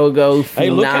Togo, Funaki. Hey,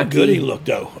 look how good he looked,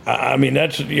 though. I mean,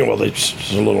 that's,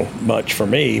 it's a little much for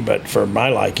me, but for my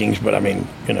likings, but I mean,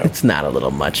 It's not a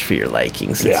little much for your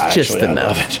likings. It's just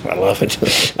enough. I love it.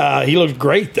 He looks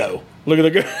great, though. Look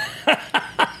at the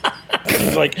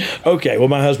It's like, okay, well,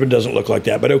 my husband doesn't look like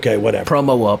that, but okay, whatever.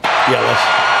 Promo up. Yeah,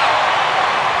 let's.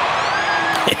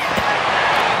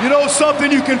 You know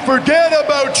something, you can forget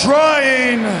about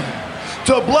trying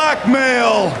to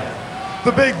blackmail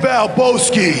the big Val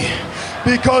Boski,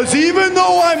 because even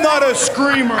though I'm not a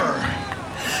screamer,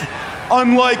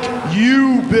 unlike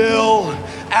you, Bill,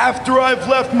 after I've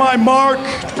left my mark,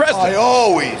 I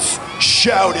always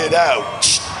shout it out.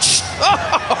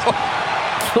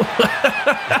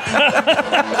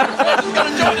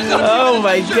 Oh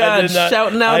my God!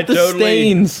 Shouting out the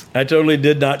stains. I totally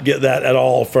did not get that at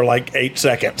all for like 8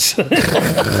 seconds.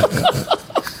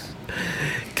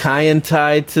 Kai and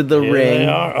Tai to the ring.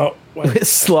 With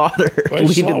Slaughter.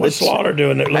 What's Slaughter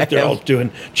doing it? Look, they're all doing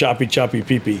choppy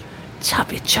pee pee.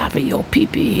 Choppy yo pee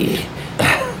pee.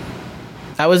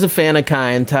 I was a fan of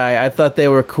Kai and Tai. I thought they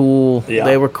were cool. Yeah.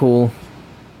 They were cool.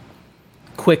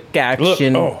 Quick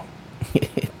action. Look,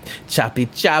 choppy.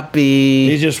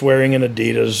 He's just wearing an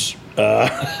Adidas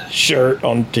shirt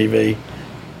on TV.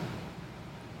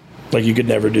 Like, you could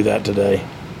never do that today.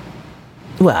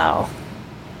 Wow.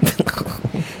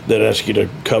 They'd ask you to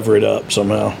cover it up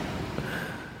somehow.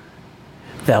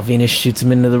 Val Venus shoots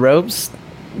him into the ropes.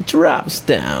 drops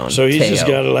down. So he's just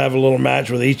Teo. got to have a little match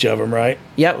with each of them, right?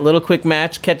 Yep, little quick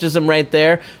match. Catches him right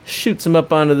there. Shoots him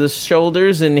up onto the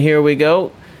shoulders, and here we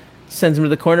go. Sends him to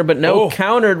the corner, but no,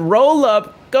 countered. Roll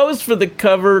up. Goes for the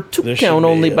cover. Two count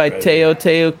only by Teo.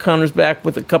 Teo counters back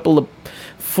with a couple of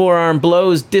forearm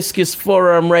blows. Discus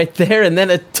forearm right there, and then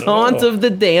a taunt of the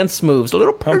dance moves. A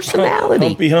little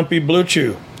personality. Humpy Blue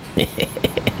Chew.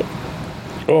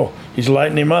 He's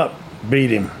lighting him up.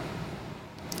 Beat him.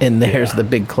 And there's the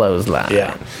big clothesline.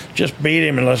 Yeah. Just beat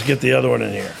him and let's get the other one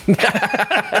in here.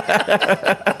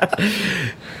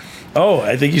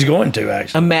 I think he's going to,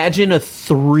 actually. Imagine a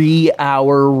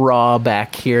 3-hour Raw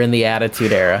back here in the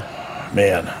Attitude Era.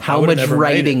 Man. How much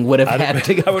writing would have had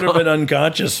to go I would have been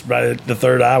unconscious by the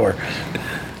third hour.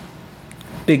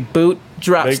 Big boot.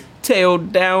 Drops Teo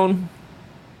down.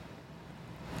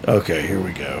 Okay, here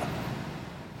we go.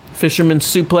 Fisherman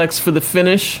suplex for the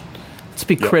finish. Let's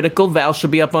be critical. Val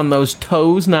should be up on those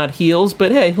toes, not heels.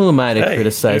 But hey, who am I to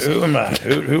criticize? Who am I?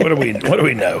 What do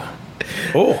we know?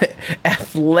 Oh,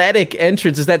 athletic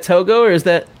entrance. Is that Togo or is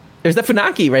that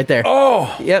Funaki right there?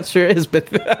 Oh, yeah, it sure is.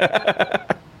 But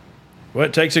well,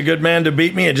 it takes a good man to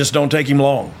beat me. It just don't take him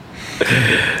long.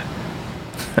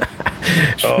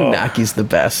 Funaki's the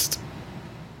best.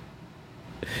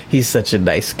 He's such a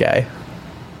nice guy.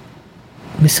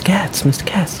 Mr.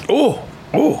 Katz. Oh.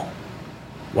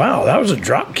 Wow, that was a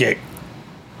drop kick.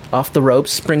 Off the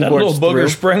ropes, springboard. That little booger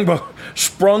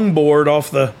sprungboard off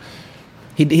the...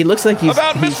 He looks like he's...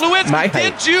 About Miss Lewinsky,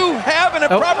 did you have an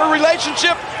improper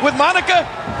relationship with Monica?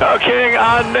 King,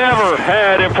 I never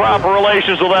had improper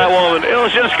relations with that woman. It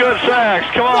was just good sex.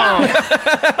 Come on.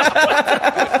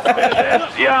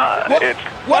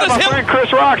 What my friend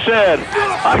Chris Rock said.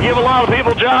 I give a lot of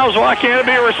people jobs. Why can't it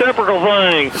be a reciprocal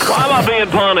thing? Why am I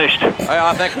being punished?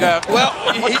 I think,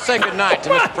 he'd say goodnight to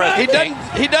Mr. President.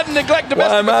 He doesn't neglect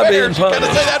domestic affairs. You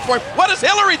gotta say that for him. What does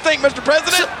Hillary think, Mr.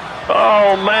 President?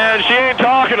 Oh, man, she ain't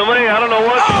talking to me. I don't know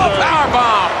what she's saying.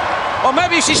 Powerbomb. Well,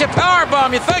 maybe she should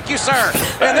powerbomb you. Thank you, sir.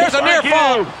 And there's a near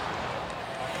fall.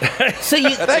 So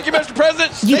thank you, Mr.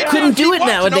 President. You couldn't do it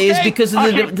nowadays because of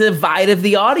the divide of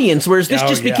the audience, whereas this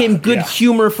just became good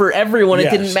humor for everyone. It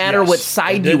didn't matter what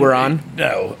side you were on.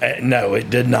 No, it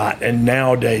did not. And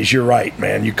nowadays, you're right,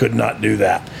 man. You could not do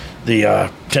that.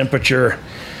 The temperature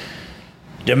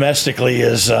domestically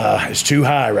is too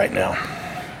high right now.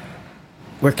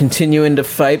 We're continuing to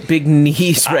fight. Big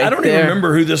knees right there. I don't even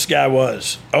remember who this guy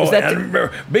was. I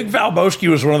remember Big Val Boski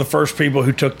was one of the first people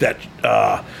who took that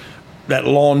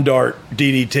lawn dart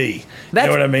DDT. You know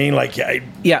what I mean? Like,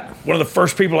 one of the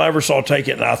first people I ever saw take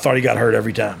it, and I thought he got hurt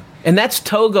every time. And that's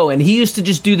Togo, and he used to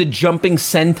just do the jumping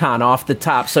senton off the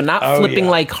top. So not flipping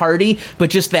like Hardy, but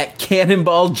just that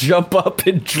cannonball jump up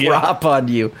and drop on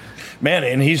you. Man,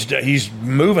 and he's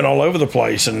moving all over the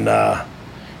place and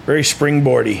very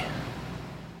springboardy.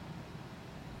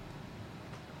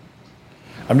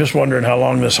 I'm just wondering how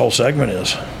long this whole segment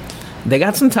is. They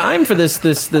got some time for this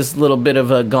little bit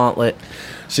of a gauntlet.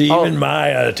 See, even my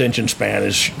attention span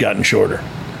has gotten shorter.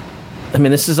 I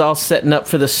mean, this is all setting up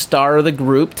for the star of the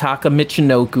group, Taka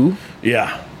Michinoku.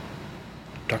 Yeah.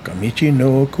 Taka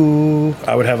Michinoku.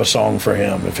 I would have a song for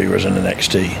him if he was in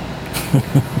NXT.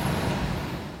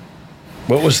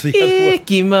 What was the other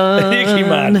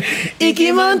one?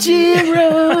 Ikimon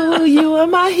Jiro, you are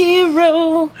my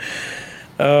hero.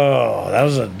 Oh, that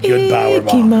was a good power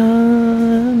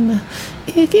bomb.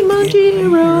 Ikimon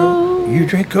Jiro. You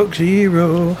drink Coke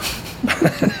Zero.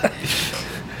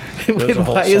 Went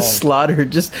by his Slaughter.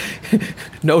 Just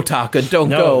no, Taka, don't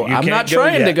go. I'm not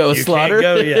trying to go, Slaughter.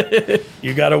 Can't go yet.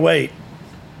 You gotta wait.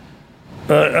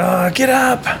 Get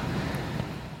up.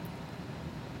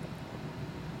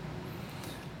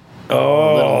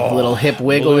 Oh, little hip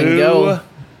wiggle and go.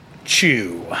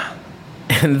 Chew.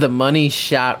 And the money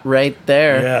shot right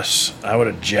there. Yes, I would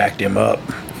have jacked him up.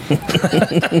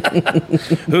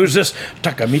 Who's this?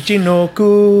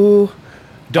 Takamichinoku.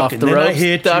 Off the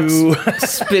ropes, ducks,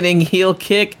 spinning heel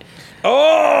kick.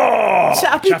 Oh!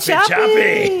 Choppy.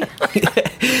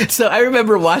 So I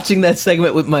remember watching that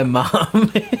segment with my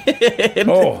mom.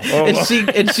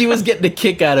 and she was getting a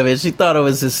kick out of it. She thought it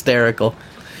was hysterical.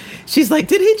 She's like,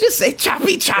 did he just say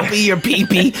choppy, your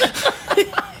pee-pee?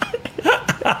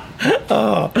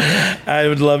 Oh, I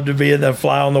would love to be in the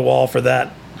fly on the wall for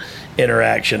that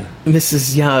interaction.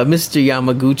 Mr.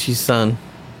 Yamaguchi's son.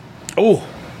 Oh,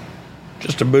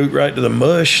 just a boot right to the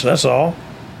mush, that's all.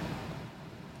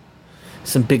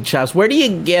 Some big chops. Where do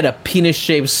you get a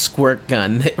penis-shaped squirt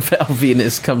gun that Val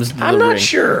Venus comes to the ring? I'm not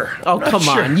sure. Oh, come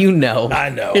on, you know. I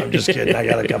know, I'm just kidding. I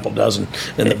got a couple dozen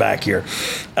in the back here.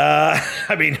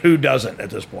 I mean, who doesn't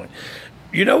at this point?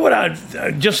 You know what?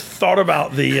 I just thought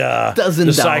about the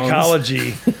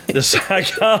psychology. The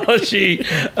psychology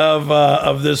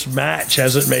of this match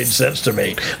hasn't made sense to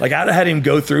me. Like, I'd had him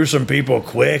go through some people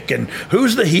quick, and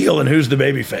who's the heel and who's the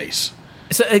baby face?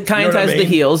 So it kind of ties the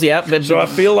heels, yeah. But, so I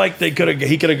feel like he could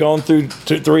have gone through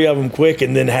three of them quick,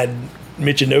 and then had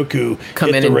Michinoku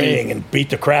hit the ring and beat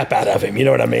the crap out of him. You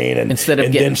know what I mean? And instead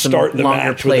of getting then start the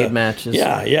longer match played matches.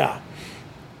 Yeah.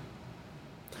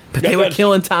 But they were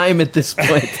killing time at this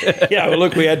point. Yeah, well,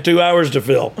 look, we had 2 hours to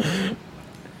fill.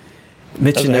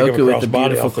 Michinoku with the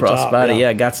beautiful crossbody.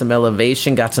 Yeah, got some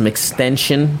elevation, got some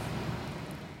extension.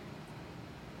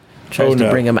 Tries to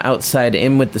bring him outside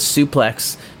in with the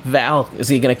suplex. Val, is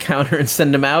he going to counter and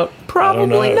send him out?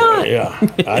 Probably not.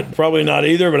 Yeah, probably not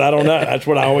either, but I don't know. That's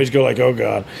what I always go like, oh,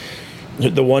 God.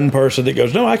 The one person that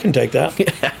goes, no, I can take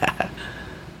that.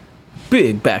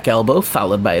 Big back elbow,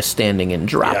 followed by a standing and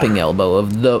dropping elbow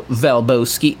of the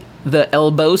Valboski, the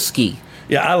Elbowski.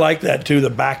 Yeah, I like that too. The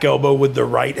back elbow with the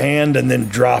right hand and then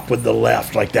drop with the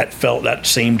left. Like that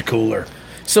seemed cooler.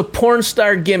 So porn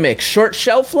star gimmick, short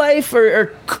shelf life,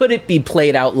 or could it be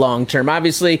played out long term?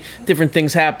 Obviously, different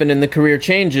things happen and the career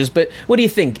changes, but what do you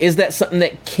think? Is that something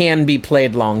that can be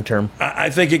played long term? I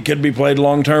think it could be played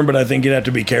long term, but I think you'd have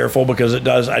to be careful because it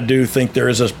does. I do think there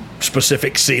is a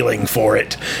specific ceiling for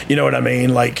it. You know what I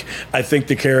mean? Like, I think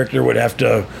the character would have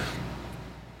to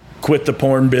quit the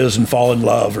porn biz and fall in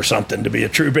love or something to be a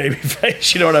true baby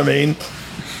face. You know what I mean?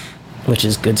 Which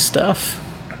is good stuff.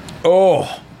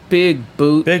 Oh. Big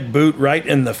boot. Big boot right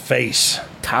in the face.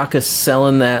 Taka's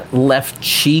selling that left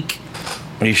cheek.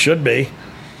 He should be.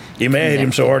 You may have hit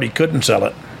him so hard he couldn't sell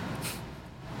it.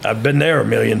 I've been there a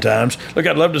million times. Look,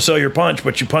 I'd love to sell your punch,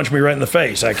 but you punched me right in the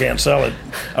face. I can't sell it.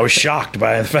 I was shocked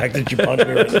by the fact that you punched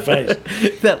me right in the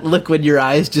face. That look when your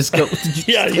eyes just go...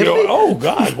 Yeah, you go, oh,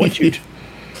 God, what you...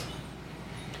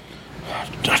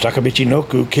 Taka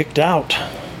Michinoku kicked out.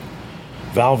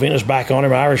 Val Venus back on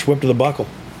him, Irish whip to the buckle.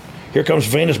 Here comes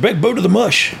Venus, big boot to the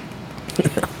mush.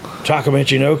 Taka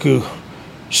Michinoku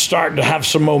starting to have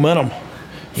some momentum.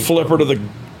 Flipper to the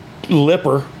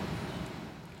lipper.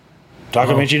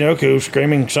 Taka Michinoku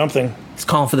screaming something. He's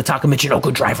calling for the Taka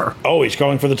Michinoku driver. Oh, he's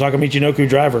calling for the Taka Michinoku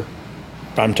driver.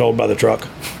 I'm told by the truck.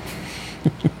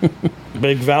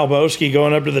 Big Valboski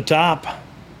going up to the top.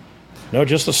 No,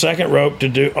 just the second rope to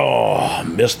do. Oh,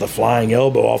 missed the flying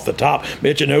elbow off the top.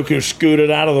 Michinoku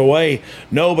scooted out of the way.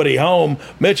 Nobody home.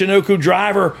 Michinoku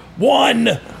driver.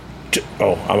 1, 2.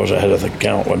 Oh, I was ahead of the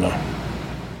count, wasn't I?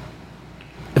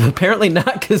 Apparently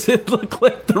not, because it looked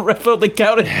like the ref only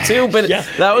counted 2, but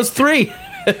that was 3.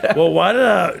 Well, why did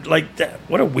I like that?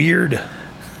 What a weird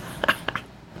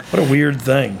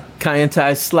thing.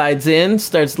 Kaientai slides in,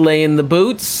 starts laying the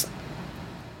boots.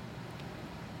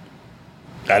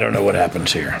 I don't know what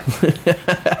happens here.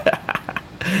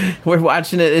 We're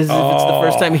watching it as if it's the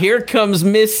first time. Here comes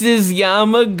Mrs.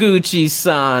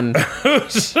 Yamaguchi-san.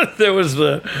 There was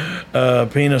the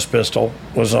penis pistol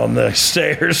was on the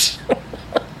stairs.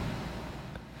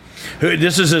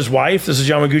 This is his wife? This is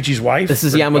Yamaguchi's wife? This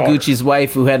is Yamaguchi's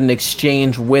wife who had an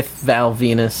exchange with Val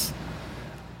Venus.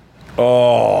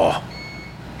 Oh,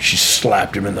 she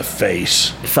slapped him in the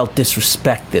face. It felt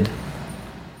disrespected.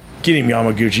 Get him,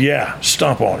 Yamaguchi. Yeah,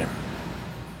 stomp on him.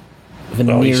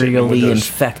 Venereally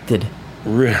infected.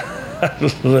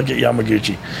 Look at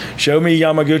Yamaguchi. Show me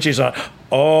Yamaguchi's on.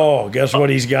 Oh, guess what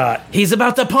he's got? He's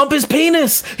about to pump his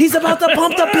penis. He's about to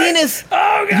pump the penis.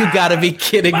 Oh, God. You gotta be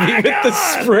kidding me with the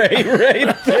spray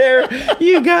right there.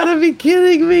 You gotta be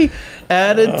kidding me.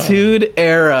 Attitude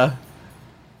Era.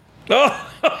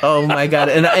 Oh my God.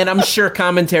 And I'm sure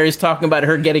commentary's talking about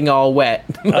her getting all wet.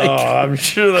 I'm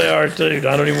sure they are too.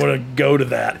 I don't even want to go to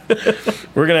that.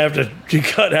 We're going to have to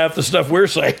cut half the stuff we're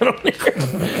saying on here.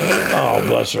 Oh,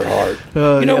 bless her heart.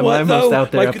 You know what, though?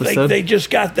 Out there they just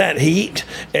got that heat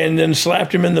and then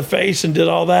slapped him in the face and did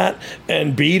all that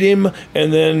and beat him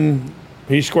and then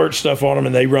he squirts stuff on him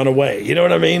and they run away. You know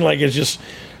what I mean? Like, it's just...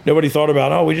 Nobody thought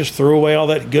about, we just threw away all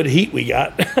that good heat we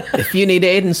got. If you need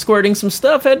aid in squirting some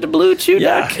stuff, head to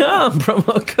BlueChew.com.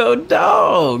 Promo code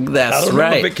DOG. That's right. I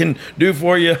don't know if it can do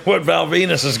for you what Val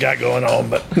Venus has got going on,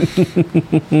 but...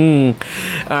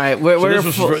 All right.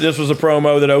 This was a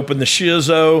promo that opened the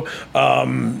Shizzo,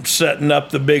 setting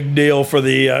up the big deal for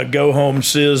the Go Home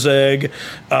Sizz Egg,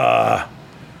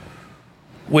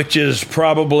 which is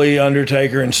probably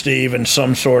Undertaker and Steve in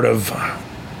some sort of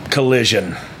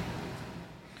collision.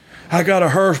 I got a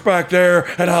hearse back there,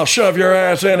 and I'll shove your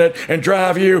ass in it and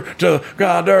drive you to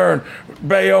goddamn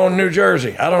Bayonne, New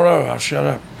Jersey. I don't know. I'll shut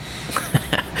up.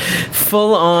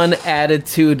 full-on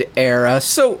Attitude Era.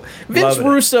 So Vince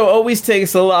Russo always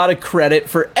takes a lot of credit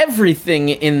for everything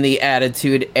in the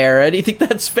Attitude Era. Do you think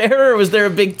that's fair, or was there a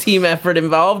big team effort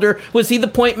involved, or was he the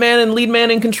point man and lead man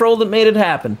in control that made it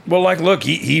happen? Well, like, look,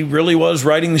 he really was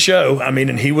writing the show. I mean,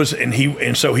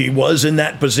 and so he was in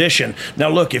that position. Now,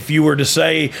 look, if you were to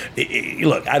say,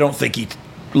 look, I don't think he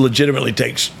legitimately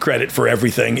takes credit for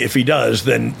everything. If he does,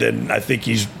 then I think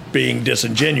he's being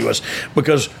disingenuous,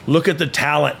 because look at the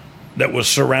talent that was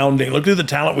surrounding. Look at the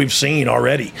talent we've seen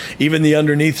already. Even the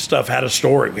underneath stuff had a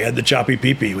story. We had the choppy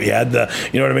pee-pee. We had the,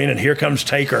 you know what I mean? And here comes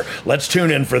Taker. Let's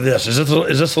tune in for this. Is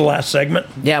this the last segment?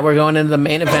 Yeah, we're going into the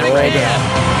main event right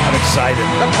now. I'm excited.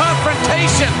 The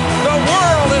confrontation. The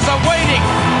world is awaiting.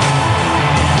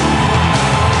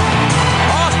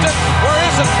 Austin, where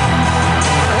is it?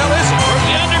 Where the hell is it? Where's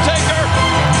the Undertaker?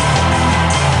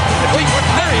 Wait,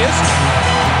 there he is.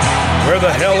 Where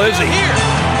the hell is he? Here.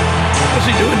 What's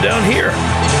he doing down here?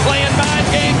 He's playing mind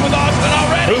games with Austin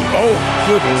already. Oh,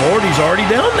 good Lord, he's already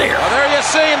down there. Well, there you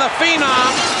see the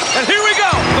Phenom. And here we go.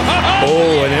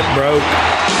 Oh, and it broke.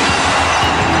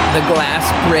 The glass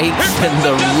breaks and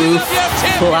the roof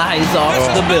flies off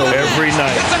the building. Every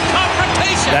night. It's a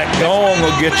confrontation. That gong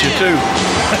will get you, too.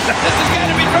 This has got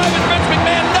to be driving Vince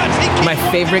McMahon nuts. My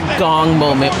favorite gong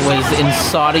moment was in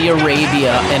Saudi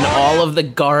Arabia, and all of the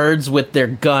guards with their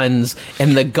guns,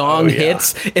 and the gong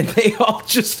hits, and they all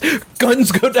just,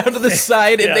 guns go down to the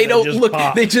side, and they don't look,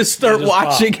 pop. They just start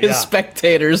watching as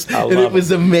spectators, and it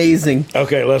was amazing.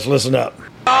 Okay, let's listen up.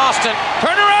 Austin,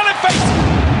 turn around and face him.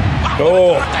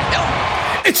 Oh, what the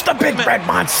hell? It's the big red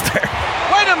monster.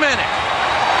 Wait a minute.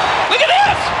 Look at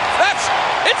this.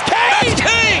 It's Kane. That's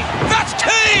Kane. That's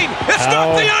Kane. It's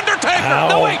not the Undertaker.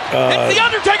 No, wait. It's the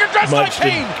Undertaker dressed like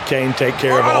Kane. Did Kane take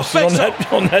care of Austin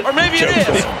on that or maybe it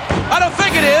is. I don't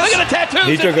think it is. Look at the tattoos.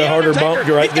 He took a harder bump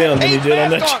right then than he did on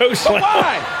that choke slam.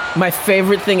 My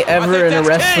favorite thing ever in a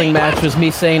wrestling match was me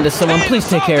saying to someone, please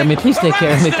take care of me, please take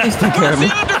care of me, please take care of me.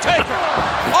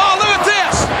 Oh, look at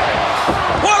this.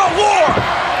 What a war.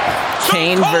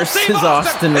 Kane versus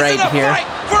Austin right here.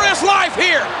 For his life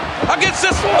here against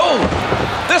this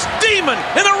demon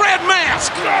in a red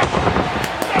mask.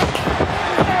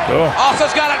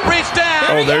 Austin's got it reached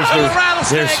down. Oh, there's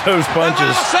those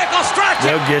punches.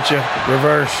 They'll get you.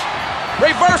 Reverse.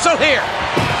 Reversal here.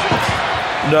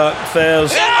 Duck,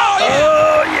 Fez.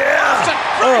 Oh, yeah.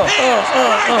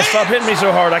 Stop hitting me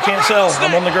so hard. I can't sell.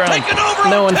 I'm on the ground.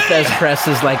 No one Fez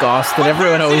presses like Austin.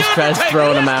 Everyone always tries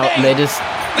throwing him out, and they just...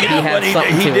 He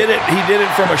did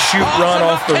it from a shoot run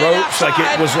off the ropes. Like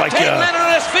it was like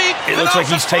it looks like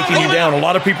he's taking you down. A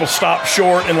lot of people stop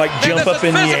short and like jump up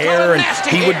in the air, and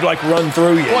he would like run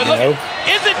through you. You know?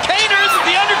 Is it Kane or is it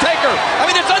the Undertaker? I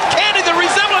mean, it's uncanny the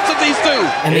resemblance of these two.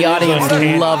 And the audience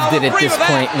loved it at this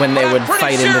point when they would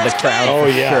fight into the crowd. Oh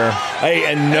yeah. Sure.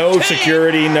 Hey, and no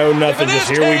security, no nothing.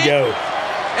 Just here we go.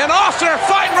 And Austin are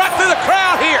fighting right through the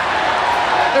crowd here.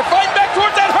 They're fighting back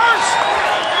towards that hearse.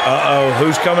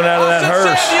 Who's coming out of that hearse?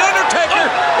 The Undertaker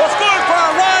was going for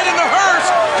a ride in the hearse,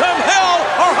 come hell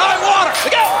or high water.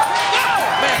 Go!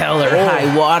 Hell or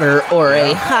high water, or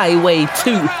a highway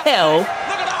to hell.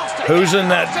 Who's in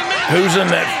that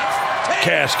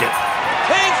casket?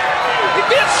 He's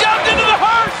being shoved into the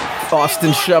hearse.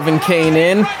 Austin shoving Kane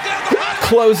in.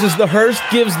 Closes the hearse,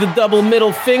 gives the double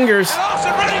middle fingers.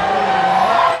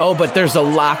 Oh, but there's a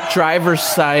locked driver's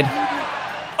side.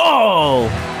 Oh!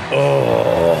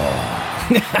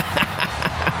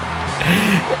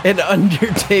 An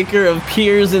Undertaker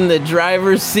appears in the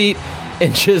driver's seat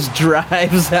and just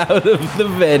drives out of the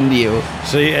venue.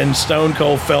 See, and Stone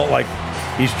Cold felt like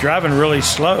he's driving really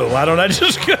slow. Why don't I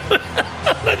just go?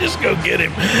 Get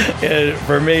him? And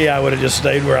for me, I would have just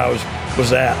stayed where I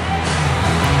was at.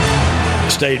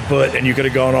 Stayed put, and you could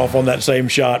have gone off on that same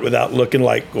shot without looking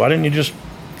like, why didn't you just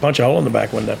punch a hole in the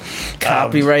back window?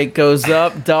 Copyright goes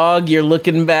up, dog. You're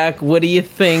looking back. What do you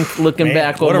think? Looking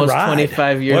back almost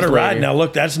 25 years later. What a ride. Now,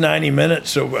 look, that's 90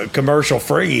 minutes, so commercial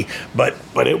free, but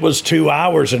it was 2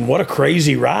 hours, and what a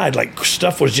crazy ride. Like,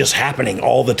 stuff was just happening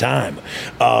all the time.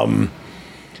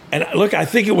 And look, I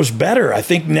think it was better. I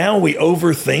think now we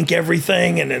overthink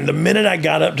everything, and the minute I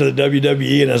got up to the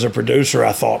WWE and as a producer,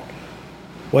 I thought,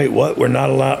 wait, what? You're not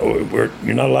allowed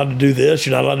to do this.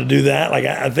 You're not allowed to do that. Like,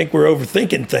 I think we're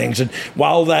overthinking things. And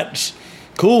while that's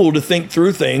cool to think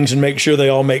through things and make sure they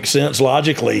all make sense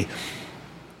logically,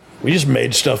 we just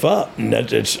made stuff up. And I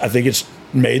think it's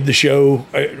made the show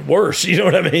worse. You know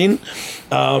what I mean?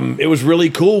 It was really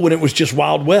cool when it was just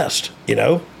Wild West, you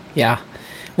know? Yeah.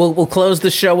 We'll close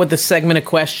the show with a segment of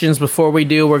questions. Before we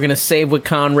do, we're going to save with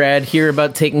Conrad, hear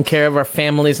about taking care of our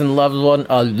families and loved ones.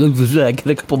 I get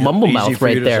a couple mumble mouth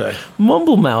right there.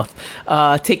 Mumble mouth.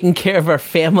 Taking care of our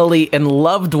family and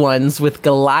loved ones with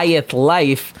Goliath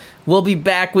Life. We'll be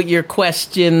back with your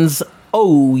questions.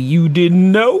 Oh, you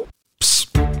didn't know?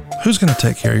 Psst. Who's going to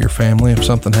take care of your family if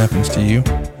something happens to you?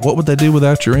 What would they do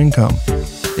without your income?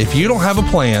 If you don't have a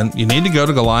plan, you need to go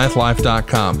to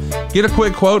GoliathLife.com. Get a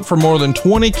quick quote from more than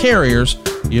 20 carriers.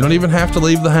 You don't even have to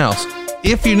leave the house.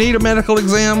 If you need a medical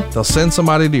exam, they'll send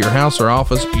somebody to your house or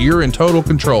office. You're in total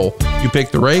control. You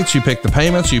pick the rates, you pick the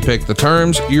payments, you pick the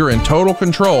terms. You're in total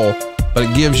control, but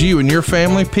it gives you and your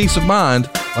family peace of mind.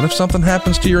 What if something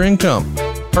happens to your income?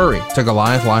 Hurry to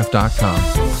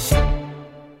GoliathLife.com.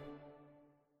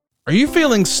 Are you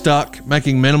feeling stuck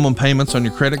making minimum payments on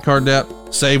your credit card debt?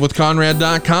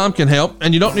 SaveWithConrad.com can help,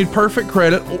 and you don't need perfect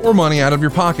credit or money out of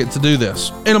your pocket to do this.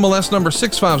 NMLS number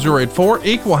 65084,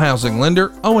 equal housing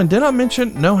lender. Oh, and did I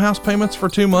mention no house payments for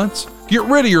 2 months? Get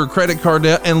rid of your credit card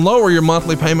debt and lower your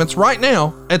monthly payments right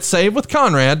now at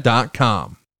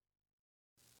SaveWithConrad.com.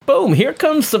 Boom, here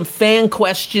comes some fan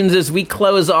questions as we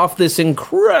close off this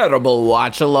incredible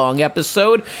watch-along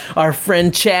episode. Our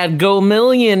friend Chad Go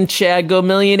million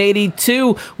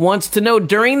 82 wants to know,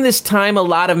 during this time, a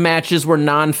lot of matches were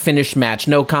non-finish match,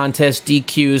 no contest,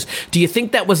 DQs. Do you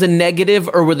think that was a negative,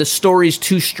 or were the stories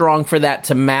too strong for that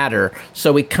to matter?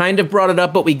 So we kind of brought it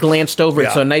up, but we glanced over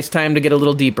it, so nice time to get a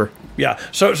little deeper. Yeah,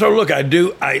 so look,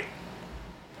 I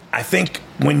think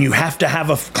when you have to have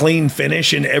a clean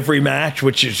finish in every match,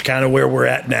 which is kind of where we're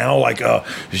at now, like it's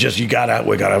just we gotta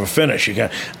have a finish.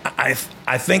 I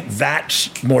think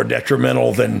that's more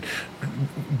detrimental than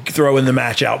throwing the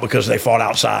match out because they fought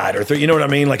outside, or you know what I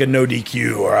mean, like a no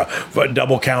DQ or a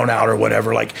double count out or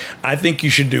whatever. Like, I think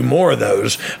you should do more of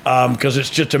those because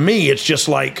it's just, to me, it's just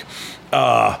like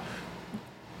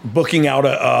booking out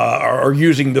or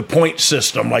using the point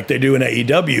system like they do in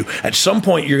AEW. At some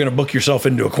point, you're going to book yourself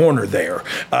into a corner there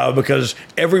because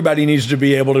everybody needs to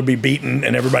be able to be beaten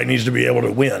and everybody needs to be able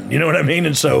to win. You know what I mean?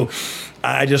 And so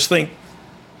I just think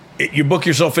you book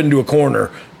yourself into a corner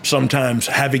sometimes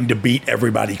having to beat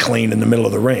everybody clean in the middle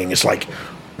of the ring. It's like,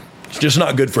 it's just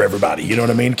not good for everybody. You know what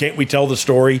I mean? Can't we tell the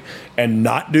story and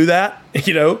not do that?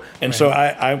 You know? And right. So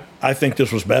I think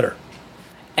this was better.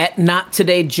 At Not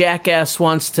Today Jackass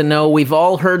wants to know, we've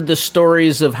all heard the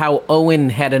stories of how Owen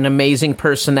had an amazing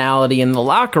personality in the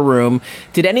locker room.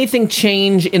 Did anything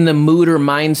change in the mood or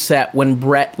mindset when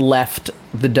Brett left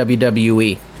the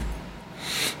WWE?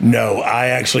 No, I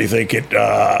actually think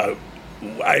I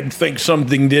think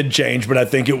something did change, but I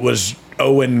think it was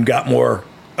Owen got more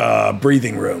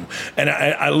breathing room. And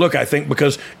I think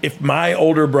because if my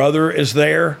older brother is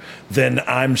there, then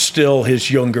I'm still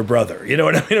his younger brother. You know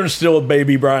what I mean? I'm still a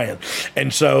baby Brian.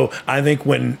 And so I think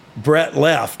when Brett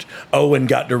left, Owen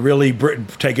got to really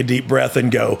take a deep breath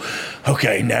and go,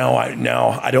 okay, now I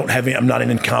don't have any, I'm not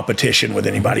in competition with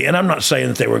anybody. And I'm not saying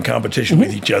that they were in competition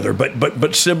with each other,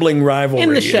 but sibling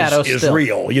rivalry is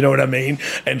real. You know what I mean?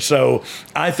 And so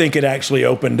I think it actually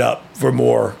opened up for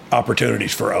more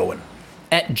opportunities for Owen.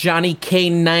 At Johnny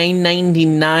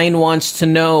K999 wants to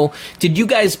know, did you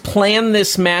guys plan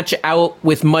this match out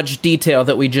with much detail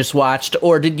that we just watched,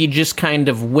 or did you just kind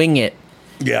of wing it?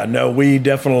 Yeah, no, we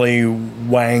definitely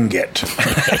wang it.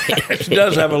 It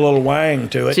does have a little wang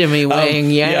to it. Jimmy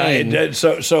Wang Yang. Yeah, it did.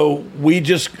 So we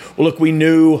just, look, we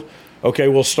knew, okay,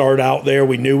 we'll start out there.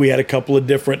 We knew we had a couple of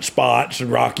different spots, and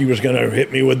Rocky was going to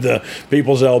hit me with the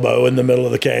people's elbow in the middle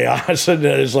of the chaos. And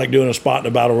it's like doing a spot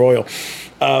in a battle royal.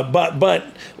 But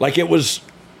like it was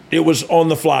on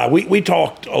the fly. We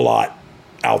talked a lot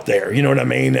out there, you know what I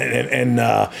mean?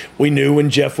 And we knew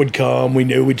when Jeff would come. We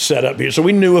knew we'd set up here. So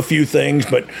we knew a few things,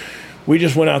 but we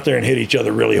just went out there and hit each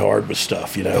other really hard with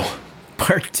stuff, you know?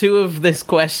 Part 2 of this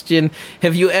question,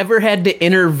 have you ever had to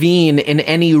intervene in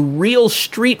any real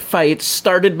street fights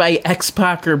started by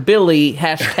X-Pac or Billy,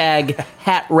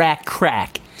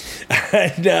 #HatRackCrack?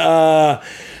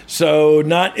 So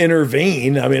not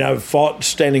intervene. I mean, I've fought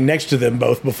standing next to them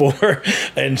both before,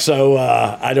 and so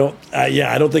I don't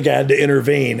think I had to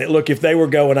intervene. Look, if they were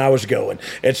going, I was going.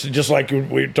 It's just like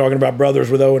we're talking about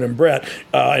brothers with Owen and Brett,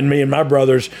 and me and my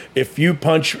brothers. If you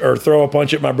punch or throw a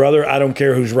punch at my brother, I don't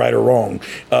care who's right or wrong.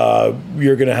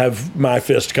 You're going to have my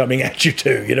fist coming at you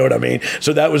too. You know what I mean?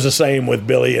 So that was the same with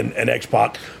Billy and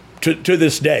X-Pac. To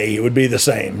this day, it would be the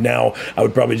same. Now, I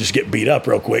would probably just get beat up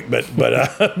real quick, but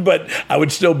I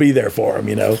would still be there for him,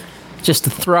 you know. Just to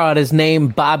throw out his name,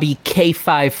 Bobby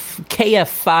KF5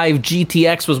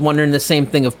 GTX was wondering the same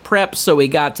thing of prep, so we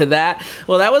got to that.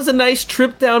 Well, that was a nice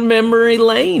trip down memory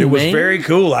lane. It was very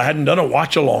cool. I hadn't done a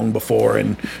watch-along before,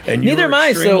 and neither am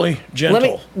I. So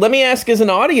gentle. Let me ask as an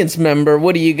audience member,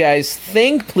 what do you guys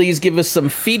think? Please give us some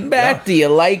feedback. Yeah. Do you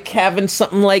like having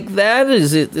something like that?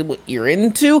 Is it what you're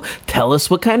into? Tell us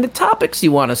what kind of topics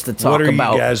you want us to talk about. What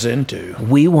are you guys into?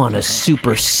 We want to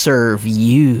super serve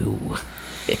you.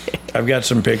 I've got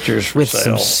some pictures for with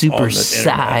sale some super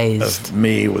sized of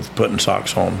me with putting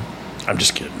socks on. I'm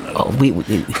just kidding. We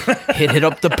hit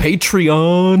up the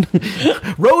Patreon.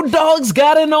 Road Dog's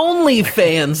got an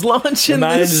OnlyFans launching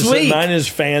this week. Mine is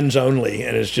fans only,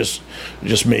 and it's just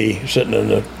me sitting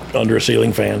under a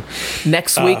ceiling fan.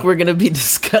 Next week, we're going to be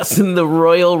discussing the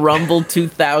Royal Rumble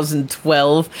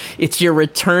 2012. It's your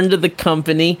return to the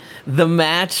company, the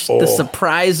match, the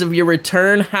surprise of your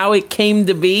return, how it came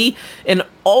to be, and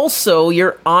also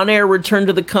your on-air return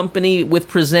to the company with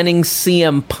presenting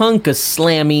CM Punk a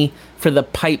Slammy for the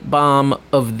Pipe Bomb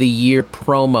of the Year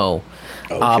promo.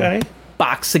 Okay.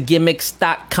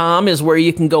 Boxagimmicks.com is where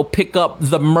you can go pick up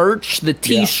the merch, the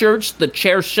t-shirts, the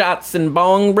chair shots and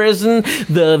bong prison,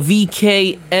 the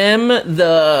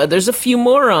VKM, there's a few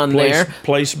more on there.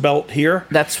 Place belt here.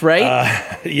 That's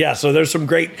right. So there's some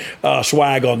great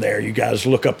swag on there. You guys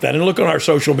look up that and look on our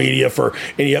social media for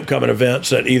any upcoming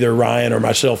events that either Ryan or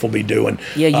myself will be doing.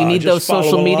 Yeah, you need those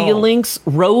social media links.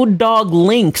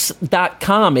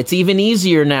 RoadDogLinks.com. It's even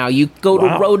easier now. You go to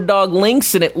Road Dog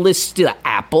Links and it lists the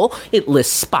Apple, it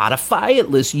lists Spotify,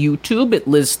 it lists YouTube, it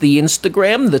lists the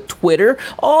Instagram, the Twitter,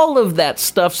 all of that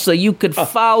stuff, so you could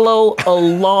follow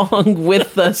along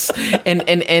with us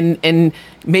and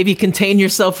maybe contain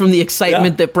yourself from the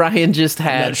excitement that Brian just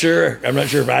had. I'm not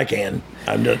sure if I can.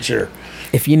 I'm not sure.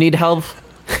 If you need help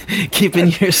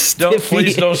keeping your stiffy...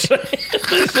 Please don't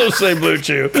say Blue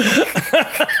Chew.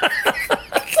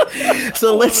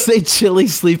 So let's say Chili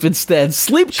Sleep instead.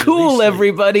 Sleep cool,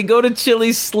 everybody. Go to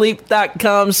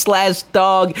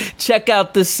chilisleep.com/dog. Check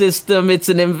out the system. It's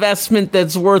an investment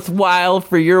that's worthwhile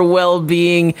for your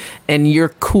well-being and your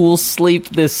cool sleep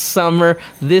this summer.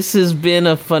 This has been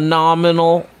a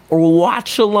phenomenal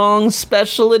watch-along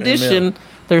special edition. Amen.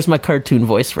 There's my cartoon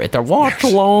voice right there.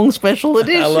 Watch-along special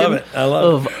edition. I love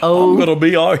it. I'm going to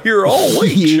be out here all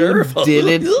week, Sheriff. You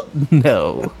didn't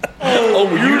know. Oh,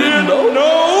 you didn't know?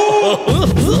 No.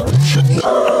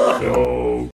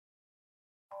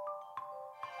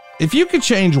 If you could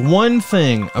change one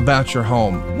thing about your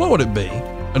home, what would it be?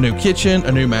 A new kitchen,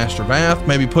 a new master bath,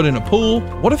 maybe put in a pool?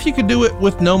 What if you could do it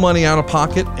with no money out of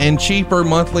pocket and cheaper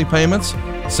monthly payments?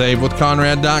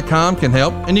 SaveWithConrad.com can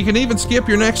help, and you can even skip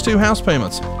your next 2 house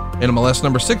payments. NMLS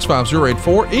number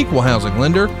 65084, Equal Housing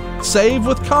Lender,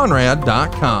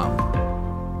 SaveWithConrad.com.